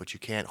organizations, but you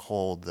can't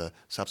hold the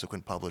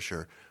subsequent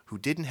publisher who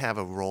didn't have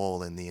a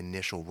role in the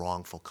initial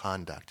wrongful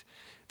conduct.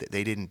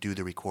 They didn't do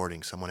the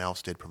recording. Someone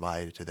else did,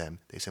 provide it to them.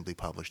 They simply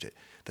published it.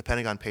 The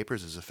Pentagon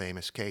Papers is a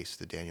famous case.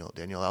 Daniel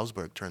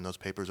Ellsberg turned those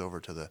papers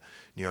over to the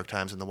New York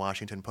Times and the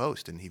Washington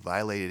Post, and he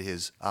violated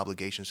his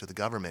obligations to the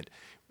government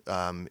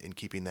in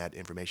keeping that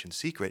information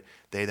secret.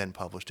 They then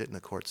published it, and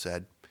the court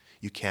said,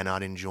 you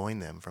cannot enjoin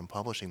them from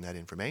publishing that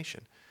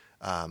information.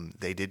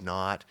 They did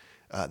not.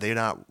 They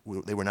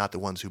were not the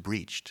ones who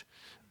breached.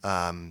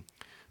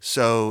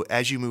 So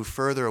as you move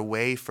further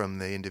away from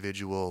the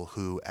individual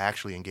who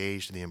actually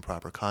engaged in the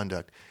improper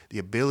conduct, the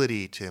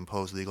ability to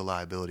impose legal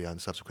liability on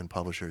subsequent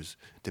publishers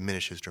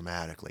diminishes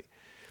dramatically.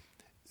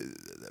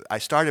 I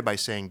started by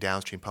saying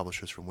downstream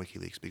publishers from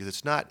WikiLeaks because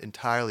it's not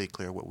entirely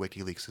clear what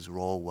WikiLeaks'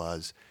 role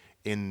was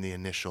in the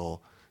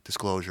initial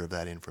disclosure of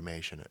that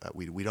information.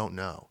 We don't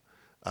know.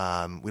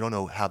 We don't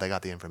know how they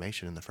got the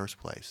information in the first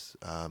place.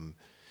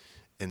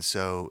 And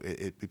so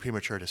it'd be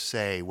premature to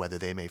say whether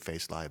they may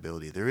face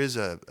liability. There is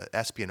a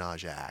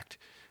Espionage Act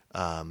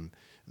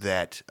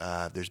that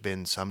there's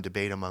been some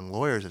debate among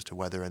lawyers as to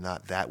whether or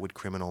not that would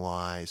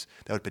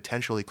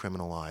potentially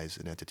criminalize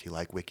an entity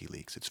like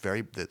WikiLeaks.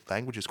 The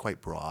language is quite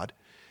broad,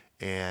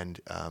 and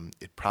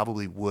it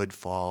probably would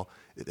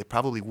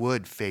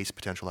face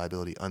potential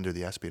liability under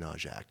the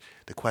Espionage Act.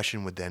 The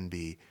question would then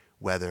be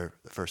whether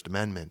the First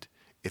Amendment,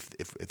 if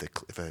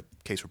a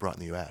case were brought in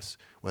the U.S.,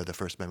 whether the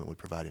First Amendment would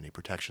provide any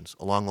protections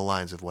along the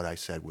lines of what I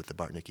said with the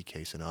Bartnicki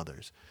case and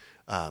others.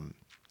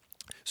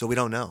 So we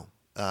don't know.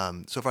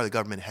 So far, the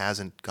government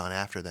hasn't gone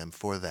after them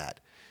for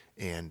that,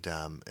 and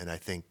I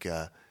think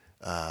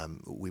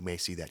we may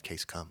see that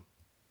case come.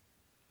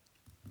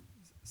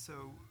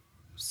 So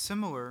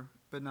similar,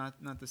 but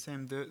not the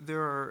same.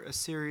 There are a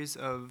series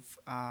of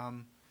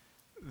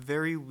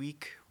very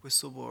weak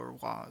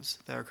whistleblower laws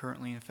that are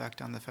currently in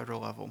effect on the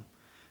federal level.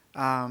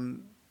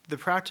 The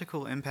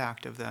practical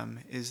impact of them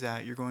is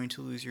that you're going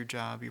to lose your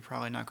job, you're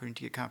probably not going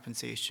to get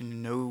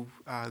compensation, no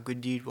good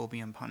deed will be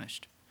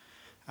unpunished,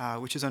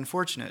 which is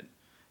unfortunate,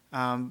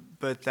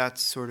 but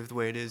that's sort of the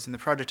way it is. And the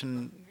Project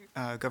on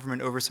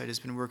Government Oversight has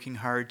been working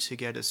hard to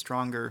get a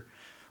stronger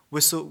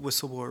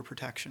whistleblower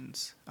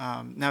protections.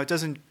 Now, it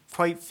doesn't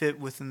quite fit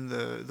within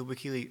the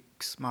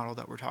WikiLeaks model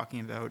that we're talking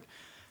about,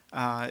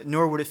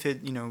 nor would it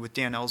fit, with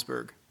Dan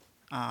Ellsberg,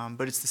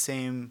 but it's the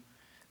same.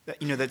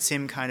 That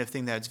same kind of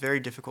thing, that it's very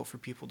difficult for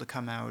people to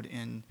come out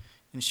and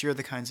share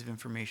the kinds of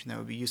information that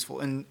would be useful.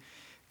 And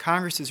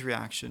Congress's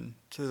reaction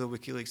to the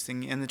WikiLeaks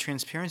thing and the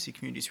transparency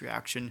community's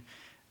reaction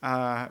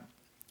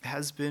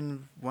has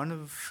been one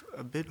of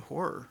a bit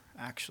horror,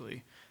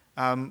 actually.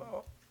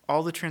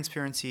 All the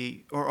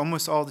transparency, or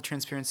almost all the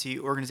transparency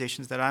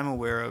organizations that I'm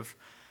aware of,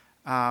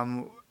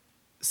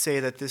 say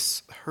that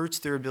this hurts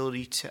their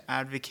ability to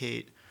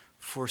advocate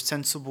for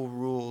sensible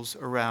rules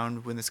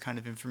around when this kind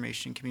of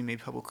information can be made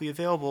publicly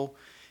available,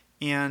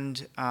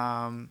 and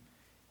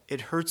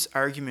it hurts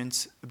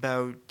arguments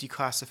about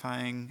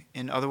declassifying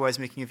and otherwise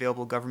making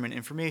available government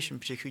information,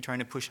 particularly trying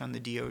to push on the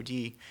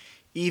DoD,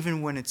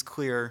 even when it's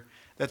clear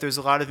that there's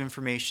a lot of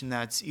information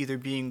that's either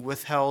being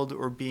withheld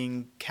or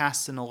being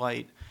cast in a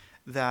light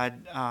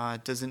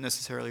that doesn't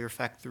necessarily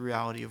reflect the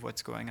reality of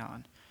what's going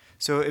on.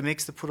 So it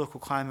makes the political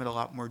climate a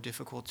lot more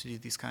difficult to do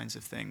these kinds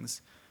of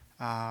things.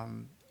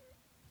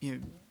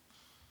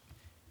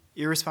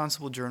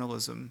 Irresponsible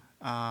journalism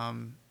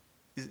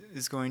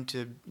is going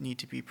to need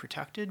to be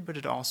protected, but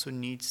it also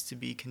needs to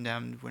be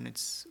condemned when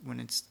it's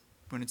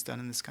done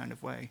in this kind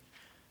of way.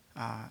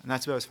 And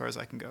that's about as far as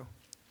I can go.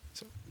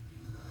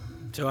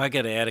 So I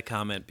got to add a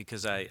comment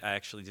because I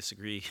actually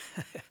disagree.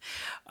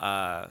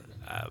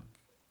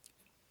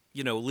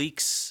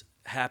 Leaks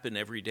happen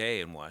every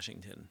day in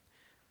Washington.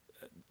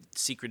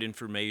 Secret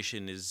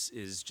information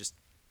is just,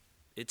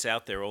 it's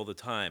out there all the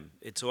time.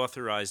 It's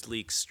authorized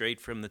leaks straight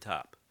from the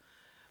top.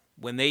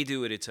 When they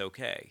do it, it's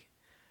okay.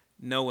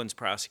 No one's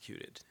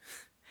prosecuted.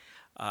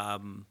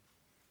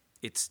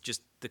 It's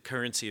just the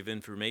currency of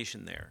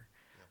information there.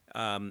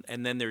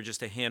 And then there are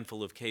just a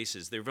handful of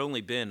cases. There have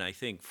only been, I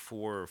think,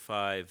 4 or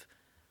 5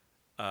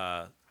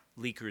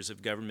 leakers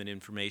of government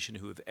information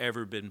who have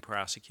ever been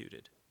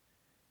prosecuted.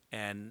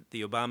 And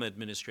the Obama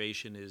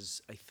administration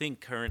is, I think,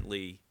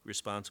 currently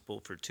responsible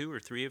for 2 or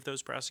 3 of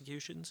those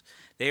prosecutions.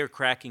 They are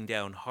cracking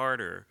down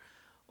harder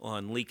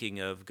on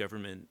leaking of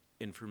government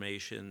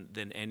information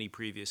than any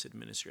previous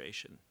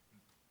administration.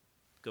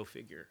 Go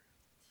figure.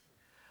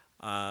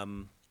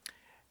 Now,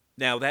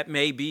 that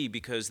may be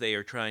because they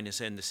are trying to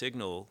send a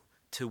signal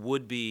to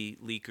would-be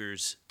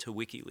leakers to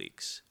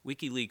WikiLeaks.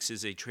 WikiLeaks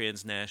is a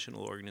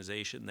transnational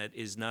organization that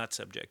is not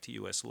subject to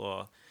U.S.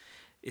 law.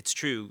 It's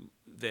true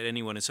that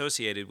anyone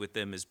associated with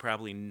them is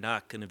probably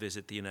not going to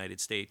visit the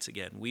United States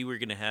again. We were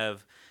going to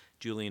have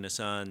Julian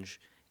Assange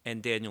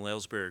and Daniel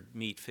Ellsberg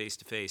meet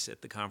face-to-face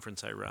at the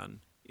conference I run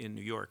in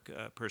New York,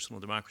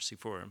 Personal Democracy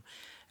Forum.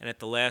 And at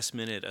the last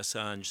minute,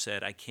 Assange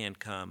said, I can't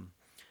come.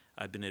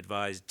 I've been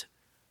advised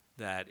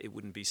that it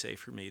wouldn't be safe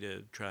for me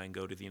to try and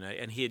go to the United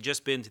States. And he had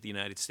just been to the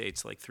United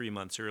States like 3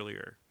 months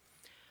earlier.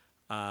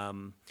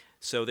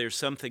 So there's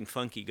something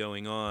funky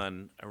going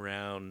on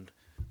around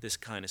this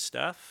kind of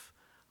stuff.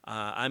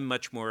 I'm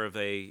much more of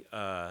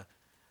a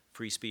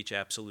free speech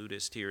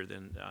absolutist here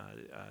than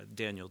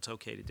Daniel. It's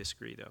okay to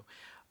disagree, though.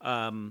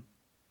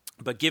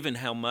 But given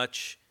how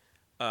much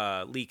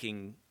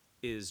leaking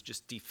is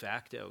just de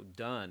facto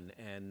done,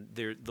 and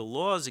the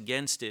laws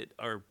against it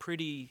are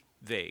pretty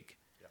vague.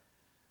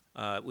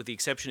 With the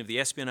exception of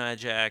the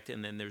Espionage Act,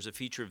 and then there's a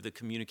feature of the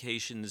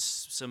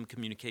some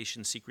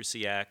Communications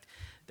Secrecy Act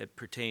that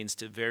pertains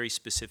to very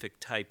specific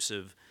types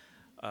of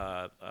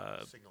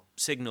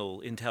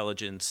signal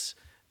intelligence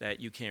that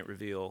you can't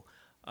reveal,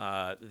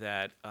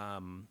 that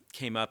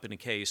came up in a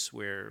case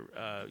where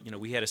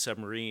we had a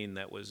submarine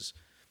that was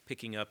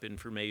picking up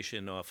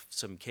information off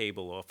some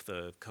cable off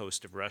the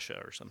coast of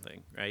Russia or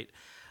something, right?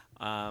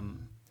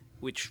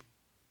 Which,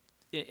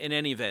 in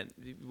any event,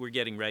 we're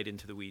getting right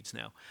into the weeds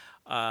now.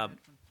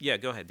 Yeah,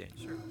 go ahead, Dan.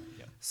 Sure.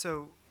 Yeah.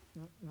 So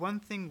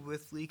one thing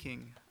with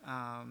leaking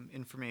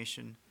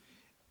information,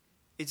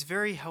 it's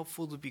very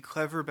helpful to be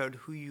clever about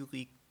who you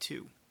leak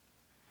to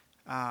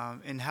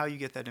and how you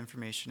get that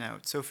information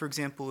out. So, for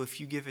example, if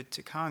you give it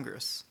to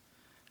Congress,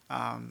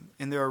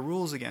 and there are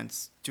rules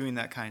against doing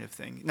that kind of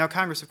thing. Now,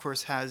 Congress, of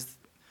course, has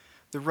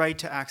the right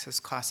to access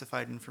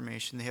classified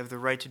information. They have the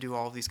right to do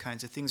all of these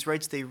kinds of things,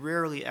 rights they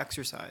rarely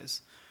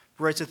exercise,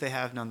 rights that they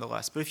have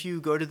nonetheless. But if you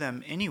go to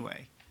them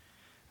anyway,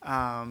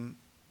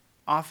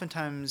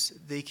 oftentimes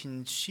they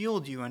can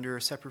shield you under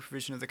a separate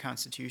provision of the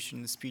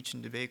Constitution, the Speech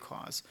and Debate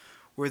Clause,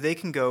 where they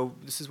can go,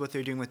 this is what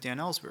they're doing with Dan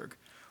Ellsberg,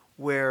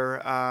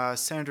 where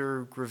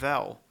Senator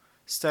Gravel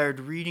started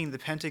reading the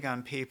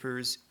Pentagon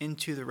Papers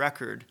into the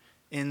record,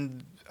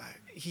 and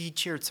he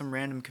chaired some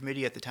random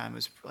committee at the time, it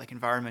was like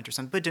environment or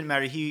something, but it didn't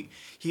matter. He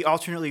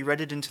alternately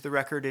read it into the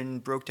record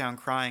and broke down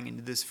crying and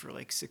did this for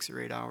like 6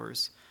 or 8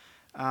 hours.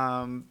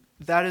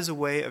 That is a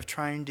way of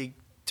trying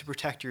to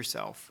protect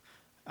yourself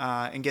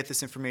and get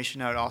this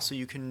information out. Also,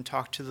 you can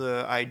talk to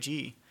the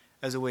IG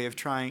as a way of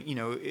trying,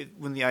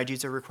 when the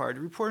IGs are required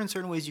to report in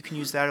certain ways, you can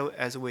use that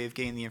as a way of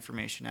getting the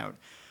information out.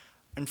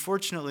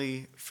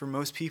 Unfortunately, for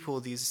most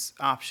people, these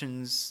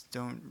options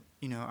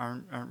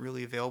aren't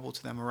really available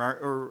to them,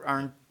 or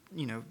aren't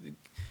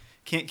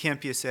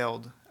can't be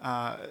assailed,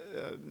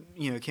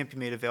 can't be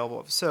made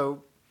available.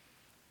 So,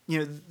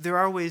 there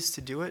are ways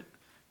to do it,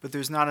 but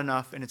there's not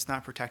enough, and it's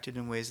not protected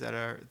in ways that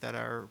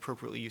are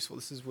appropriately useful.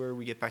 This is where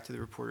we get back to the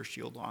reporter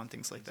shield law and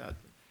things like that.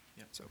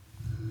 Yeah. So,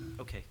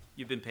 okay,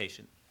 you've been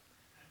patient.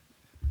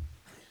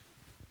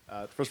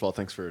 First of all,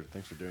 thanks for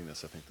doing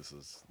this. I think this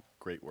is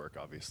great work,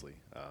 obviously.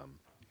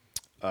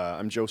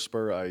 I'm Joe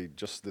Spur. I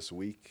just this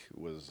week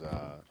was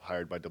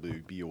hired by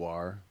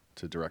WBUR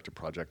to direct a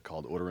project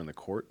called Order in the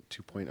Court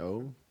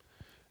 2.0.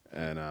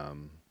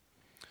 And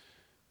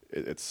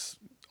it's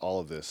all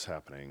of this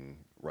happening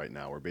right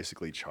now. We're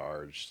basically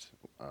charged,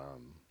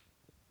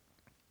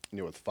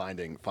 with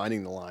finding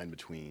the line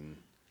between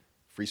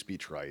free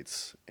speech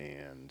rights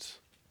and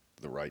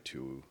the right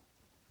to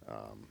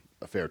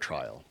a fair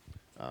trial.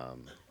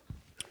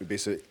 We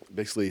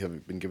basically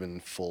have been given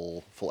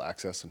full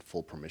access and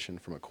full permission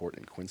from a court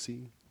in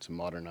Quincy to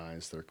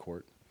modernize their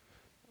court,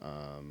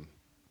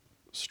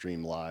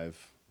 stream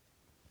live,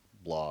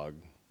 blog,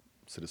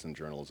 citizen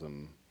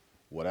journalism,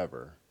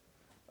 whatever.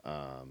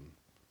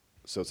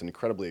 So it's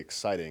incredibly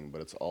exciting,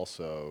 but it's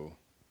also,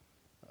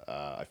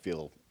 I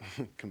feel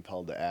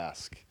compelled to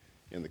ask,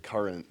 in the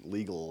current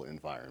legal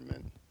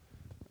environment,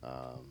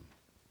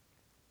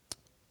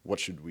 what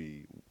should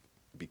we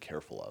be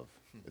careful of?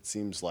 It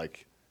seems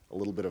like a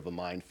little bit of a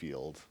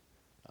minefield,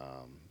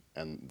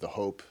 and the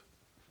hope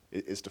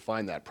is to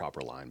find that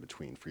proper line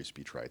between free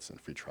speech rights and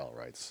free trial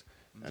rights.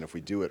 And if we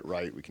do it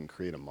right, we can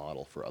create a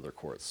model for other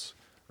courts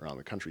around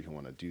the country who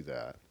want to do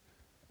that,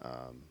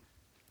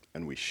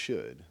 and we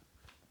should.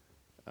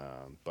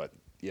 But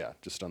yeah,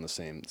 just on the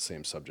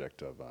same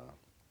subject of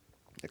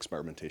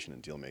experimentation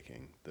and deal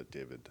making that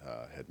David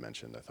had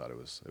mentioned, I thought it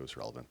was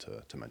relevant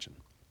to mention.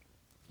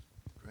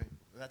 Great.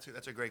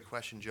 That's a great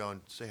question, Joe.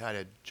 And say hi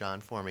to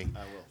John for me. I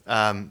will.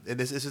 And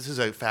this is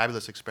a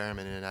fabulous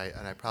experiment, and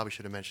I probably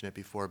should have mentioned it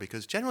before,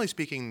 because generally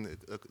speaking,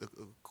 the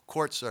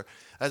courts are,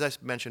 as I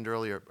mentioned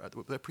earlier,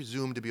 they're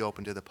presumed to be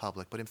open to the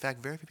public. But in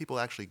fact, very few people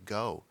actually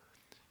go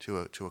to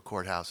a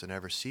courthouse and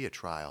ever see a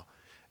trial,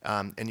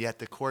 and yet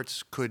the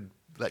courts could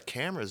let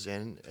cameras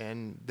in,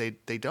 and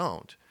they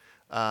don't.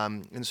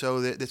 And so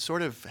it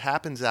sort of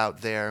happens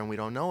out there, and we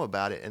don't know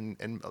about it.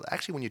 And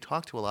actually, when you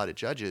talk to a lot of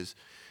judges,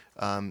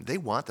 they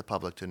want the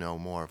public to know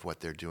more of what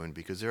they're doing,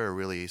 because they're a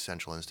really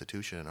essential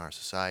institution in our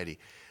society.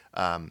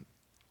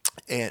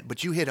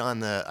 But you hit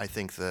on I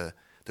think the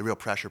real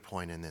pressure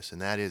point in this,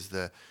 and that is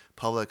the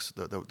public's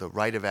the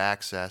right of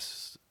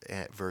access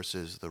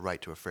versus the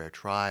right to a fair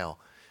trial.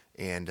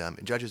 And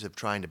judges have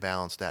tried to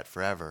balance that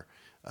forever.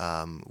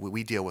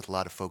 We deal with a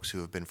lot of folks who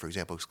have been, for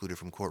example, excluded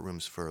from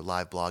courtrooms for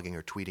live blogging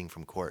or tweeting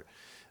from court.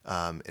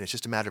 And it's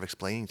just a matter of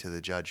explaining to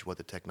the judge what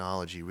the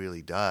technology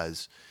really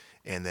does,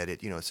 and that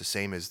it's the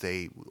same as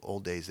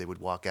old days. They would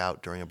walk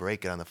out during a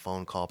break, get on the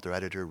phone, call up their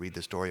editor, read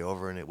the story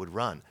over, and it would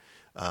run.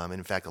 And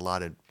in fact, a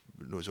lot of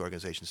news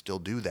organizations still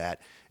do that,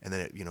 and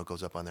then it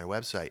goes up on their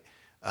website.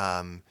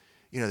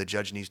 The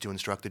judge needs to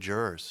instruct the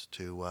jurors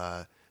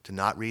to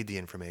not read the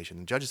information.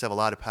 And judges have a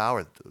lot of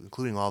power,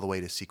 including all the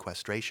way to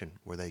sequestration,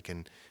 where they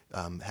can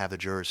have the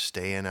jurors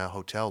stay in a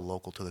hotel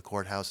local to the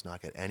courthouse,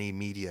 not get any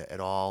media at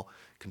all,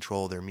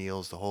 control their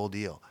meals, the whole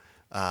deal.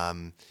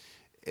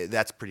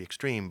 That's pretty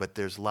extreme, but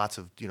there's lots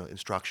of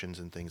instructions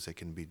and things that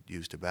can be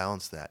used to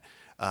balance that.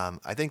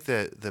 I think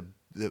the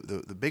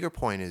bigger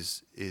point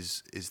is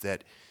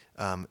that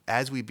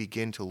as we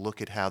begin to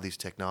look at how these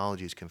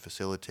technologies can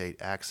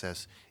facilitate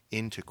access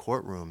into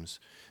courtrooms,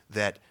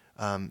 that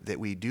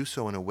we do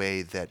so in a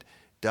way that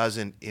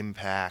doesn't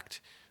impact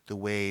the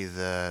way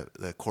the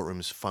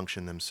courtrooms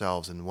function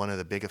themselves. And one of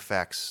the big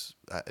effects,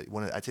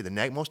 I'd say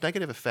the most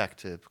negative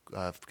effect,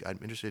 I'm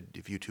interested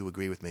if you two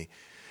agree with me,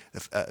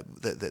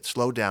 that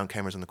slowed down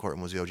cameras in the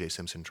courtroom was the O.J.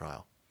 Simpson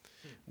trial,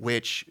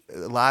 which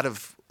a lot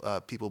of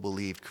people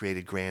believed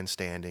created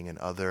grandstanding and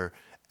other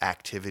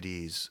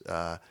activities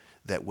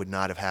that would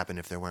not have happened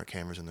if there weren't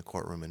cameras in the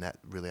courtroom, and that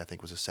really, I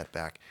think, was a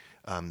setback.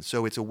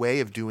 So it's a way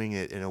of doing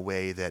it in a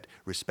way that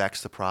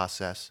respects the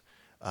process.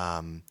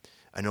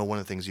 I know one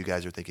of the things you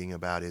guys are thinking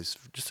about is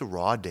just the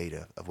raw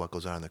data of what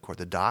goes on in the court,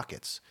 the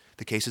dockets,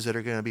 the cases that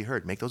are going to be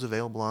heard. Make those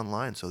available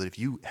online so that if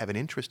you have an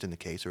interest in the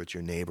case, or it's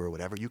your neighbor or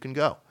whatever, you can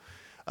go.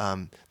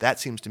 That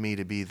seems to me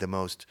to be the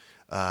most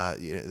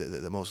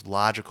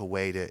logical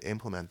way to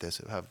implement this.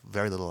 It will have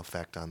very little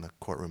effect on the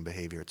courtroom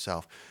behavior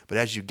itself. But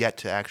as you get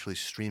to actually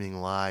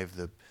streaming live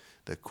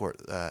the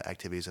court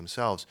activities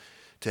themselves,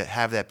 to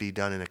have that be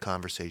done in a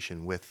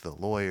conversation with the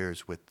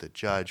lawyers, with the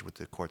judge, with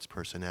the court's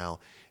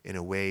personnel, in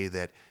a way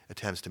that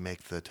attempts to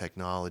make the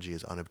technology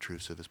as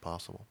unobtrusive as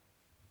possible.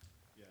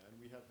 Yeah, and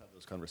we have had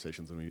those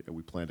conversations, and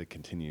we plan to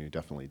continue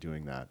definitely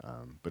doing that.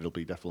 But it'll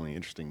be definitely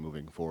interesting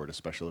moving forward,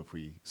 especially if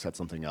we set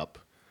something up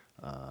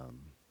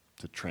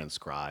to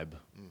transcribe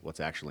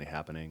what's actually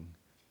happening.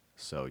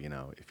 So,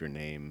 if your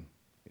name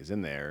is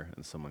in there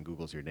and someone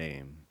Googles your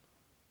name,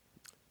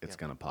 it's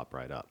going to pop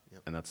right up.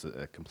 Yep. And that's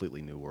a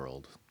completely new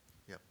world.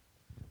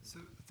 So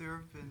there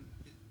have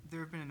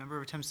been a number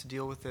of attempts to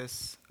deal with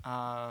this,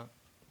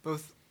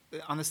 both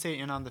on the state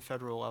and on the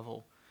federal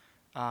level.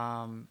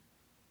 On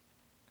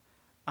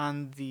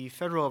the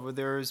federal level,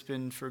 there has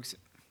been,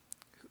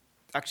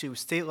 actually,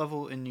 state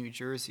level in New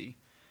Jersey,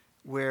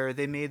 where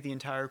they made the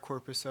entire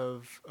corpus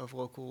of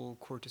local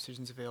court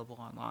decisions available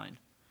online.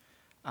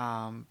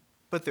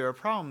 But there are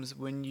problems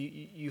when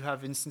you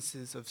have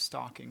instances of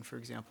stalking, for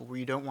example, where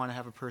you don't want to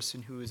have a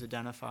person who is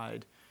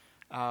identified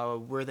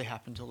where they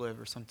happen to live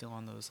or something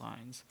along those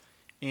lines.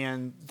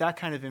 And that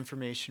kind of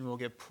information will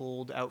get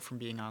pulled out from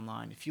being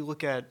online. If you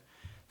look at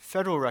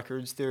federal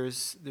records,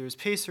 there's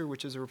PACER,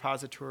 which is a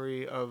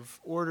repository of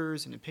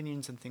orders and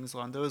opinions and things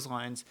along those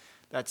lines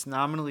that's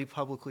nominally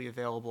publicly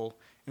available,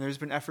 and there's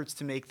been efforts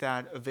to make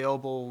that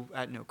available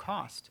at no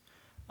cost.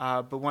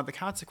 But one of the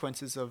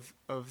consequences of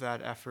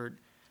that effort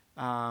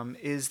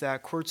is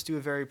that courts do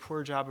a very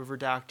poor job of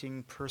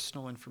redacting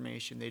personal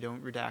information. They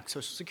don't redact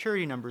Social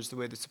Security numbers the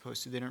way they're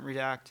supposed to. They don't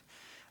redact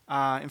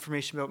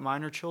information about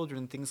minor children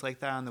and things like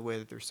that in the way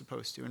that they're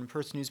supposed to. And a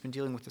person who's been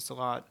dealing with this a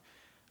lot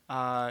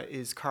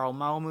is Carl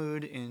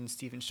Malmood and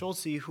Stephen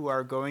Schulze, who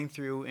are going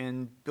through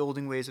and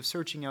building ways of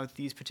searching out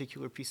these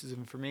particular pieces of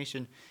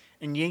information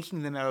and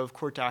yanking them out of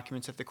court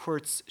documents that the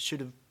courts should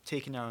have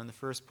taken out in the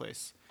first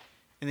place.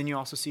 And then you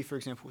also see, for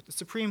example, with the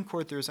Supreme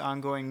Court, there's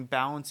ongoing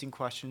balancing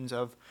questions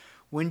of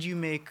when do you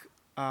make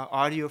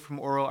audio from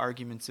oral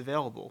arguments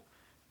available?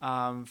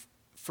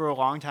 For a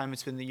long time,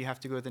 it's been that you have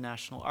to go to the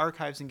National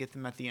Archives and get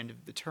them at the end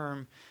of the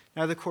term.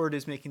 Now the court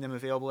is making them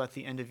available at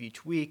the end of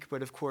each week,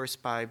 but of course,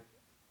 by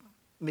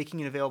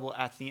making it available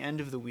at the end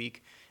of the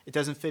week, it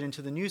doesn't fit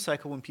into the news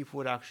cycle when people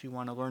would actually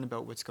want to learn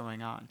about what's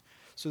going on.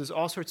 So there's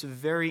all sorts of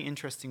very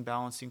interesting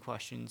balancing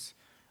questions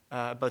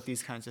about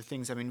these kinds of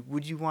things. I mean,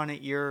 would you want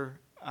to air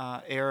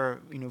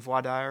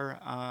voir dire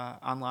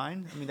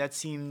online? I mean, that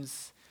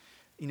seems,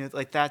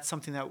 like that's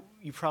something that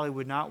you probably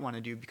would not want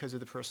to do because of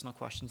the personal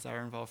questions that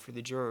are involved for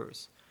the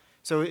jurors.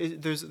 So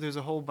there's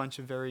a whole bunch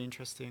of very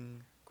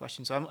interesting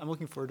questions. So I'm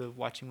looking forward to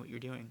watching what you're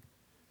doing.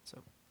 So.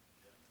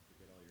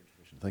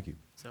 Thank you.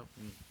 So,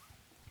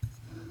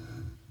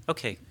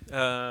 okay.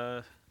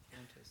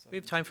 We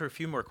have time for a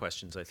few more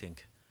questions, I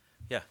think.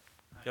 Yeah,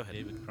 go ahead.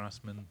 David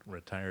Crossman,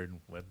 retired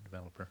web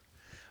developer.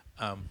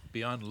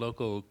 Beyond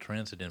local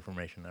transit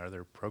information, are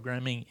there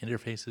programming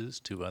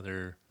interfaces to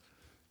other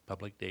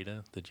public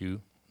data that you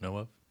know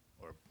of,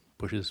 or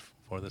pushes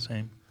for the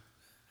same?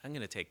 I'm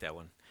going to take that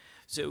one.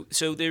 So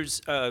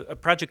there's a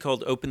project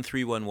called Open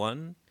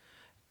 311,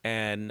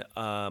 and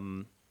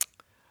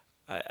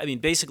I mean,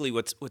 basically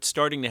what's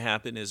starting to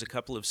happen is a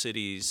couple of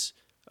cities,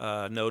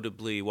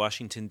 notably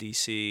Washington,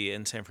 D.C.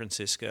 and San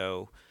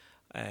Francisco,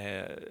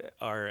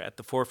 are at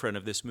the forefront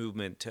of this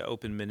movement to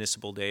open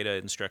municipal data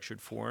in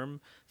structured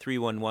form,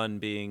 311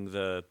 being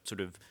the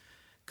sort of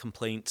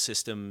complaint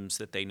systems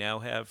that they now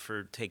have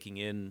for taking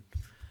in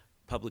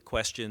public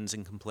questions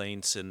and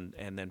complaints and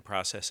then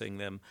processing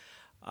them.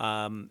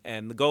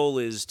 And the goal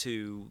is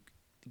to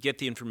get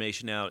the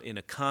information out in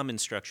a common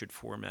structured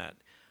format.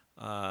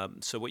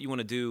 So what you want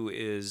to do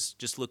is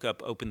just look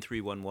up Open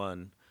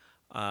 311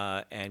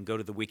 and go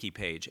to the wiki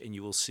page, and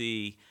you will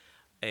see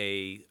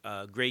a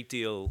great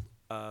deal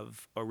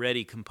of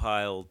already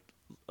compiled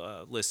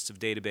lists of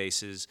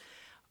databases.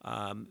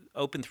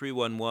 Open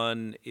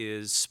 311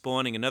 is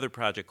spawning another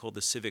project called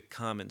the Civic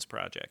Commons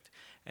Project,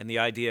 and the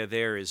idea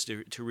there is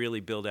to really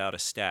build out a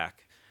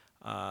stack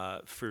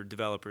for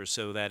developers,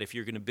 so that if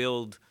you're going to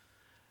build,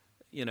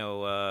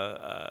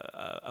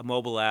 a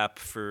mobile app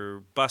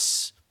for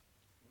bus,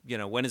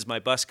 when is my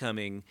bus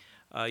coming,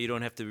 you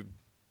don't have to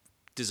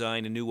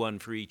design a new one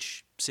for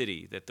each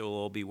city, that they'll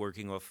all be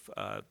working off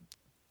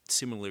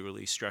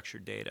similarly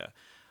structured data.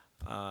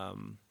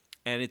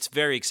 And it's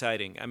very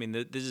exciting. I mean,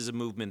 this is a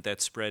movement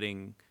that's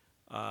spreading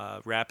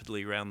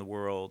rapidly around the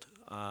world.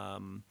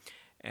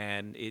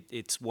 And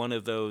it's one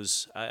of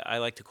those, I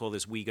like to call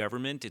this we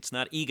government. It's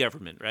not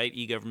e-government, right?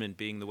 E-government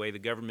being the way the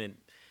government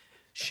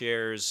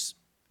shares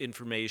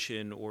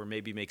information or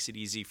maybe makes it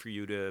easy for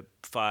you to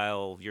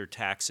file your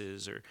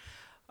taxes. Or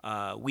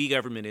we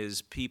government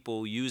is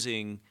people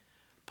using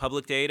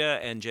public data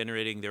and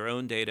generating their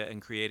own data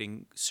and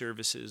creating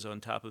services on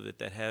top of it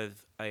that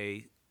have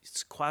a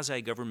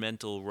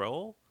quasi-governmental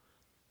role.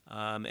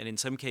 And in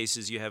some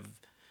cases you have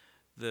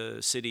the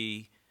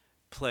city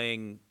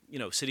playing,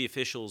 city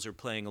officials are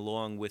playing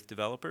along with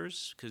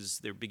developers because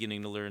they're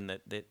beginning to learn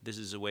that this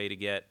is a way to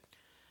get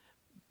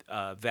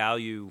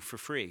value for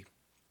free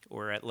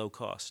or at low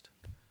cost.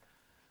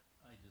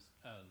 I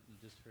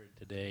just heard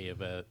today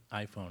of an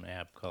iPhone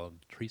app called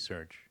Tree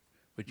Search,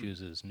 which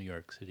uses New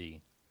York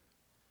City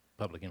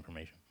public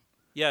information.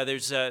 Yeah,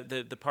 there's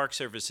the Park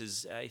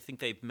Services. I think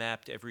they've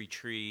mapped every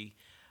tree.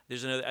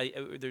 There's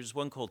another. There's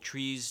one called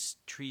Trees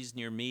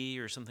Near Me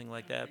or something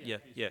like that. Yeah.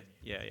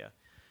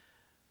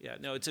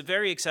 No, it's a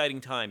very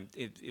exciting time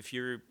if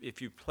you're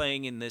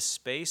playing in this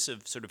space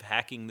of sort of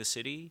hacking the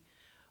city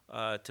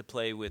to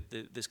play with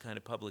this kind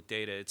of public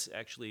data. It's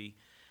actually,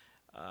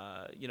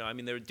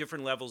 there are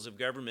different levels of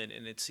government,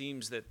 and it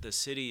seems that the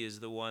city is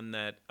the one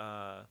that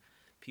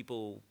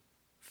people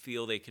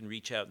feel they can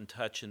reach out and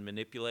touch and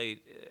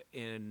manipulate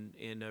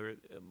in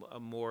a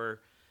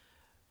more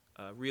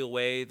real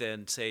way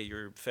than, say,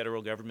 your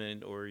federal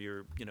government or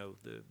your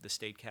the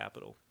state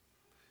capital.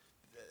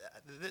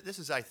 This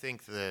is, I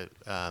think,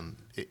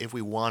 if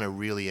we want to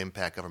really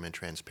impact government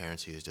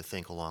transparency, is to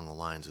think along the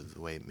lines of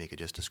the way Mika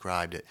just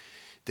described it.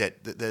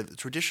 That the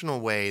traditional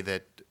way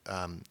that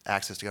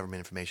access to government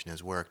information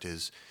has worked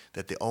is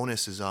that the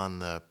onus is on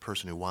the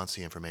person who wants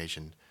the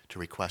information to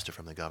request it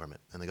from the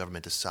government, and the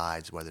government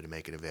decides whether to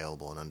make it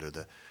available. And under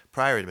the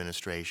prior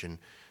administration,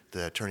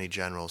 the Attorney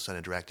General sent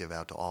a directive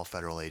out to all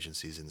federal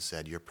agencies and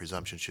said your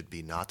presumption should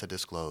be not to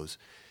disclose.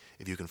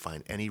 If you can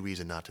find any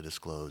reason not to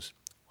disclose,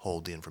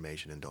 hold the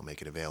information and don't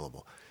make it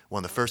available.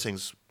 One of the first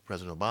things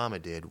President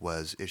Obama did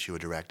was issue a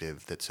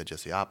directive that said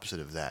just the opposite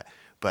of that.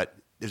 But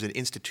there's an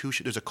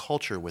institution, there's a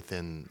culture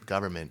within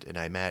government, and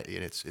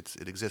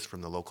it exists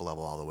from the local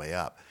level all the way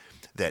up,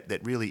 that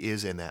really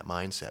is in that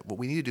mindset. What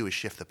we need to do is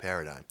shift the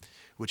paradigm,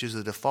 which is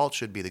the default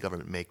should be the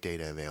government make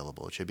data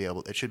available.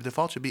 The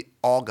default should be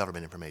all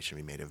government information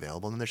be made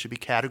available, and there should be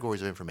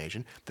categories of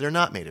information that are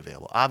not made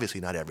available.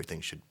 Obviously, not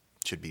everything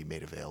should be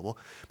made available,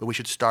 but we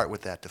should start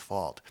with that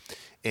default.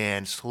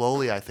 And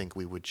slowly, I think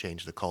we would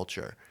change the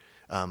culture.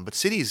 But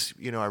cities,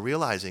 are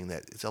realizing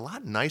that it's a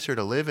lot nicer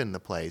to live in the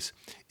place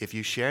if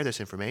you share this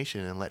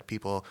information and let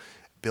people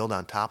build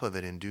on top of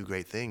it and do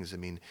great things. I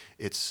mean,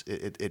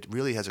 it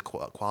really has a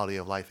quality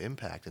of life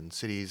impact, and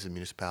cities and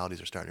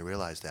municipalities are starting to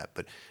realize that.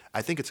 But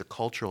I think it's a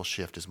cultural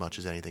shift as much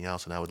as anything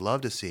else, and I would love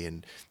to see,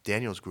 and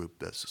Daniel's group,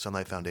 the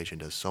Sunlight Foundation,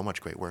 does so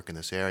much great work in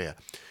this area,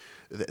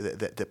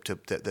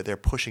 that they're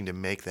pushing to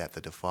make that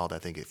the default. I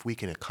think if we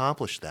can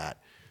accomplish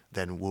that,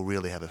 then we'll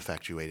really have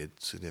effectuated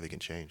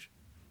significant change.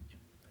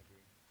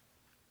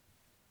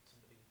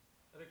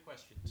 Other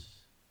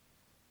questions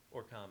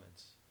or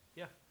comments?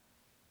 Yeah.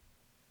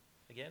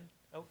 Again?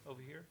 Oh,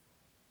 over here.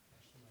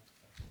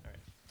 All right.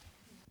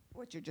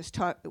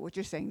 What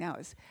you're saying now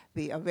is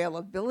the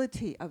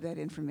availability of that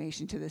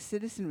information to the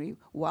citizenry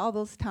while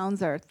those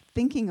towns are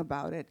thinking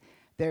about it.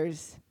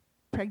 There's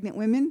pregnant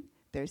women,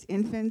 there's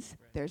infants,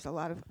 there's a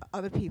lot of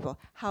other people.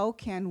 How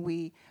can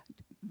we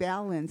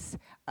balance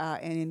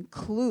and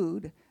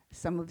include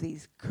some of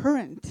these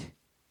current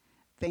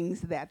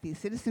things that the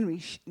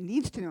citizenry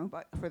needs to know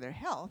about for their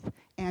health,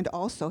 and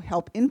also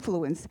help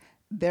influence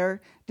their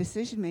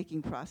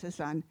decision-making process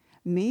on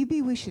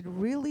maybe we should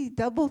really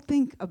double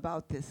think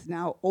about this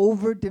now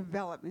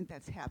overdevelopment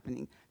that's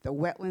happening. The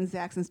wetlands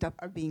acts and stuff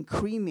are being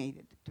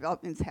cremated.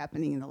 Development's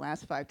happening in the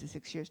last 5 to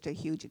 6 years to a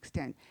huge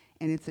extent.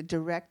 And it's the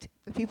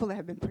people that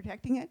have been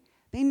protecting it,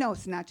 they know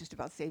it's not just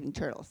about saving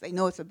turtles. They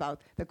know it's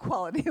about the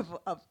quality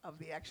of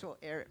the actual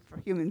air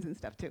for humans and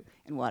stuff too,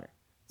 and water.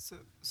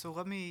 So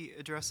let me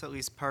address at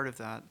least part of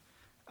that.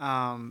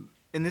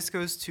 And this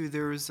goes to,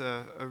 there was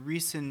a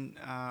recent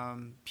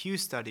Pew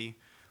study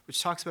which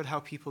talks about how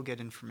people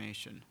get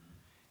information.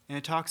 And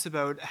it talks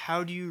about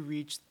how do you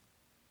reach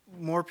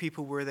more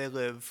people where they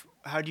live,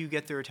 how do you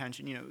get their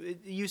attention?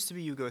 It used to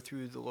be you go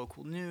through the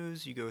local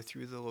news, you go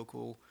through the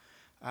local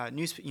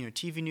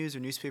TV news or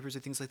newspapers or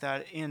things like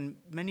that. And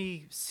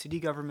many city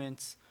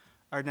governments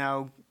are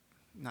now,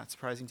 not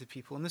surprising to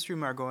people in this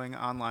room, are going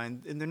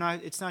online. And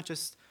it's not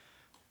just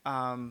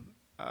it's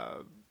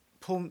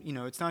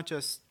not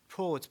just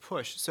pull, it's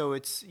push. So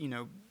it's,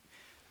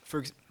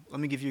 let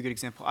me give you a good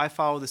example. I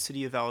follow the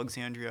city of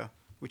Alexandria,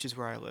 which is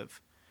where I live.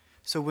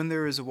 So when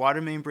there is a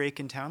water main break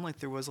in town, like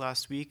there was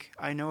last week,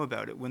 I know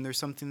about it. When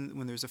there's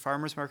a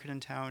farmer's market in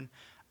town,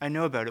 I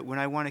know about it. When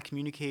I want to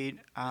communicate,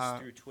 Is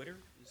through Twitter?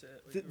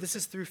 This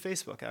is through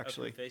Facebook,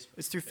 actually. Through Facebook.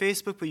 It's through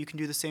Facebook, but you can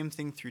do the same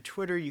thing through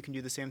Twitter. You can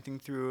do the same thing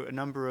through a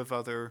number of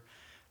other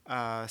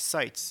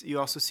sites. You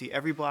also see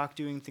Everyblock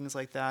doing things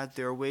like that.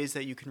 There are ways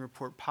that you can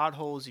report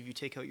potholes if you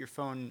take out your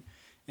phone.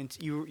 And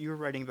you were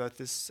writing about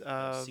this.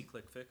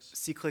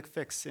 C-Click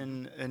Fix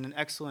in an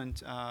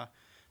excellent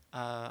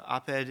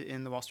op-ed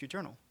in the Wall Street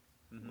Journal.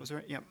 Mm-hmm. Was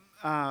it? Yeah.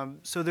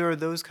 So there are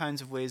those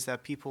kinds of ways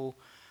that people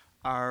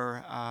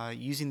are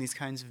using these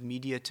kinds of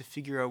media to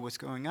figure out what's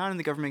going on in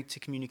the government to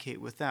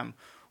communicate with them.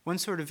 One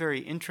sort of very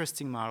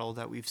interesting model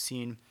that we've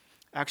seen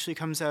actually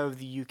comes out of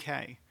the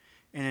UK,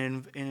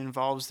 and it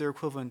involves their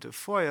equivalent of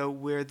FOIA,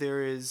 where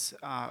there is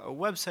a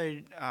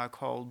website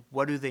called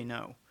What Do They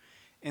Know?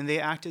 And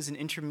they act as an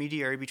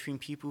intermediary between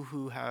people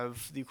who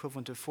have the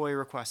equivalent of FOIA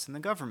requests in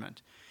the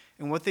government.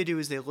 And what they do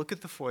is they look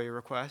at the FOIA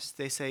request,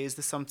 they say, is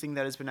this something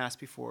that has been asked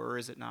before or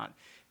is it not?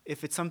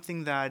 If it's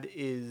something that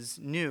is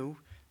new,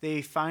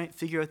 they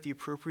figure out the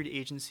appropriate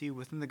agency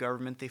within the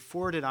government, they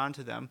forward it on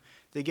to them,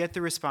 they get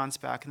the response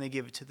back, and they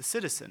give it to the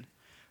citizen.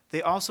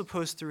 They also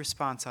post the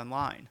response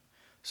online,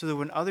 so that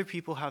when other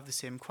people have the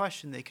same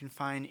question, they can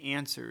find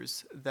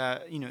answers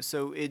that,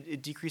 so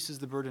it decreases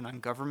the burden on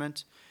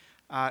government.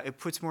 It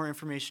puts more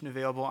information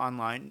available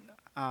online.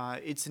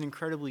 It's an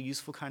incredibly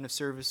useful kind of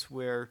service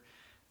where,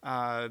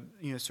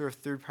 sort of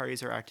third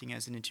parties are acting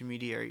as an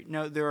intermediary.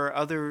 Now, there are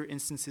other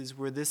instances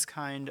where this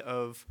kind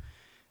of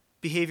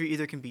behavior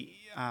either can be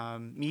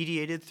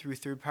mediated through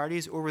third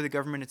parties, or where the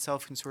government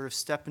itself can sort of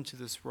step into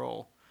this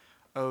role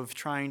of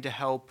trying to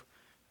help,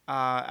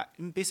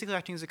 basically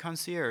acting as a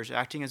concierge,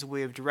 acting as a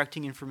way of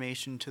directing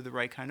information to the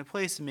right kind of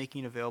place and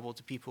making it available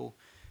to people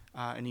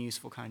in a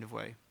useful kind of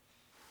way.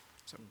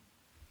 So.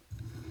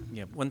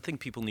 Yeah, one thing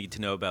people need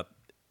to know about,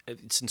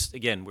 since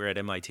again we're at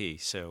MIT,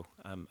 so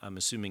I'm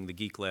assuming the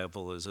geek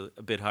level is a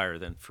bit higher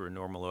than for a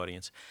normal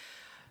audience.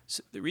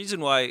 So the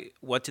reason why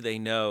What Do They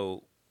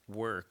Know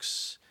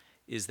works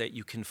is that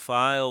you can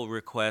file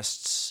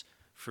requests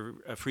for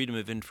a Freedom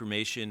of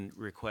Information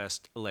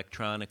request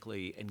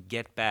electronically and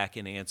get back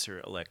an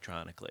answer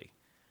electronically.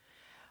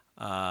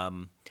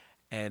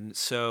 And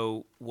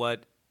so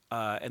what,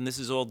 and this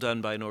is all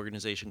done by an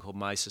organization called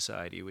My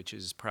Society, which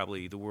is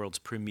probably the world's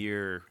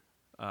premier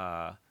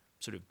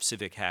sort of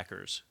civic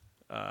hackers.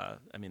 I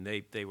mean,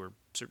 they were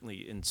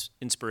certainly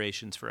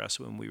inspirations for us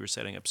when we were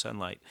setting up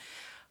Sunlight.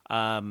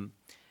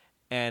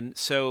 And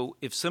so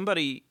if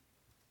somebody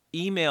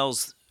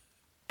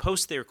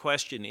posts their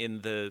question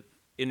in the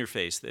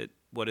interface that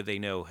What Do They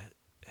Know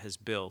has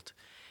built,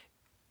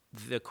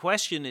 the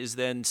question is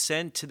then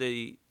sent to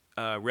the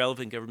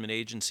relevant government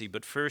agency,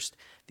 but first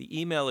the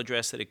email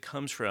address that it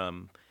comes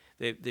from,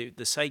 the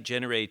site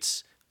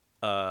generates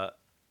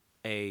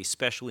a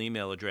special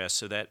email address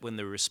so that when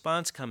the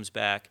response comes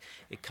back,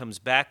 it comes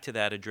back to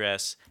that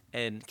address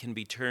and can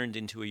be turned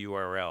into a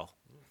URL,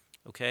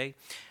 okay?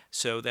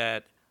 So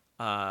that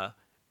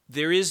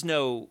there is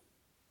no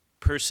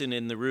person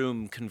in the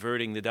room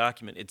converting the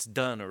document. It's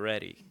done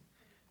already.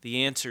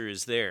 The answer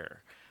is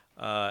there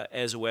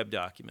as a web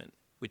document,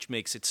 which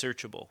makes it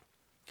searchable.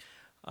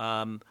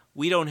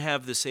 We don't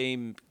have the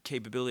same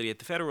capability at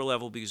the federal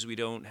level because we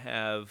don't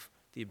have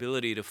the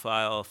ability to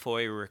file a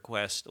FOIA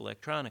request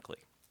electronically.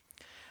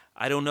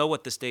 I don't know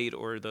what the state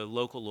or the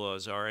local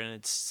laws are, and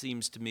it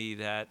seems to me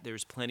that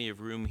there's plenty of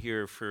room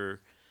here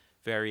for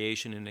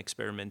variation and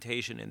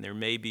experimentation, and there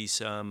may be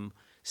some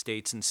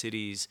states and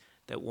cities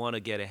that want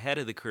to get ahead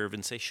of the curve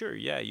and say, sure,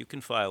 yeah, you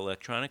can file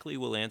electronically,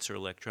 we'll answer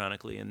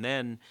electronically, and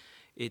then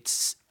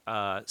it's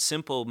a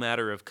simple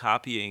matter of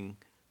copying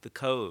the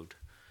code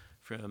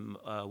from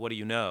What Do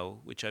You Know,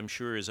 which I'm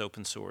sure is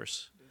open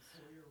source.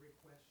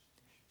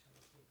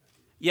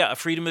 Yeah, a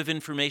Freedom of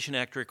Information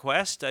Act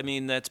request. I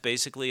mean, that's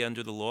basically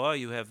under the law.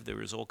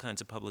 There's all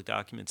kinds of public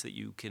documents that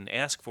you can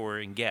ask for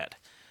and get,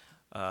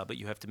 but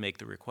you have to make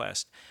the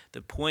request.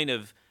 The point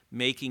of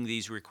making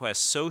these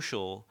requests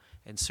social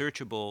and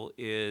searchable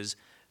is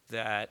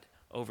that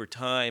over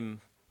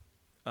time,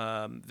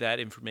 that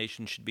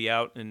information should be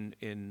out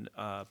in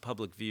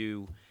public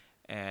view,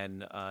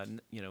 and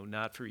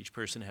not for each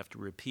person to have to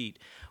repeat.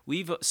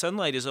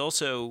 Sunlight has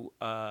also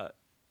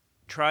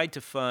tried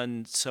to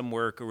fund some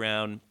work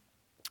around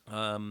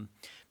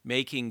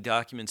making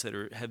documents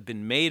that have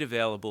been made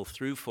available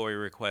through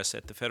FOIA requests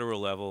at the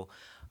federal level.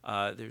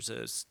 There's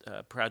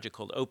a project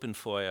called Open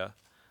FOIA,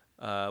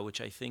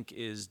 which I think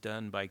is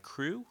done by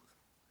Crew.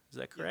 Is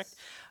that correct?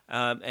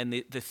 Yes. And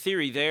the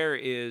theory there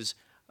is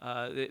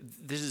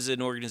this is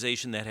an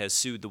organization that has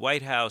sued the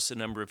White House a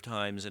number of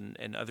times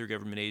and other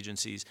government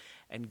agencies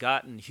and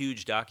gotten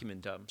huge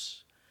document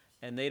dumps.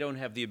 And they don't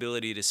have the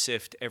ability to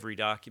sift every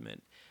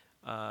document.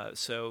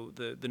 So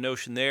the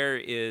notion there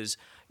is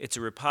it's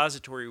a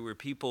repository where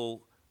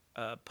people,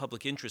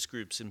 public interest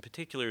groups in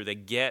particular,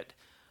 that get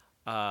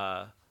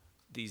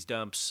these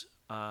dumps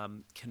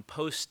can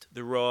post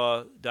the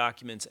raw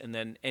documents, and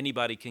then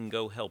anybody can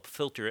go help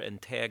filter and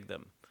tag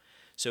them.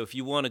 So if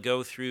you want to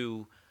go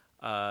through,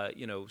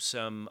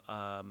 some,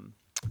 I'm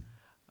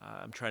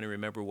trying to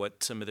remember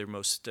what some of their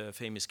most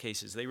famous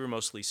cases. They were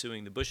mostly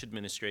suing the Bush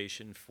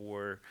administration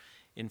for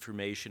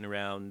information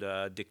around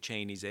Dick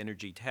Cheney's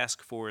energy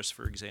task force,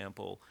 for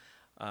example.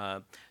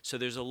 So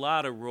there's a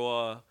lot of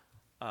raw,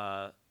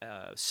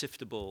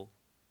 siftable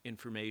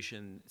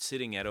information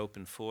sitting at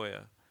Open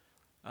FOIA.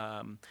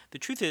 The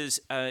truth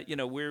is,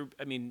 we're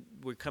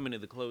coming to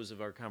the close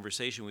of our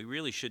conversation. We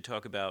really should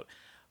talk about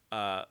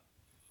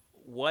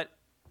what,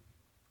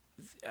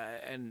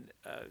 and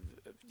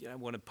I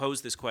want to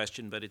pose this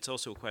question, but it's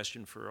also a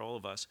question for all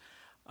of us.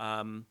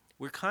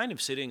 We're kind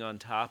of sitting on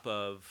top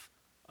of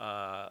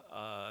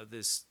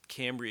this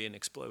Cambrian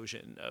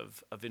explosion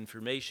of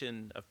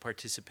information, of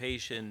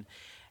participation,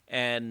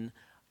 and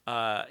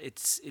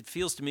it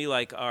feels to me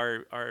like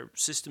our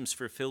systems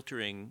for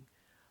filtering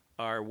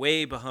are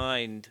way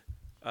behind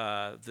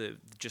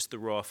just the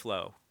raw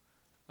flow.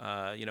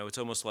 It's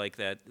almost like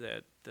that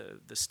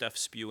the stuff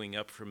spewing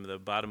up from the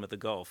bottom of the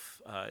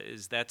Gulf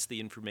that's the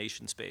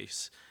information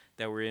space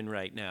that we're in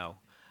right now.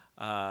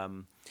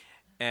 Do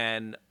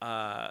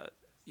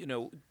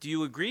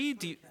you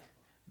agree?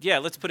 Yeah,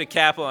 let's put a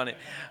cap on it.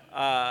 That's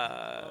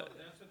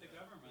what the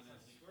government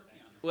is working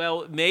on.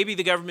 Well, maybe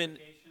the government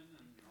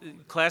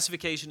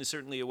classification is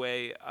certainly a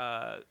way,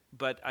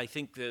 but I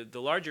think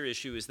the larger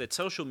issue is that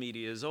social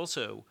media is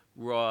also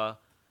raw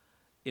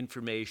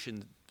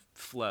information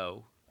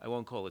flow. I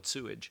won't call it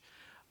sewage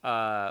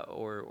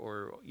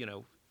or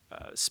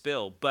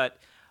spill, but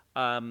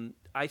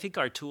I think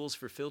our tools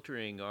for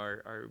filtering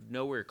are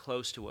nowhere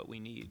close to what we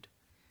need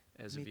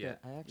as of yet.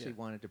 I actually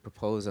wanted to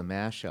propose a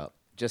mashup,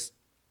 just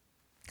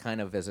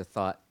kind of as a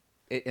thought,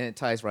 and it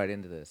ties right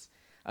into this.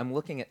 I'm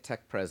looking at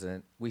Tech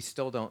President. We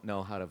still don't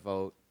know how to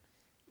vote,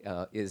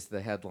 is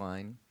the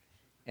headline.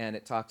 And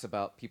it talks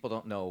about people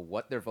don't know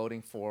what they're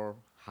voting for,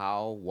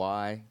 how,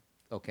 why,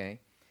 okay?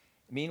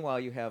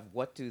 Meanwhile, you have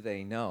what do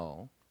they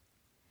know?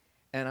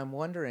 And I'm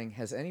wondering,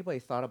 has anybody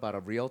thought about a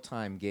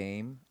real-time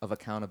game of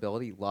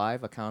accountability,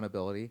 live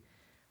accountability?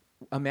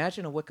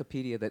 Imagine a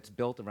Wikipedia that's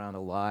built around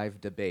a live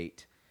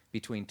debate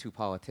between two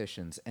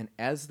politicians. And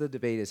as the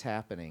debate is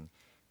happening,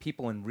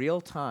 people in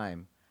real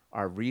time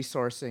are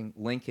resourcing,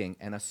 linking,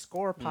 and a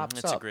score pops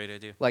up. That's a great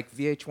idea. Like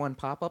VH1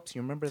 pop-ups,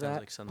 you remember Sounds that?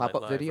 like Sunlight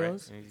Pop-up Live, right?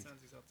 videos?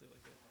 Sounds exactly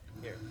like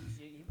that. Here.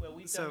 Well,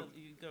 we've So- done.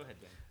 Go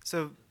ahead, Ben.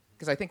 So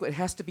Because I think it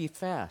has to be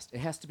fast. It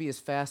has to be as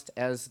fast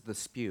as the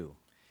spew.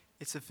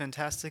 it's a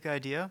fantastic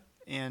idea,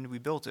 and we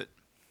built it.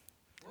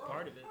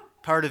 Part of it.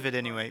 Part of it,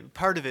 anyway.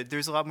 Part of it.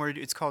 There's a lot more.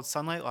 It's called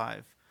Sunlight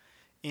Live,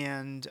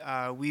 and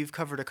we've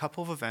covered a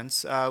couple of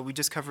events. We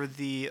just covered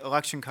the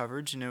election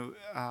coverage,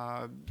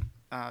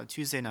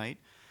 Tuesday night.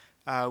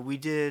 We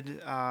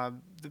did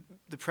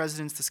the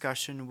president's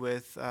discussion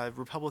with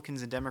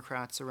Republicans and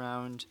Democrats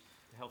around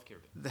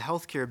the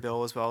healthcare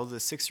bill as well, the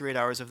 6 or 8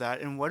 hours of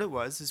that. And what it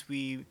was is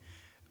we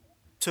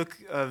took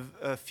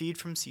a feed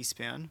from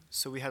C-SPAN,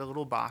 so we had a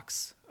little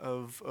box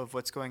of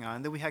what's going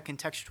on. Then we had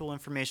contextual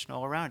information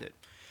all around it.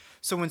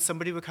 So when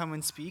somebody would come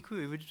and speak,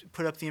 we would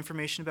put up the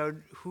information about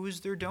who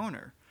is their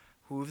donor,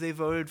 who have they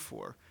voted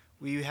for.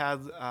 We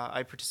had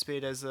I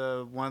participated as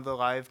one of the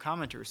live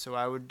commenters, so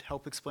I would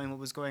help explain what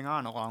was going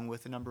on along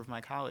with a number of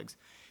my colleagues.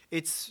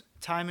 It's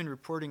time and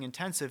reporting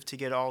intensive to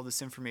get all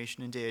this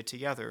information and data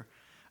together,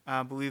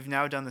 but we've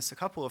now done this a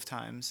couple of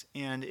times,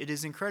 and it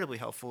is incredibly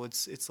helpful.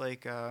 It's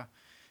like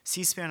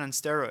C-SPAN on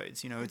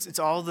steroids. It's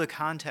all the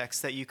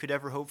context that you could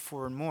ever hope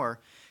for and more.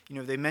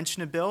 They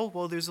mention a bill,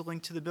 well, there's a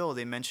link to the bill.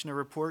 They mention a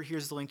report,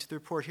 here's the link to the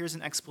report. Here's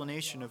an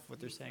explanation of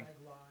what they're saying.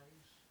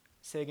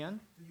 Say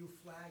again? Do you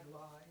flag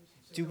lies?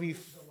 Do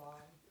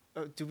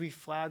we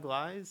flag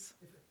lies?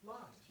 Lies,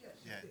 yes.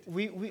 Yeah.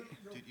 We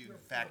Did you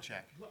fact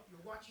check? You're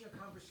watching a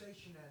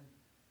conversation and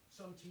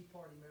some Tea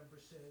Party member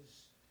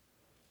says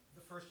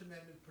the First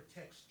Amendment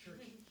protects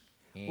churches.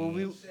 well,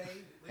 we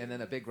And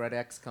then a big red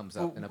X comes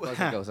up and a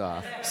buzzer goes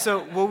off. So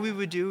what we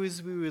would do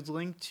is we would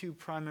link to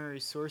primary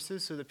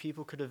sources so that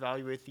people could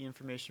evaluate the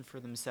information for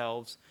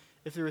themselves.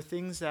 If there were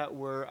things that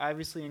were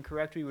obviously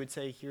incorrect, we would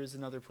say, here's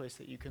another place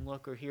that you can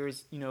look, or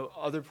here's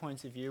other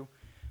points of view.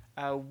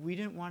 We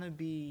didn't want to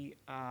be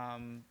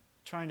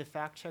trying to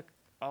fact check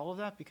all of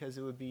that because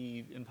it would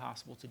be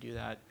impossible to do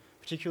that,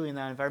 particularly in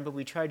that environment. But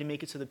we tried to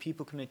make it so that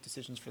people can make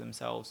decisions for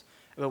themselves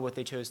about what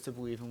they chose to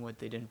believe and what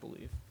they didn't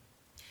believe.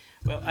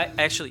 Well,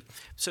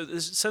 so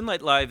this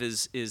Sunlight Live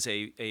is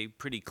a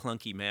pretty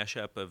clunky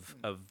mashup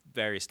of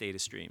various data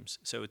streams.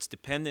 So it's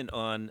dependent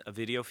on a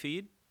video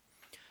feed,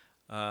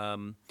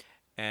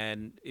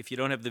 and if you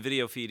don't have the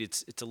video feed,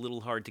 it's a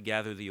little hard to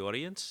gather the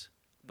audience.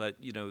 But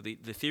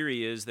the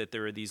theory is that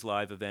there are these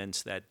live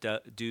events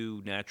that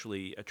do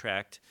naturally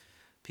attract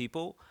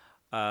people,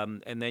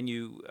 and then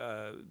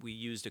we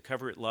used a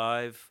Cover It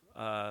Live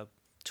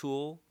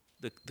tool,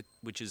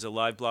 which is a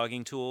live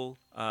blogging tool.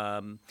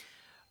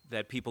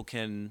 That people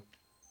can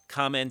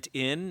comment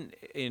in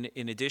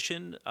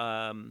addition.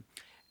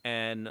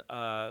 And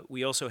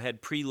we also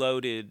had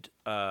preloaded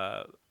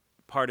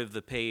part of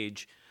the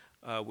page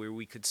where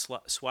we could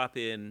swap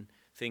in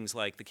things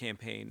like the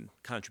campaign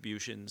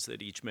contributions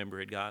that each member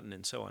had gotten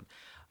and so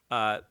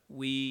on.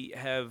 We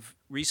have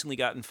recently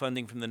gotten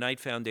funding from the Knight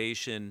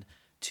Foundation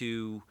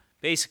to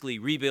basically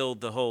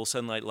rebuild the whole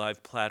Sunlight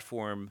Live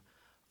platform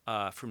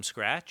from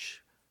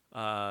scratch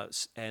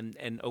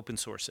and open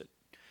source it.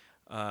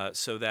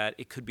 So that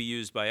it could be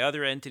used by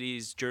other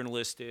entities,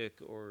 journalistic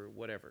or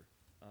whatever.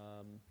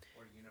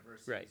 Or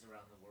universities right.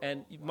 around the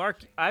world. And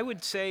Mark, I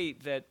would say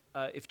that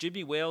if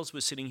Jimmy Wales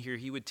was sitting here,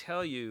 he would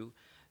tell you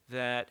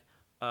that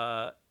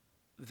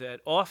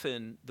that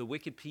often the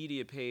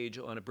Wikipedia page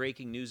on a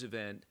breaking news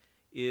event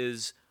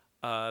is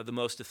the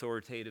most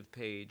authoritative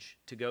page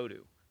to go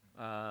to,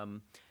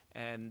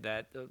 and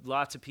that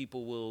lots of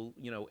people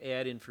will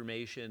add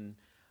information.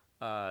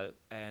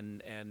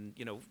 And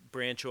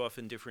branch off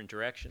in different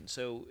directions.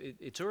 So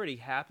it's already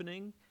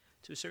happening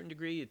to a certain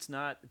degree. It's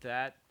not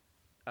that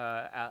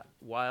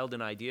wild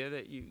an idea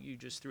that you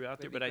just threw out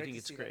there, but I think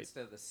it's great.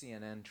 Instead of the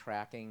CNN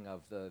tracking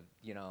of the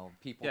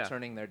people Yeah.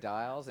 turning their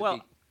dials.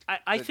 Well,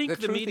 I think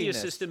the media truthiness.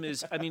 system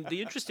is. I mean,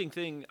 the interesting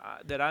thing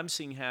that I'm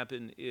seeing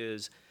happen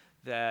is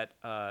that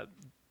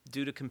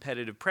due to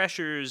competitive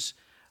pressures,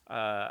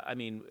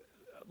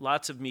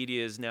 lots of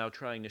media is now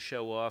trying to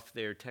show off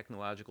their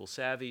technological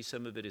savvy.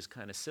 Some of it is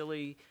kind of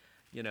silly,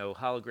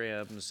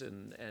 holograms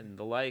and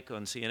the like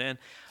on CNN.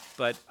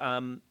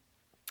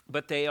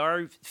 But they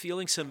are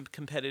feeling some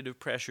competitive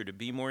pressure to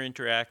be more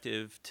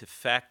interactive, to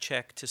fact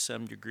check to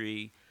some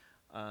degree.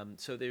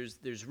 So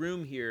there's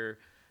room here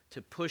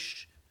to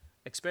push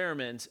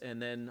experiments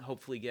and then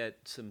hopefully get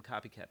some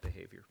copycat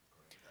behavior.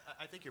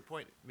 I think your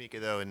point, Mika,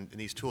 though, and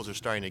these tools are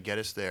starting to get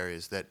us there,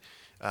 is that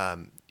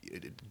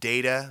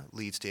data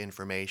leads to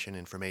information,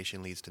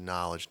 information leads to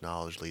knowledge,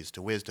 knowledge leads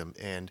to wisdom.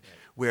 And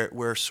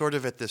we're sort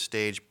of at this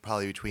stage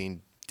probably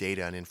between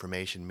data and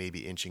information, maybe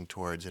inching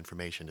towards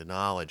information to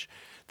knowledge,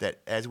 that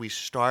as we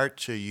start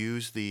to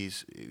use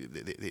these,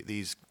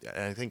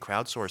 and I think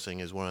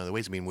crowdsourcing is one of the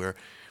ways. I mean, we're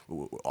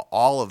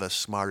all of us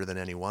smarter than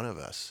any one of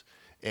us,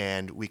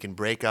 and we can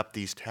break up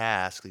these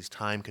tasks, these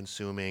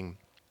time-consuming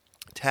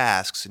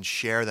tasks, and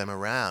share them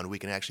around. We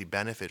can actually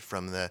benefit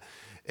from the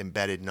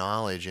embedded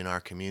knowledge in our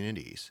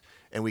communities.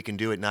 And we can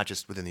do it not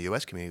just within the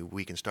U.S. community.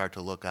 We can start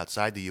to look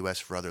outside the U.S.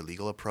 for other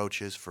legal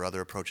approaches, for other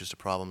approaches to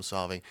problem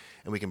solving,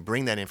 and we can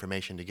bring that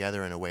information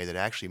together in a way that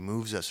actually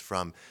moves us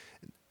from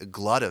a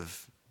glut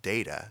of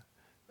data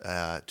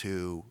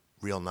to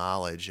real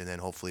knowledge, and then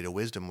hopefully to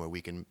wisdom, where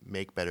we can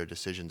make better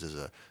decisions as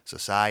a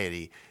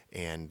society,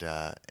 and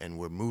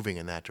we're moving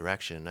in that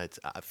direction. It's,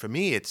 for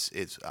me,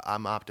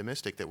 I'm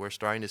optimistic that we're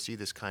starting to see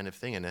this kind of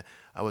thing, and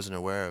I wasn't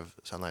aware of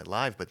Sunlight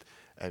Live, but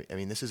I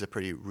mean, this is a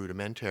pretty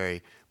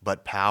rudimentary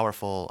but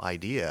powerful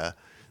idea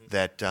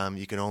that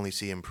you can only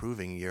see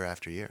improving year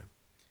after year.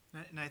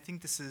 And I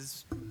think this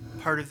is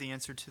part of the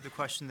answer to the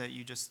question that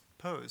you just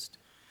posed.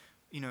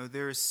 You know,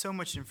 there is so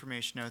much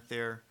information out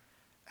there.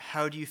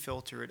 How do you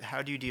filter it?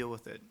 How do you deal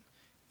with it?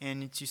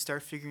 And you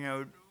start figuring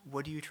out,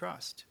 what do you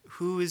trust?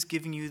 Who is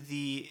giving you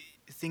the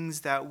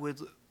things that would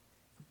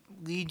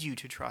lead you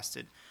to trust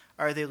it?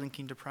 Are they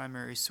linking to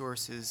primary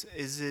sources?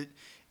 Is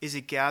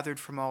it gathered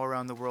from all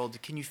around the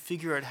world? Can you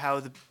figure out how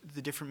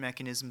the different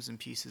mechanisms and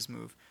pieces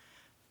move?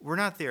 We're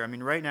not there. I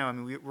mean, right now,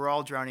 we're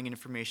all drowning in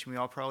information. We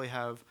all probably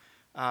have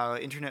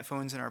internet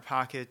phones in our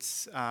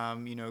pockets,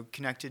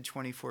 connected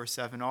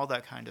 24/7, all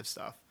that kind of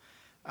stuff.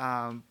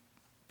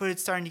 But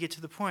it's starting to get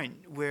to the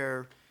point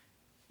where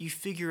you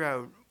figure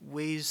out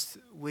ways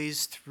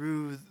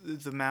through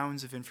the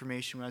mounds of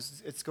information.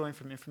 As it's going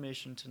from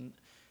information to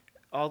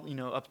all,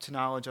 up to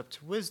knowledge, up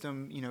to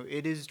wisdom.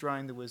 It is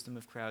drawing the wisdom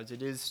of crowds.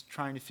 It is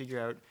trying to figure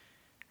out,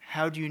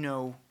 how do you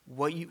know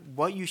what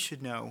you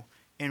should know,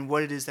 and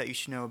what it is that you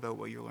should know about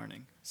what you're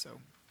learning. So.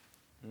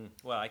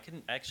 Well, I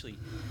couldn't actually.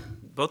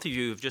 Both of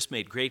you have just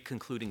made great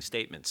concluding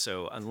statements.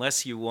 So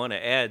unless you want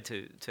to add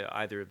to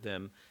either of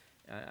them.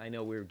 I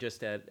know we're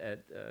just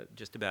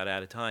just about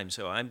out of time,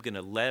 so I'm going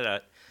to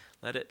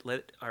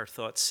let our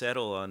thoughts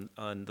settle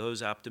on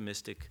those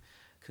optimistic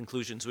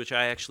conclusions, which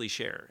I actually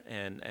share,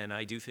 and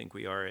I do think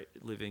we are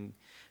living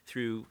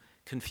through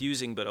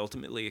confusing but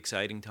ultimately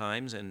exciting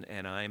times,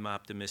 and I'm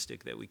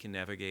optimistic that we can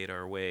navigate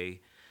our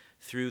way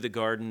through the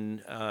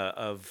garden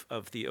of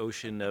the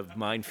ocean of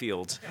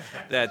minefields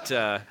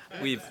that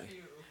we've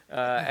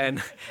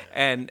and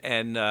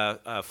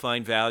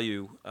find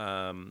value.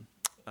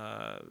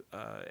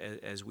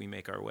 As we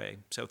make our way.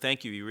 So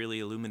thank you. You really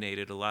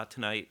illuminated a lot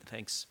tonight.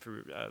 Thanks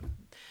for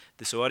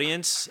this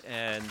audience.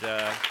 And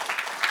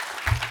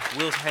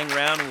we'll hang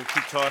around and we'll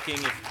keep talking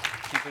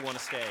if people want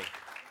to stay.